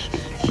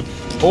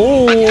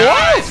 Oh,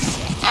 what?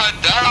 I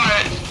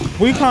died.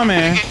 We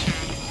coming.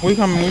 We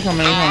coming. We coming. We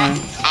coming. I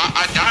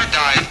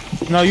died.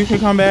 No, you can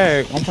come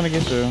back. I'm gonna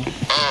get you.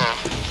 Oh.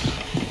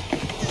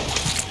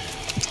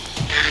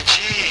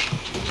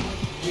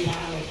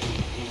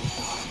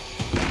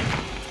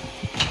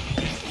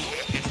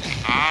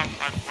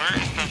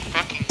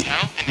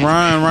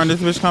 Run,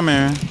 this bitch come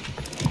here.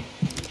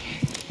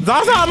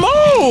 Zaza,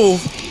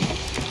 move!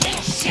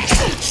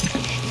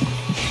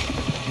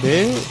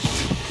 Bitch.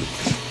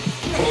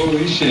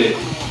 Holy shit. I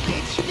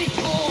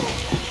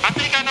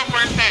think I know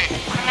where it's at.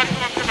 Somebody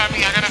come up here by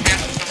me. I gotta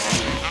advance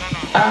somewhere. I don't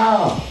know.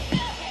 Ow.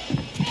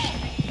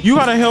 You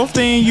got a health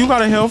thing? You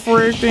got a health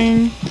rig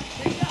thing?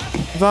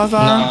 Zaza?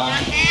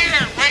 Over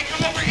here. Wait,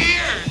 come over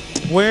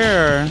here.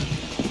 Where?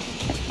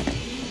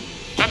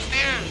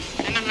 Upstairs.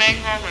 In the main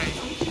hallway.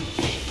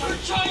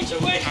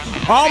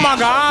 Oh my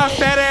god,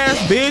 fat ass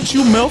bitch,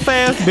 you MILF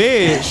ass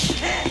bitch.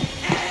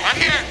 Right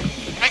here.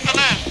 Make a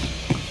left.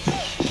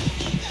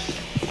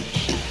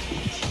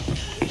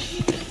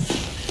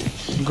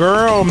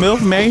 Girl,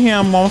 MILF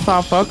Mayhem won't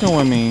stop fucking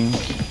with me.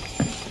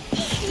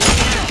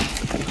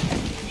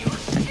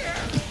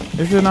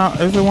 Is it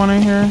not? Is it one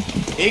in here?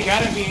 It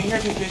gotta be in here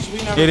because bitch, we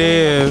never. It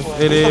is.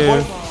 It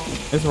is.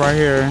 It's right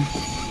here.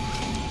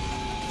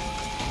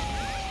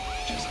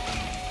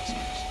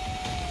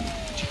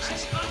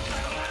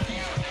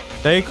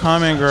 They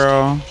coming,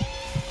 girl.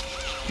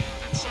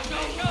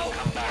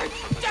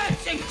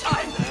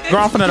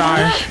 Girl, I'm finna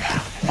die.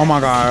 Oh my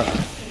god.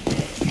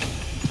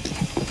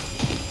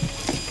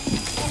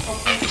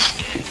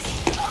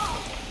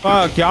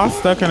 Fuck, y'all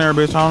stuck in there,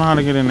 bitch. I don't know how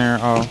to get in there.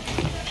 Oh,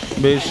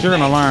 bitch, you're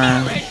gonna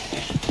learn.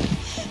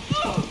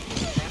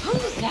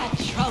 Who's that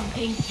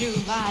trumping through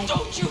my...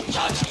 Don't you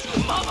touch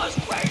Mama's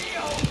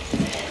radio!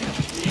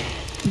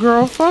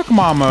 Girl, fuck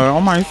Mama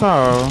on my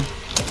soul.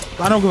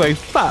 I don't give a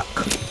fuck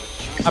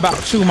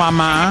about you,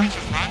 Mama.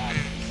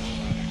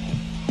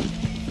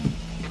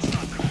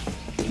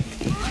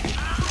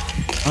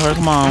 Okay,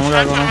 come on, we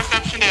gotta go now.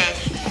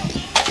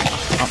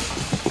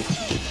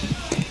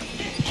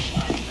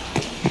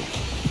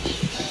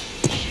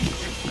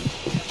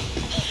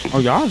 Oh,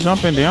 y'all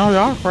jumping down,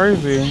 y'all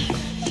crazy.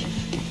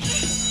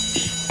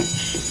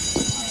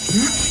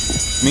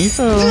 Me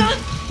too.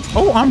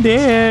 Oh, I'm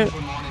dead.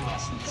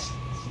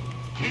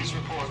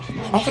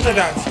 I'm finna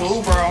die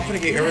too, bro. I'm finna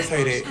get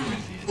irritated.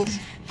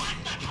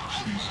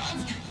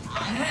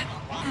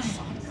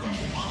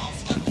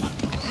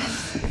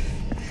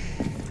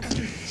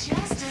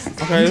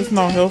 Okay, there's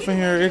no health in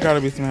here. It gotta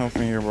be some health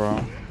in here,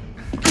 bro.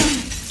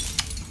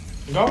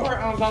 Go where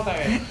Zaza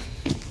at.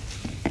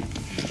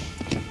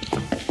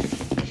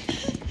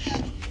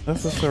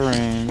 That's a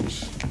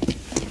syringe.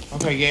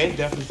 Okay, yeah, it's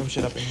definitely some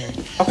shit up in here.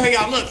 Okay,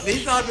 y'all, look.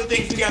 These are the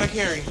things we gotta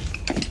carry.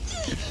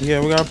 Yeah,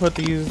 we gotta put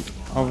these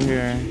over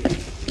here.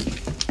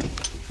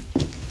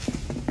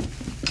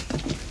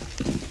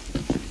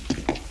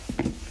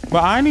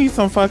 But I need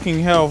some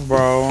fucking health,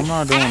 bro. I'm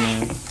not doing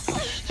this.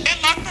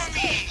 It locked on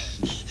me.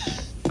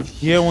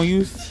 Yeah, when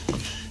you...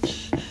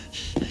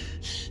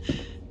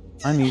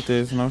 I need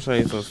this. No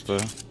shade, sister.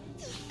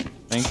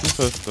 Thank you,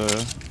 sister.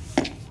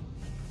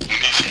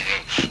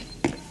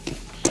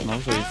 No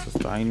shade,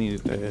 sister. I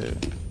needed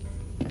that.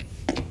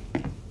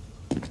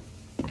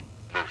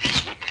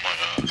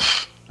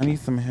 I need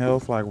some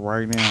health, like,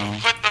 right now.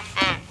 What the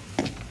fuck?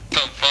 What the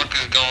fuck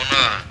is going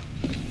on?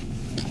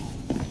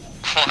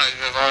 Why is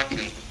it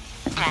locking?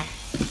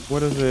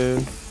 What is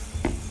this?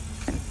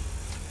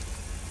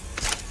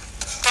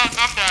 Fuck,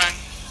 I'm done.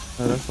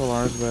 Oh, that's a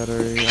large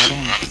battery. I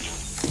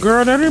don't...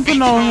 Girl, they didn't put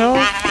no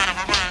health.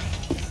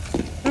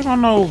 There's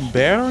no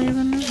batteries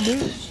in this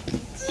bitch.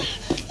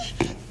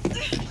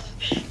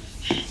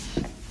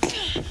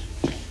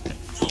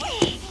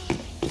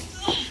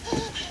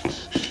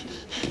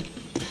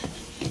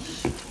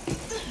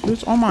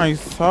 Bitch, on my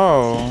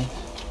soul.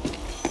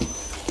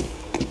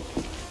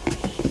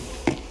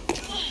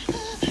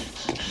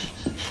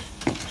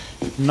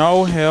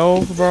 No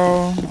health,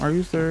 bro? Are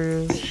you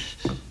serious?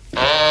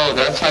 Oh,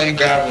 that's how you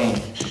grab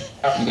them.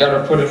 You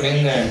gotta put them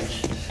in there.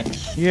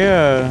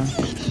 Yeah.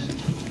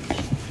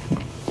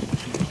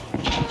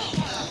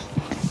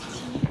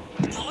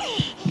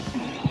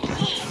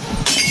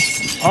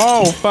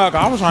 Oh, fuck.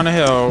 I was trying to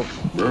help.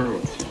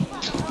 Bro.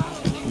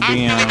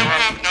 Damn. No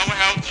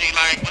help, G.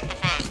 Like, what the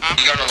fuck?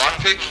 You got a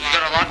lockpick? You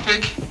got a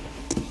lockpick?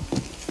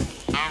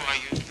 I don't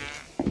like use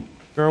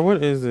that. Girl, what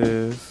is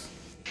this?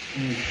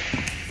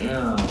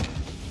 Yeah.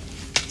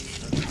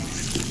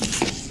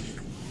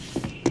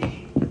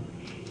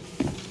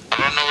 I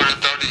don't know where to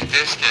throw these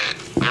discs at.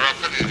 Where do I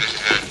put these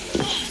discs at?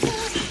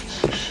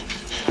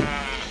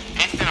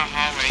 It's in a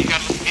hallway. You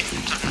gotta look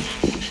instant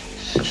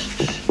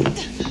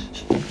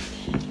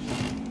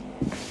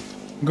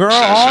to Girl,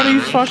 all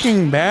these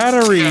fucking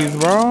batteries,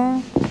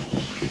 bro.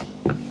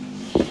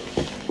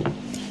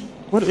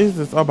 What is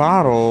this? A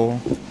bottle?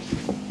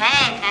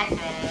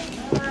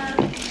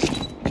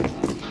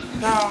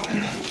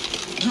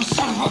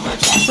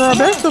 Girl,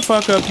 back the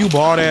fuck up, you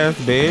bald ass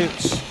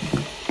bitch.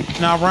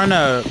 Now run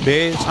up,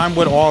 bitch. I'm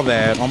with all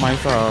that on my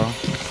soul.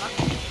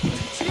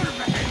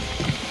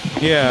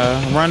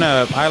 Yeah, run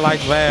up. I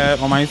like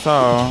that on my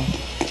soul.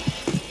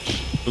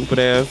 Stupid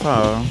ass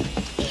hoe.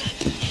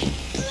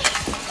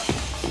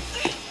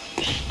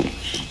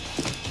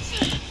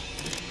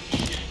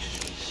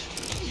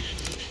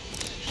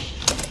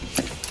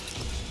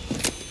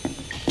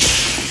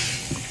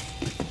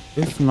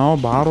 It's no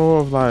bottle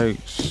of like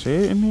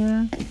shit in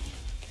here.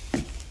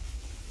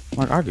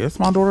 Like, I guess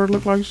my daughter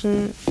look like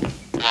shit.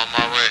 I'm on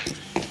my way.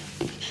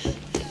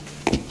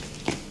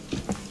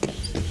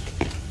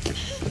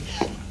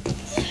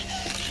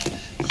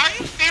 Are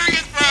you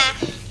serious, bro?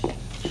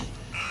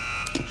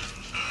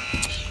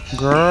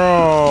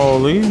 Girl,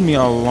 leave me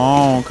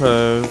alone,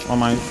 cuz on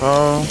my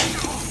soul.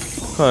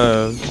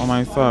 Cuz on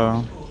my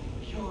soul.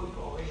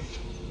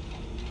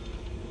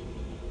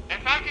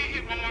 If I get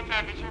hit one more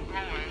time, bitch, I'm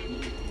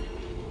going.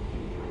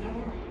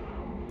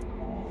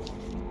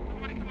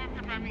 Somebody come up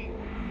here by me.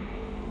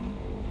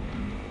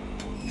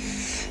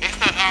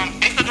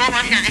 It's the door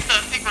right here. It's a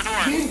secret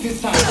door.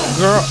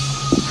 Girl.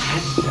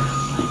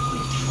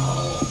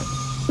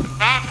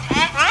 Come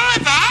on, run,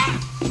 dog.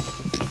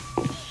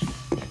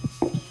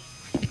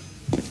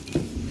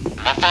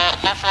 My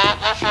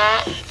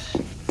fault.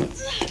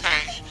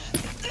 Okay.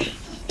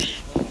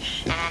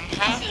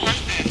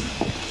 What's this?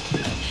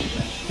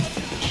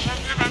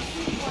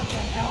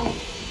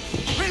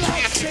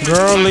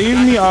 Girl, leave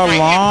me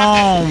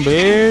alone,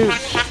 bitch.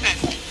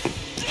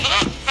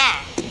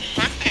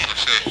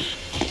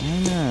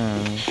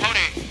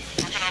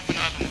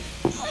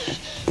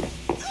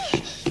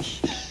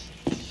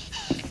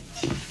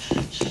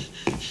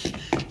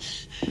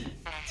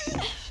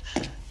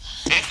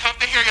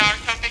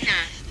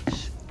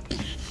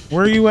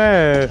 Where you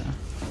at?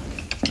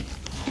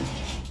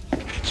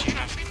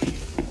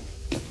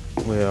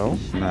 Well,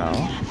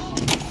 no.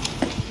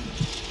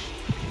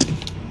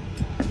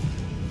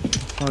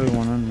 Probably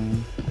one in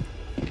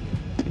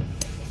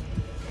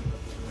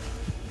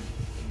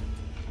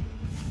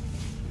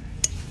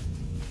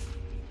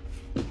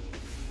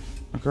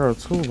there. Girl,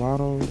 2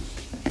 bottles.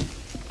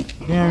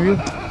 Damn, you.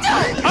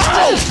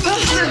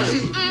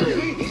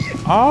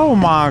 Oh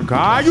my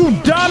god, you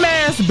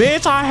dumbass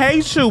bitch. I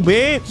hate you,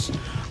 bitch.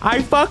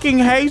 I fucking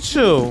hate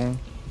you.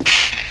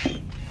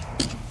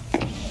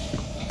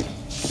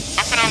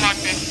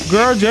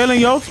 Girl, Jalen,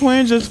 your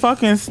twin just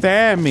fucking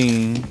stabbed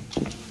me.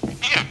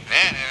 Yeah,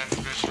 badass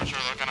bitch, what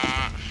you're looking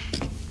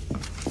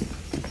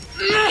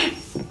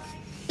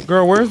at.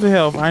 Girl, where's the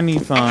health? I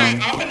need some.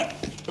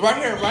 Right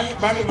here,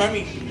 by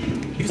me.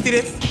 You see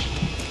this?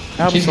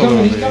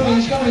 Absolutely. He's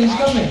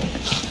coming.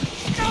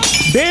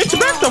 Bitch,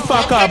 back the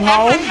fuck up,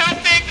 hoe.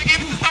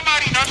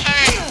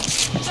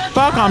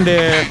 Fuck, I'm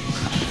dead.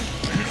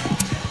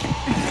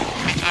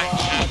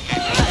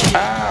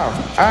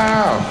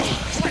 Ow.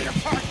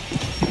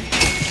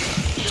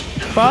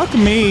 Fuck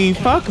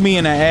me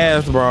in the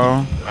ass,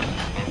 bro.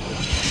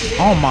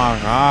 Oh my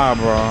god,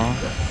 bro.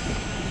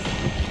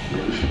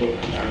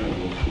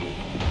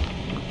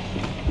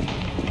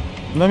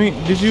 Let me,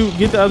 did you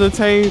get the other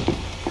tape?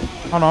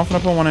 Hold on, I'm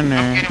gonna put one in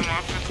there.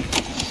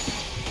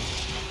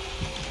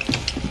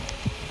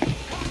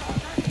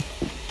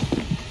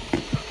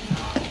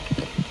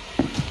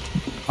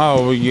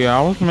 Oh yeah,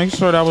 I was making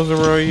sure that was the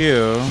real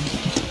you.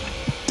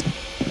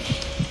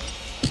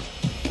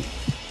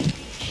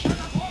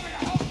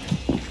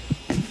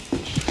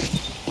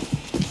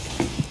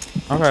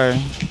 Okay,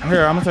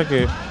 here, I'm gonna take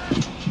it.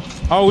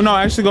 Oh no,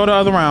 actually go the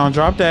other round.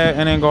 Drop that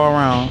and then go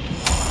around.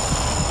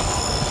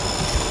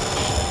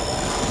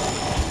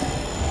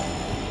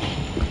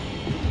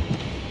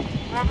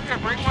 Over here,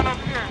 bring one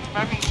over here.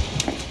 Let me.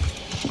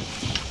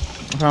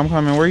 Okay, I'm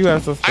coming. Where you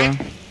at, sister? Run.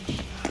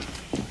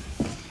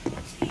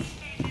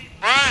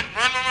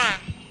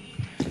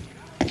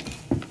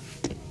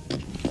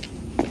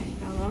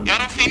 Y'all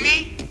don't see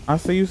me? I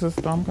see you,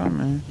 sister. I'm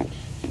coming.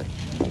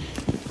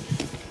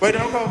 Wait,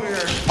 don't go over here.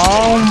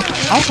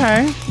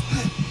 Okay.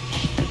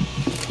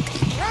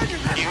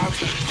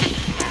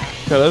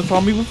 Could have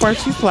told me before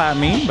she slapped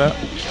me, but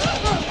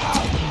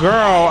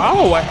girl,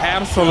 oh,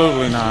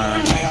 absolutely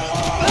not.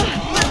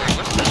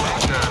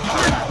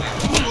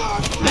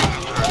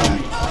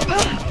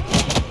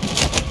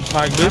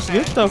 Like, bitch,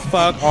 get the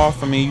fuck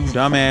off of me, you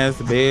dumbass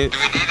bitch.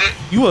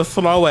 You a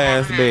slow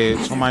ass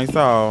bitch on my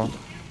soul.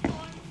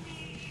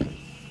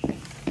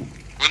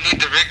 We need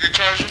the rig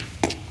recharger.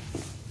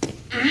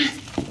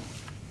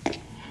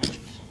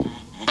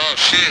 Oh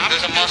shit,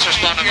 there's a monster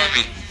spawning on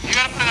me. You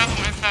gotta put another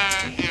one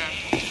inside, yeah.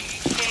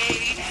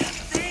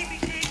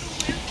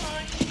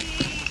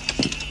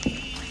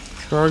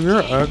 Girl,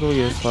 you're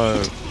ugly as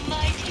fuck.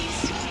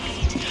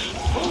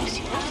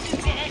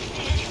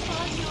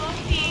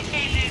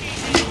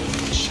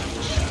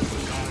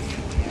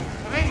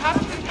 Wait, how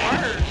does it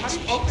work? How do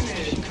you open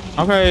it?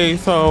 Okay,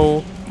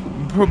 so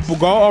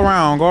go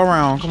around.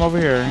 Come over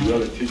here.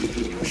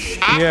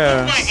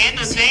 Yeah.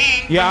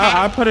 Yeah,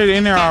 I put it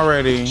in there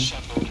already.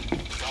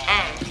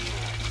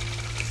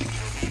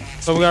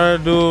 So we gotta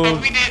do.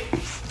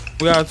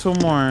 We got 2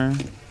 more.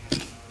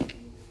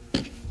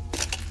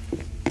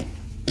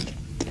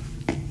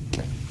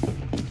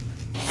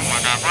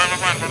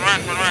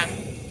 Run.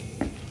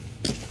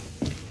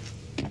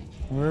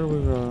 Where do we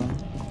go?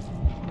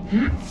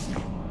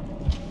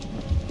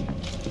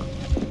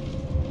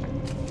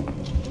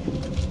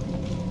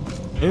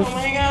 Oh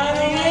my god.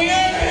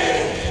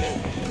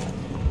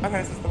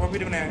 Okay, sister, what we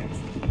doing next?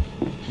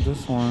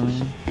 This one.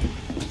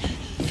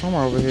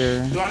 Somewhere over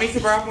here. Do I need to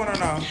grab one or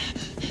no?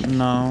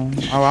 No.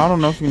 Oh, I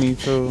don't know if you need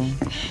to.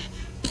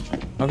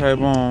 Okay,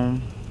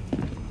 boom.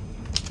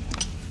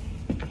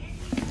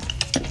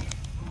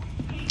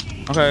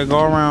 Okay,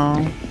 go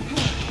around.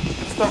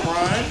 Sister,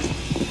 run.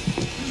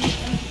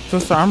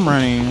 Sister, I'm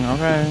running,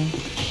 okay?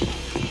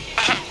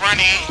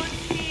 Running.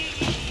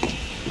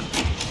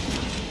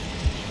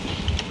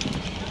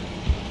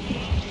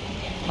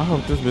 I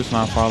hope this bitch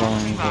not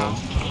following me, bro.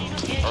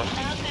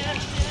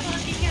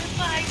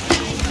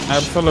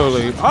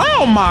 Absolutely.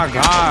 Oh my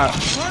god.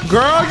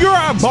 Girl, you're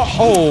a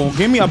oh,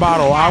 give me a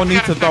bottle. I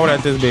need to throw it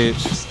at this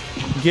bitch.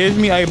 Give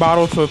me a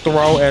bottle to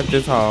throw at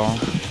this hole.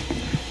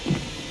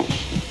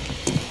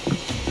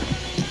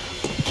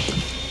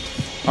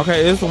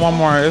 Okay, it's one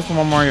more,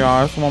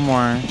 y'all. It's one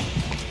more.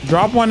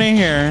 Drop one in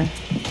here.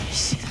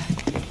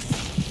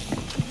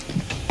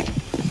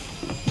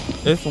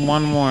 It's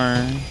one more.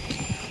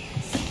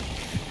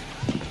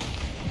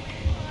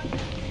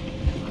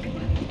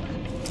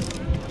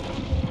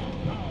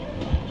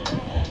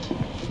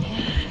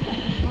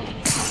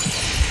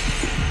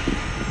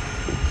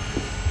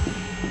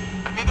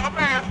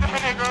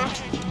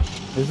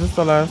 Is this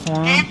the last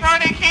one? Keep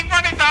running,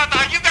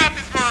 Dada. You got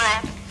this,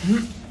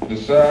 girl.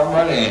 Yes, sir, I'm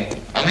running.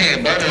 I'm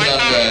hitting burners on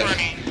that.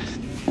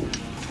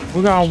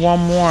 We got one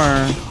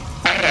more.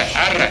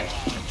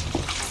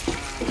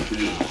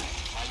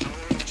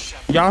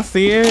 Y'all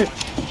see it?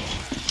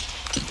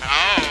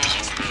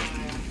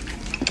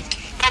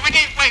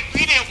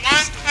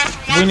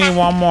 We need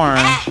one more.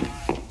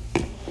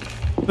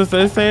 Sister,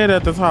 it said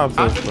at the top,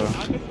 sister.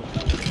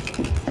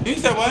 You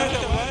said what?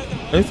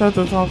 It's at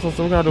the top, so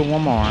we gotta do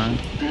one more.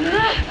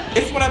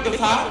 It's one at the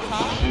top?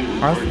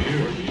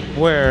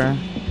 Where?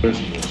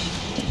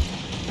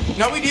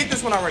 No, we did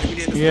this one already. We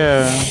did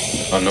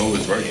this one. I know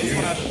it's right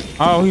here.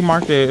 Oh, he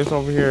marked it. It's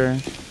over here.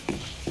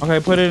 Okay,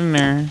 put it in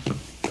there.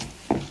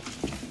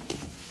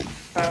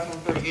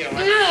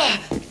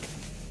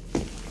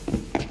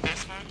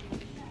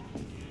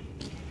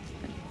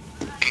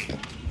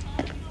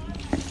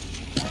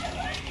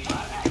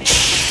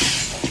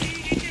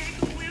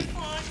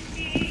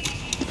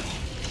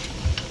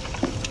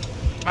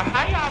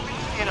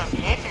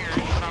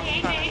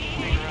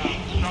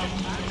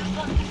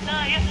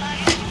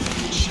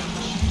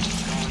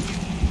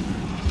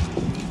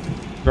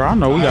 Girl, I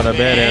know we got a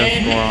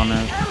badass score on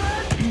this.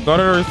 Go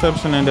to the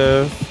reception and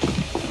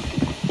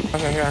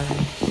Okay, here.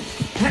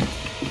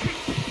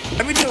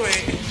 Let me do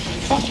it.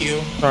 Fuck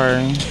you.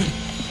 Sorry.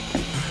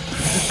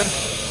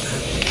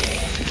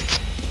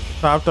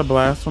 Stop the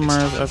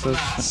blasphemers at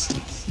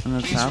in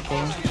the chapel.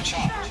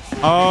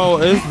 Oh,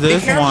 it's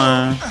this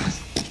one.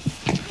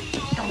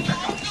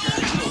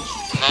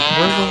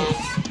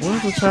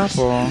 Where's the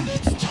chapel?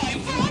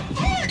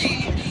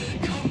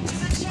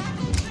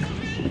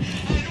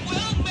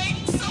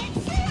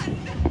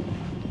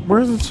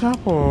 Where's the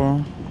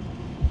chapel?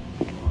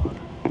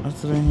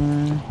 What's it in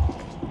here?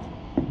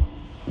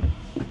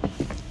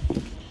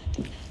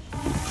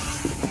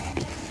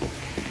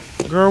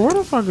 Girl, where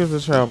the fuck is the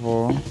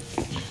chapel?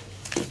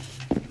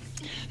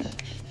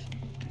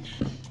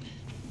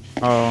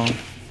 Oh. You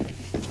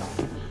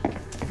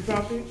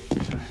found it?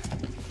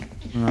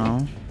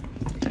 No.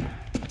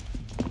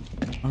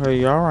 Okay,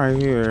 y'all right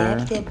here.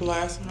 After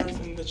blasphemers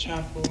in the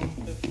chapel.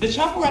 The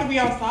chapel gotta be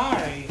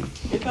outside.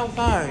 It's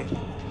outside.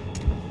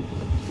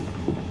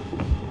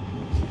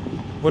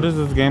 What is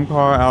this game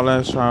called?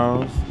 Outlast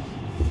Trials.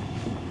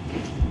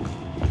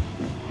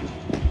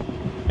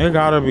 It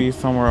gotta be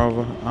somewhere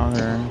over out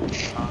here.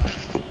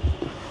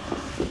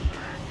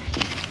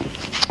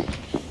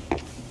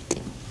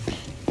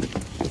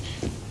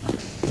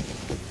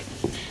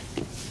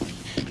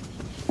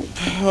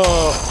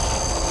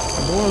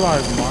 Boy,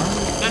 like Mark.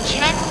 The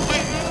chapel,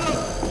 wait, no.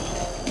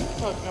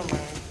 Fuck, never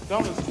mind.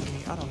 Don't listen to me.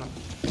 I don't know.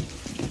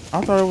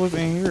 I thought it was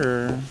in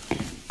here.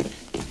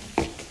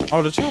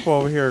 Oh, the chapel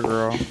over here,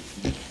 girl.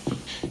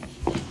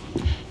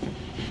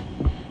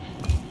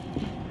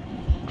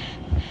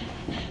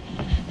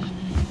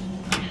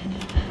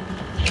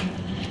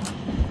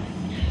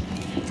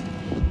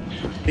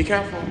 Be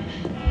careful.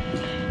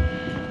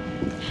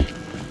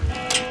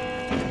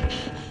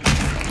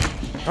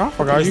 I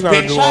forgot you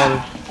gotta do all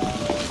this.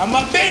 I'm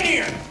up in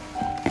here.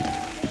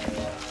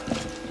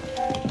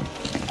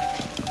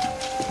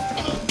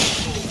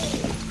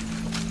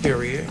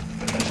 Period.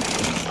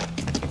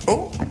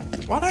 Oh,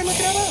 why did I look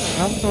at that?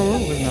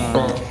 Absolutely not.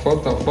 Oh, what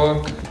the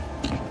fuck?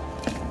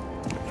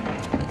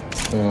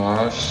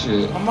 Oh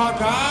shit. Oh my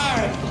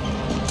god.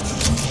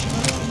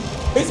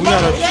 It's We my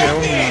gotta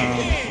chill now.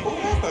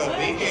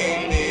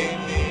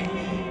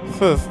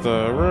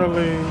 Sister,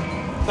 really?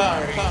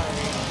 Sorry.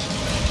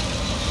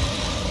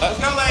 Let's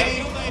go,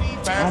 lady.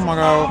 Oh my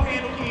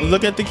god.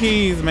 Look at the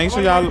keys. Make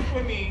sure y'all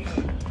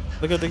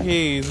look at the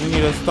keys. We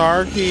need a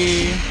star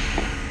key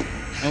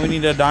and we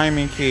need a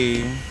diamond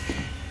key.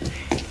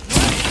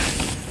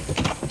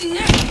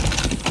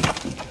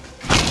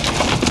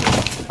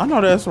 I know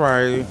that's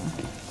right.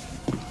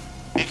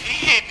 If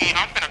he hit me,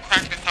 I'm gonna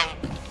crack this whole.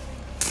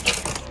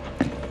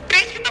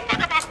 Bitch, get the fuck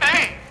up my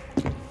face.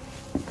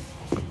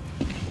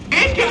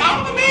 Bitch, get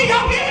off of me.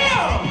 Y'all get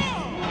him.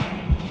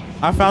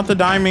 I found the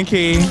diamond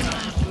key.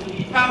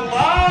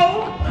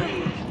 Hello?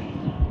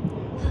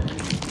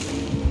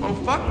 Oh,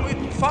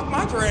 fuck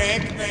my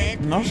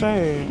drag. No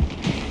shade.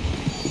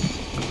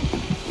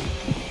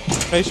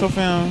 Facial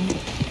film.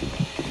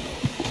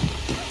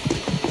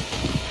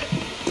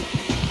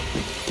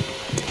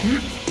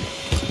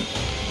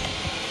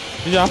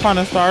 Did y'all find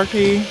a star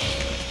key?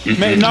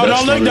 No,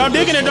 don't look, don't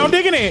dig in it, don't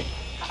dig in it.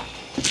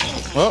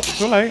 Well,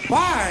 too late.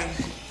 Why?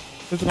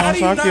 It's gonna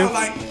shock you.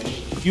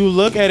 You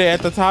look at it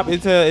at the top.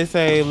 It's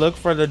a look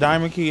for the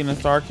diamond key and the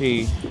star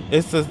key.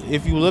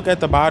 If you look at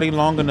the body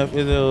long enough,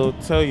 it'll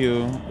tell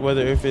you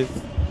whether if it's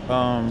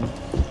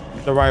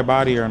the right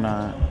body or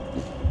not.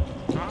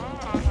 Star.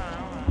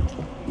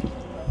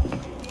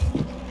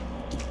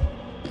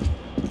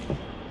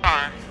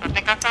 I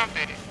think I found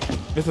it.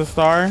 It's a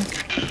star.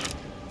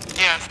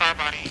 Yeah, star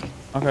body.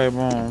 Okay,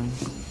 boom.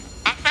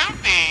 I found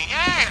it.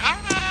 Yay!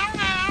 Alright.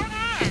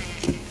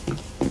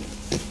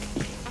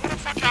 Where the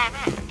fuck y'all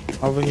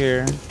go? Over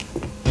here.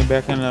 And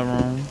back in the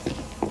room.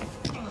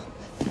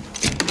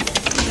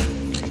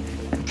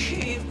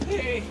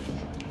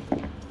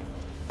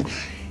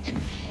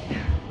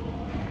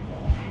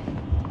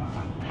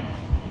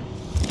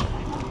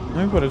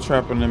 Let me put a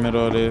trap in the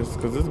middle of this,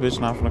 because this bitch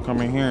not finna come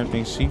in here and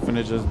think she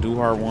finna just do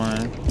her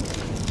one.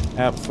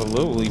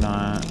 Absolutely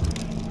not.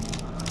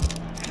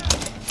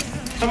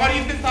 Somebody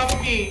is this top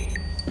of me.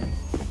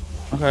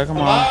 Okay, come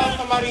Hello, on.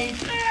 somebody.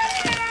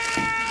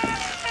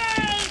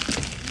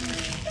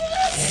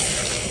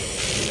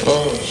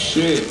 Oh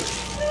shit.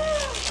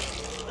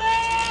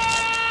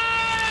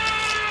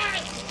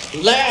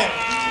 Left,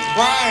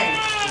 right,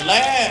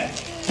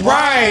 left,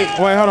 right.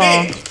 Wait, hold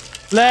on.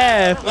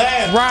 Left,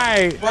 Left,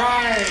 right,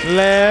 right,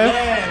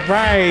 left,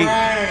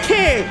 right.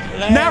 Kick.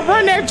 Now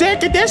run that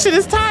jacket. That shit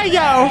is tight, yo.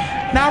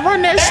 Now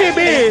run that shit,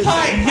 bitch.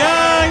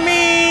 Young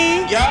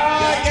me. Yo,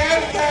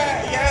 yes,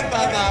 that's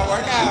how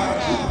work out.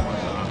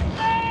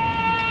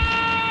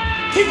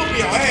 Keep up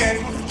your ass.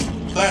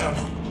 Let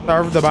him.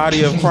 Serve the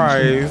body of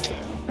Christ.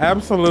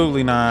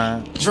 Absolutely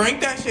not.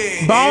 Drink that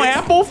shit. Bone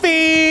apple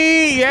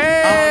feet.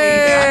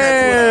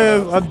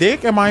 Yes. A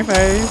dick in my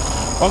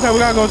face. Okay, we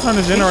gotta go turn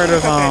the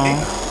generators on.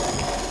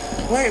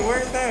 Wait,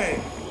 where's that?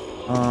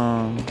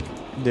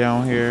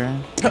 Down here.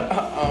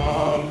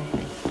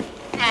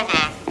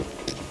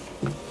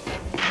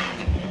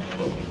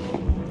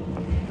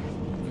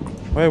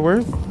 Wait,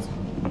 where's?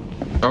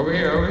 Over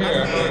here, over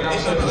here.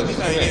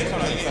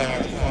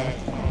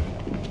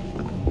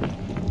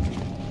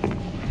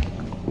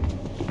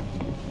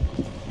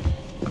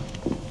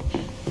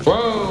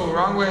 Whoa,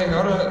 wrong way.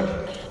 Hold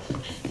up.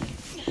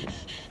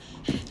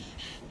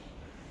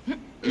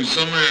 There's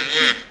somewhere in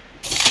here.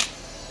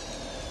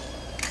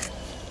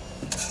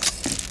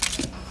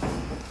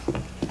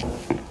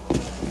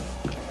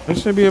 There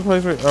should be a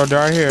place where. Oh,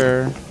 right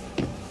here.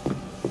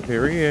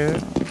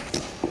 Period.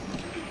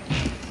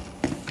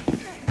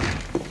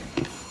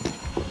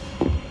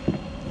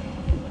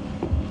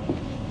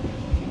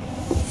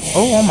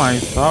 Oh my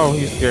soul,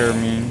 he scared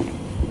me.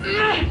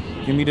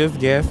 Give me this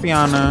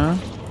Gassiana.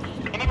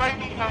 Anybody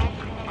need help?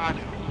 I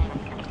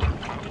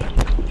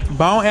do.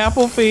 Bone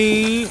apple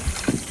feed.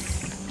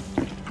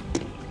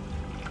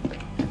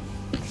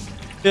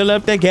 Fill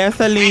up the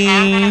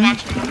gasoline.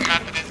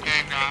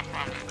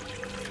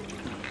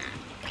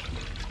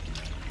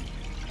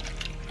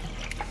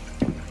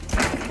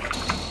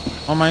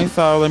 On my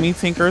soul, let me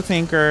tinker.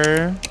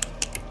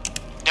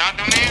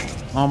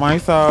 On my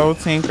soul,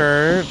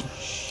 tinker.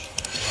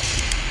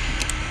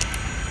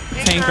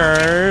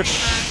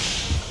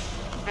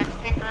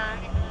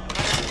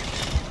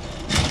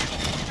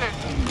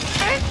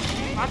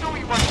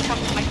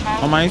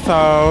 On my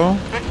soul.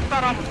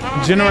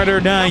 Generator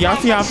done. Y'all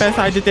see how fast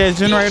I did that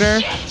generator?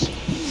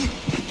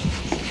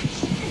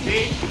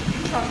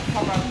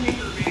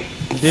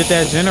 Did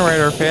that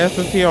generator fast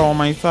as hell on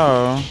my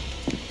soul.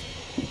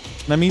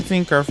 Let me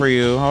tinker for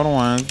you. Hold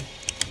on.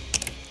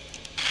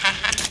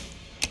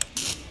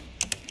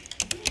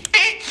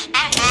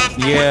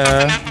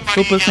 Yeah.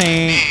 Super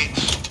sync.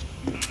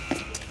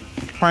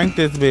 Prank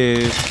this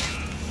bitch.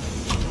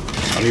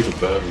 I need a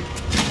battery.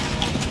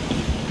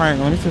 Prank.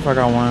 Let me see if I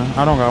got one.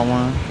 I don't got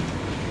one.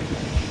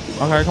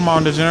 Okay, come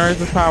on. The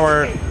generator's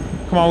powered.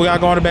 Come on, we gotta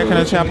go in the back in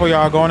the chapel,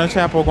 y'all. Go in the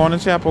chapel. Go in the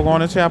chapel. Go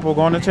in the chapel.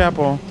 Go in the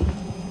chapel.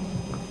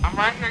 I'm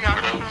right here,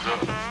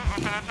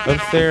 y'all.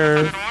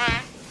 Upstairs.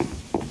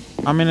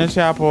 I'm in the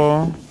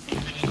chapel. Who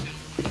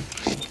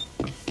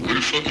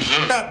the fuck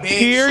is that?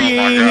 Hear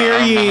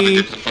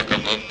ye.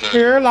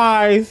 Here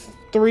lies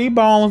 3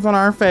 bones on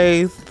our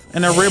face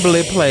and a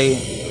riblet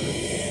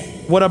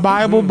plate with a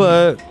Bible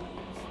book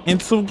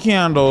and 2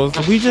 candles.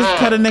 We just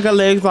cut a nigga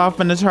legs off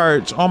in the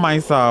church. On my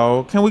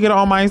soul. Can we get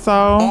on my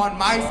soul? On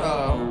my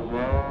soul.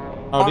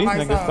 Oh, these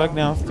niggas stuck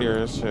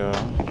downstairs. Chill.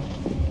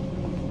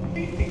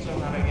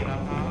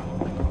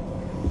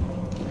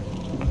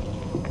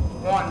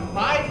 On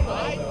my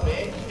soul,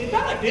 bitch. Is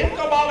that a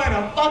disco ball at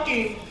a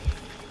fucking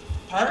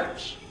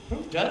church? Who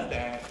does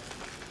that?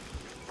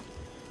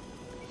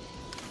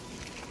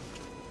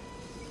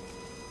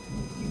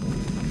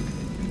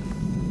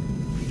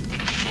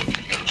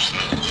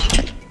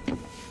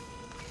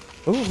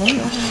 Ooh, let me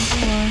open this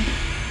door.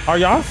 Are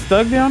y'all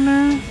stuck down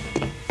there?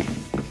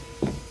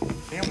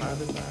 Damn, the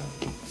other side.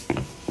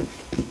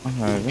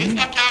 Okay. He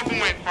stepped out and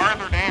went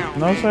farther down.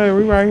 No, say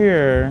we right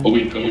here. Oh,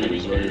 wait, come here.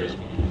 He's right here.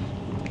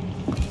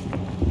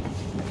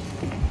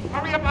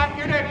 Hurry up, I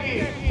hear that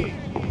kid.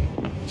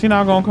 She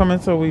not gonna come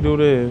until we do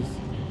this.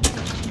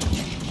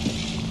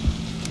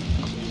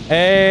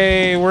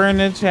 Hey, we're in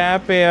the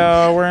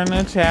chapel. We're in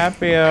the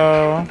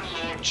chapel.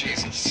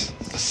 Jesus,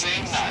 the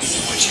same night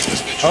when she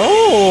was betrayed.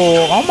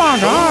 Oh my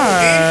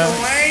God. It's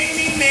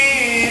raining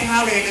men.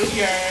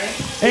 Hallelujah.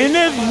 And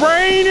it's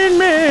raining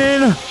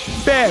men.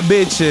 Fat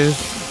bitches.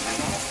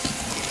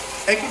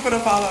 Thank you for the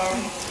follow.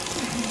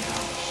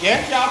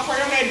 Yes, y'all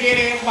pray on that dead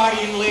ass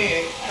body and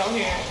leg. Go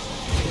ahead.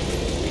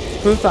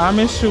 Sister, I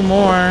miss you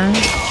more.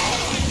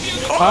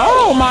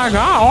 Oh my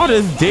God, all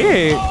this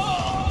dick.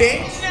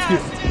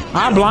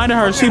 I blinded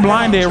her. She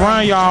blinded.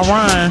 Run, y'all,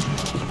 run.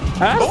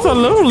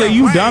 Absolutely,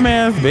 you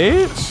dumbass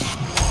bitch.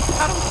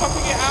 How the fuck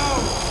we get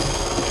out?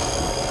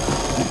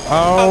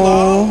 Oh,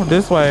 hello?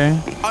 This way.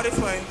 Oh, this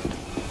way.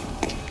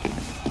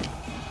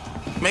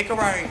 Make a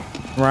right.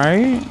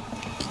 Right?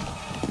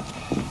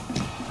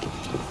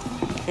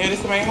 Yeah, this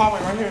is the main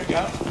hallway right here,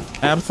 y'all.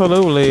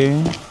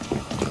 Absolutely.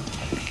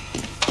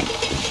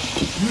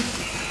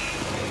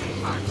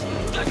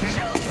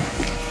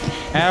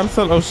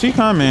 Absolutely. Oh, she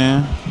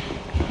coming.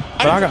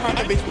 But I got.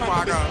 That bitch before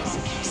I go.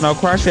 No,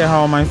 crack that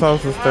hole, my soul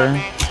sister.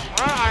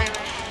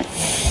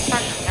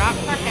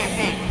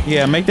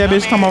 Yeah, make that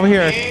bitch come over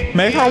here.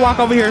 Make her walk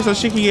over here so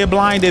she can get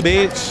blinded,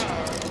 bitch.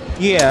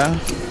 Yeah.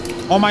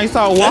 On my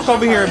soul, walk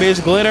over here,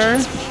 bitch. Glitter.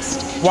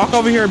 Walk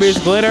over here,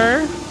 bitch.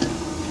 Glitter.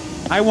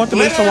 I want the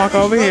bitch to walk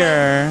over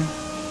here.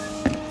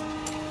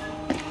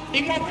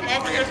 He wants him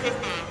over here,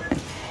 sister.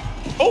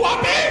 Oh,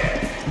 I'm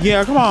in.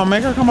 Yeah, come on,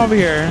 make her come over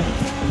here.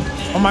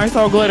 On my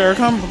soul, glitter.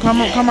 Come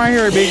right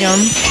here, Bigham.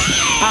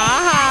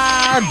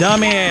 Ah,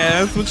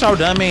 dumbass. What your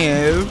dumb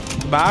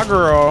ass? Bye,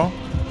 girl.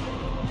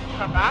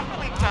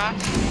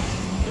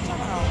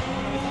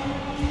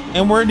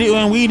 And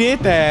we did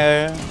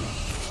that.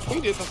 We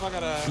did the fuck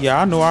out of. Yeah,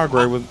 I knew our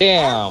grade was.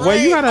 Damn.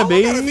 Wait, you got a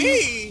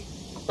B?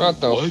 What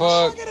the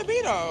fuck? I got a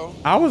B though.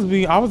 I was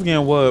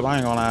getting whooped. I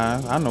ain't gonna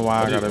lie. I know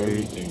why I got a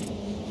B.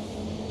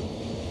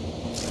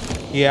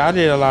 Yeah, I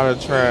did a lot of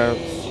traps.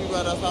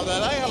 better. So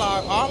that I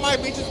like all my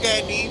bitches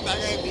got these. I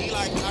got these.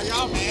 Like, are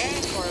y'all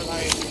mad or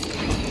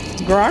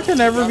like? Girl, I can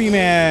never be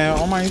mad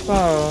on my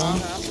soul. I'm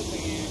just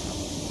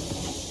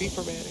saying. Be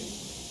for bad.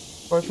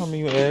 First time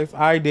you asked,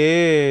 I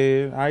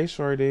did. I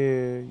sure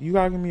did. You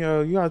gotta give me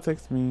a. You gotta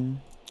text me.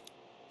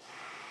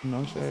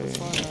 No shade.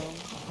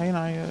 Hey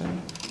Naya.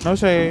 No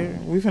shade.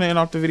 We finna end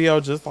off the video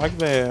just like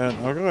that.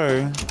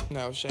 Okay.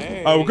 No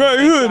shade. Okay,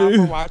 Thanks y'all hoodie.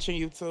 for watching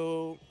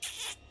YouTube.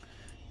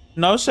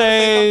 No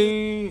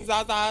shade.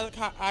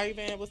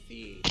 𝐤𝐢𝐳, what's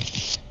the?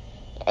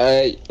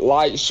 Hey,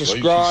 like,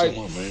 subscribe.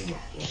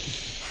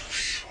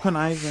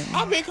 Conniving.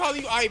 I've been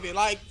calling you Ivan.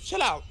 Like,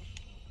 chill out.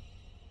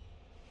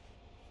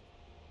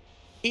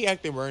 He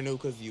acting brand new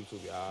because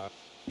YouTube, y'all.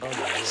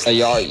 Hey,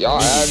 y'all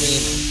add me.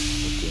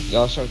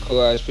 Y'all some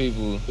cool ass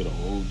people. Get a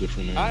whole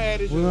different name. I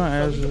added you. We're gonna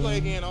So add we you. can play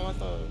again on my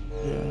phone.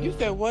 Yeah. You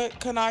said what?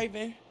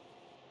 Conniving?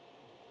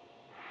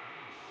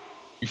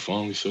 You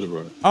finally said it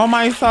right. On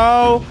my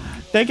soul,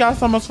 thank y'all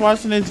so much for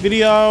watching this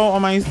video.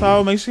 On my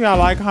soul, make sure y'all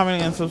like,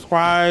 comment, and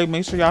subscribe.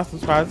 Make sure y'all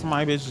subscribe to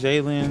my bitch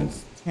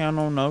Jalen's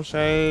channel. No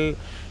shade.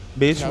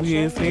 Bitch, No we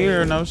shade. is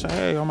here. No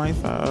shade on my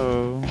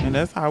soul. And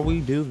that's how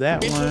we do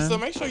that Bitch, one. so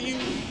make sure you...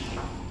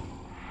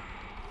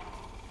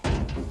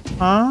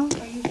 Huh?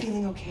 Are you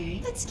feeling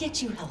okay? Let's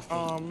get you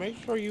healthy. Make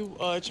sure you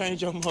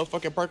change your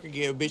motherfucking perk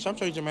again, bitch. I'm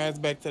changing my ass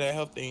back to that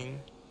health thing.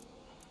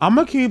 I'm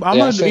gonna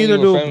send either you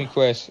a do. friend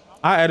request.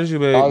 I added you,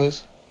 babe. All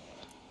this.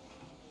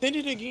 Send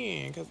it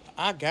again, cause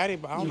I got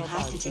it, but I don't know You if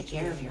have I to take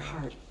care of your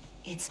heart.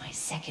 It's my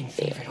second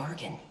favorite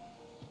organ.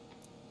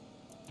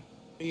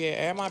 Yeah,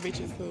 add my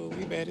bitches too.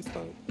 We bad as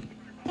fuck.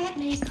 That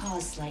may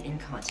cause slight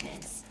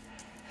incontinence.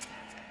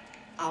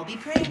 I'll be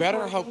praying. You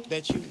better hope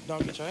that you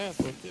don't get your ass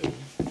whipped too.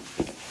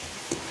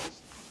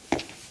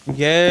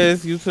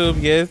 Yes,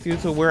 YouTube. Yes,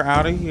 YouTube. We're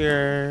out of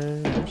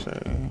here.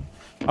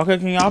 Okay,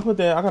 can y'all put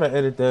that? I gotta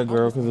edit that,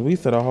 girl, because we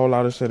said a whole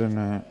lot of shit in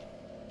that.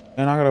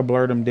 And I gotta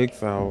blur them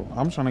dicks out.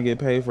 I'm trying to get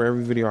paid for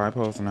every video I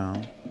post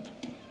now.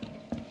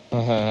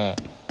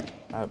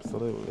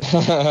 Absolutely.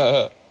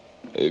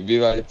 It'd be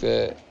like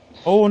that.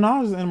 Oh, now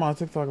I just ended my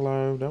TikTok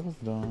live. That was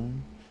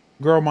done.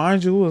 Girl,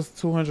 mind you, it was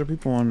 200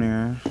 people on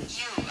there.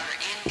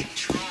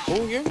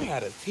 Oh, you ever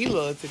had a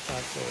T-Love TikTok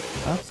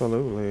tag?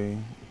 Absolutely.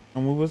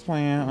 And we was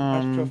playing,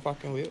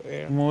 fucking with,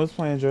 yeah. when we was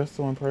playing Dress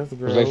to Impress the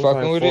Girl, Was they it was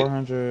fucking like with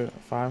 400,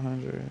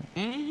 500.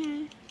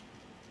 Mm-hmm.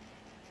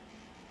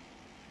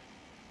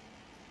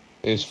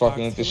 It's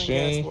fucking with the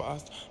stream.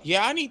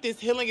 Yeah, I need this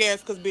healing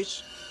gas, cause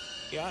bitch,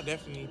 yeah, I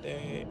definitely need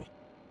that.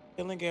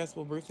 Healing gas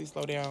will briefly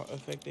slow down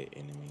affected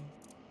enemies.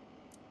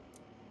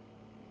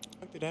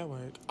 How did that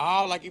work?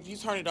 Oh, like if you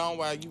turn it on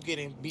while you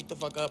getting beat the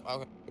fuck up,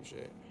 okay,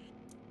 shit.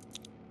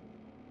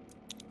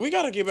 We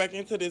gotta get back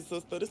into this,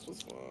 sister. This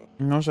was fun.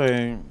 No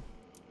shame.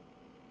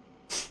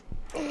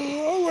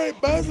 All right,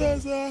 bye,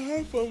 Zaza.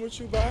 Have fun with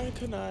you. Bye,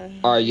 good night.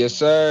 All right, yes,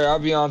 sir. I'll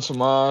be on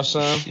tomorrow,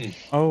 son.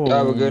 Oh,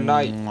 have a good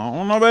night. I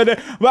don't know about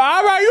that, but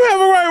all right, you have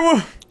a right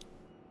one.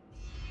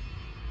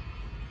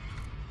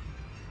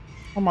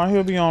 Come on,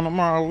 he'll be on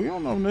tomorrow. We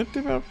don't know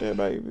nothing about that,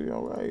 baby.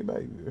 All right,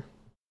 baby.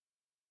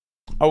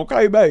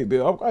 Okay, baby.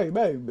 Okay,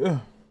 baby.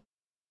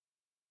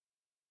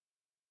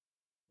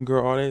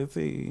 Girl, all that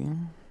tea.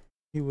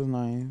 He was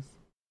nice.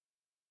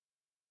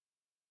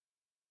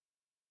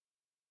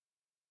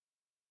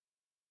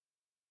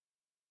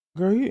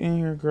 Girl, you in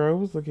here, girl.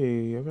 What's the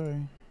key? Okay.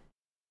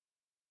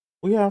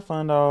 We have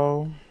fun,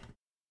 though.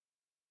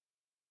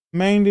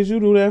 Maine, did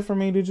you do that for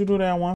me? Did you do that one?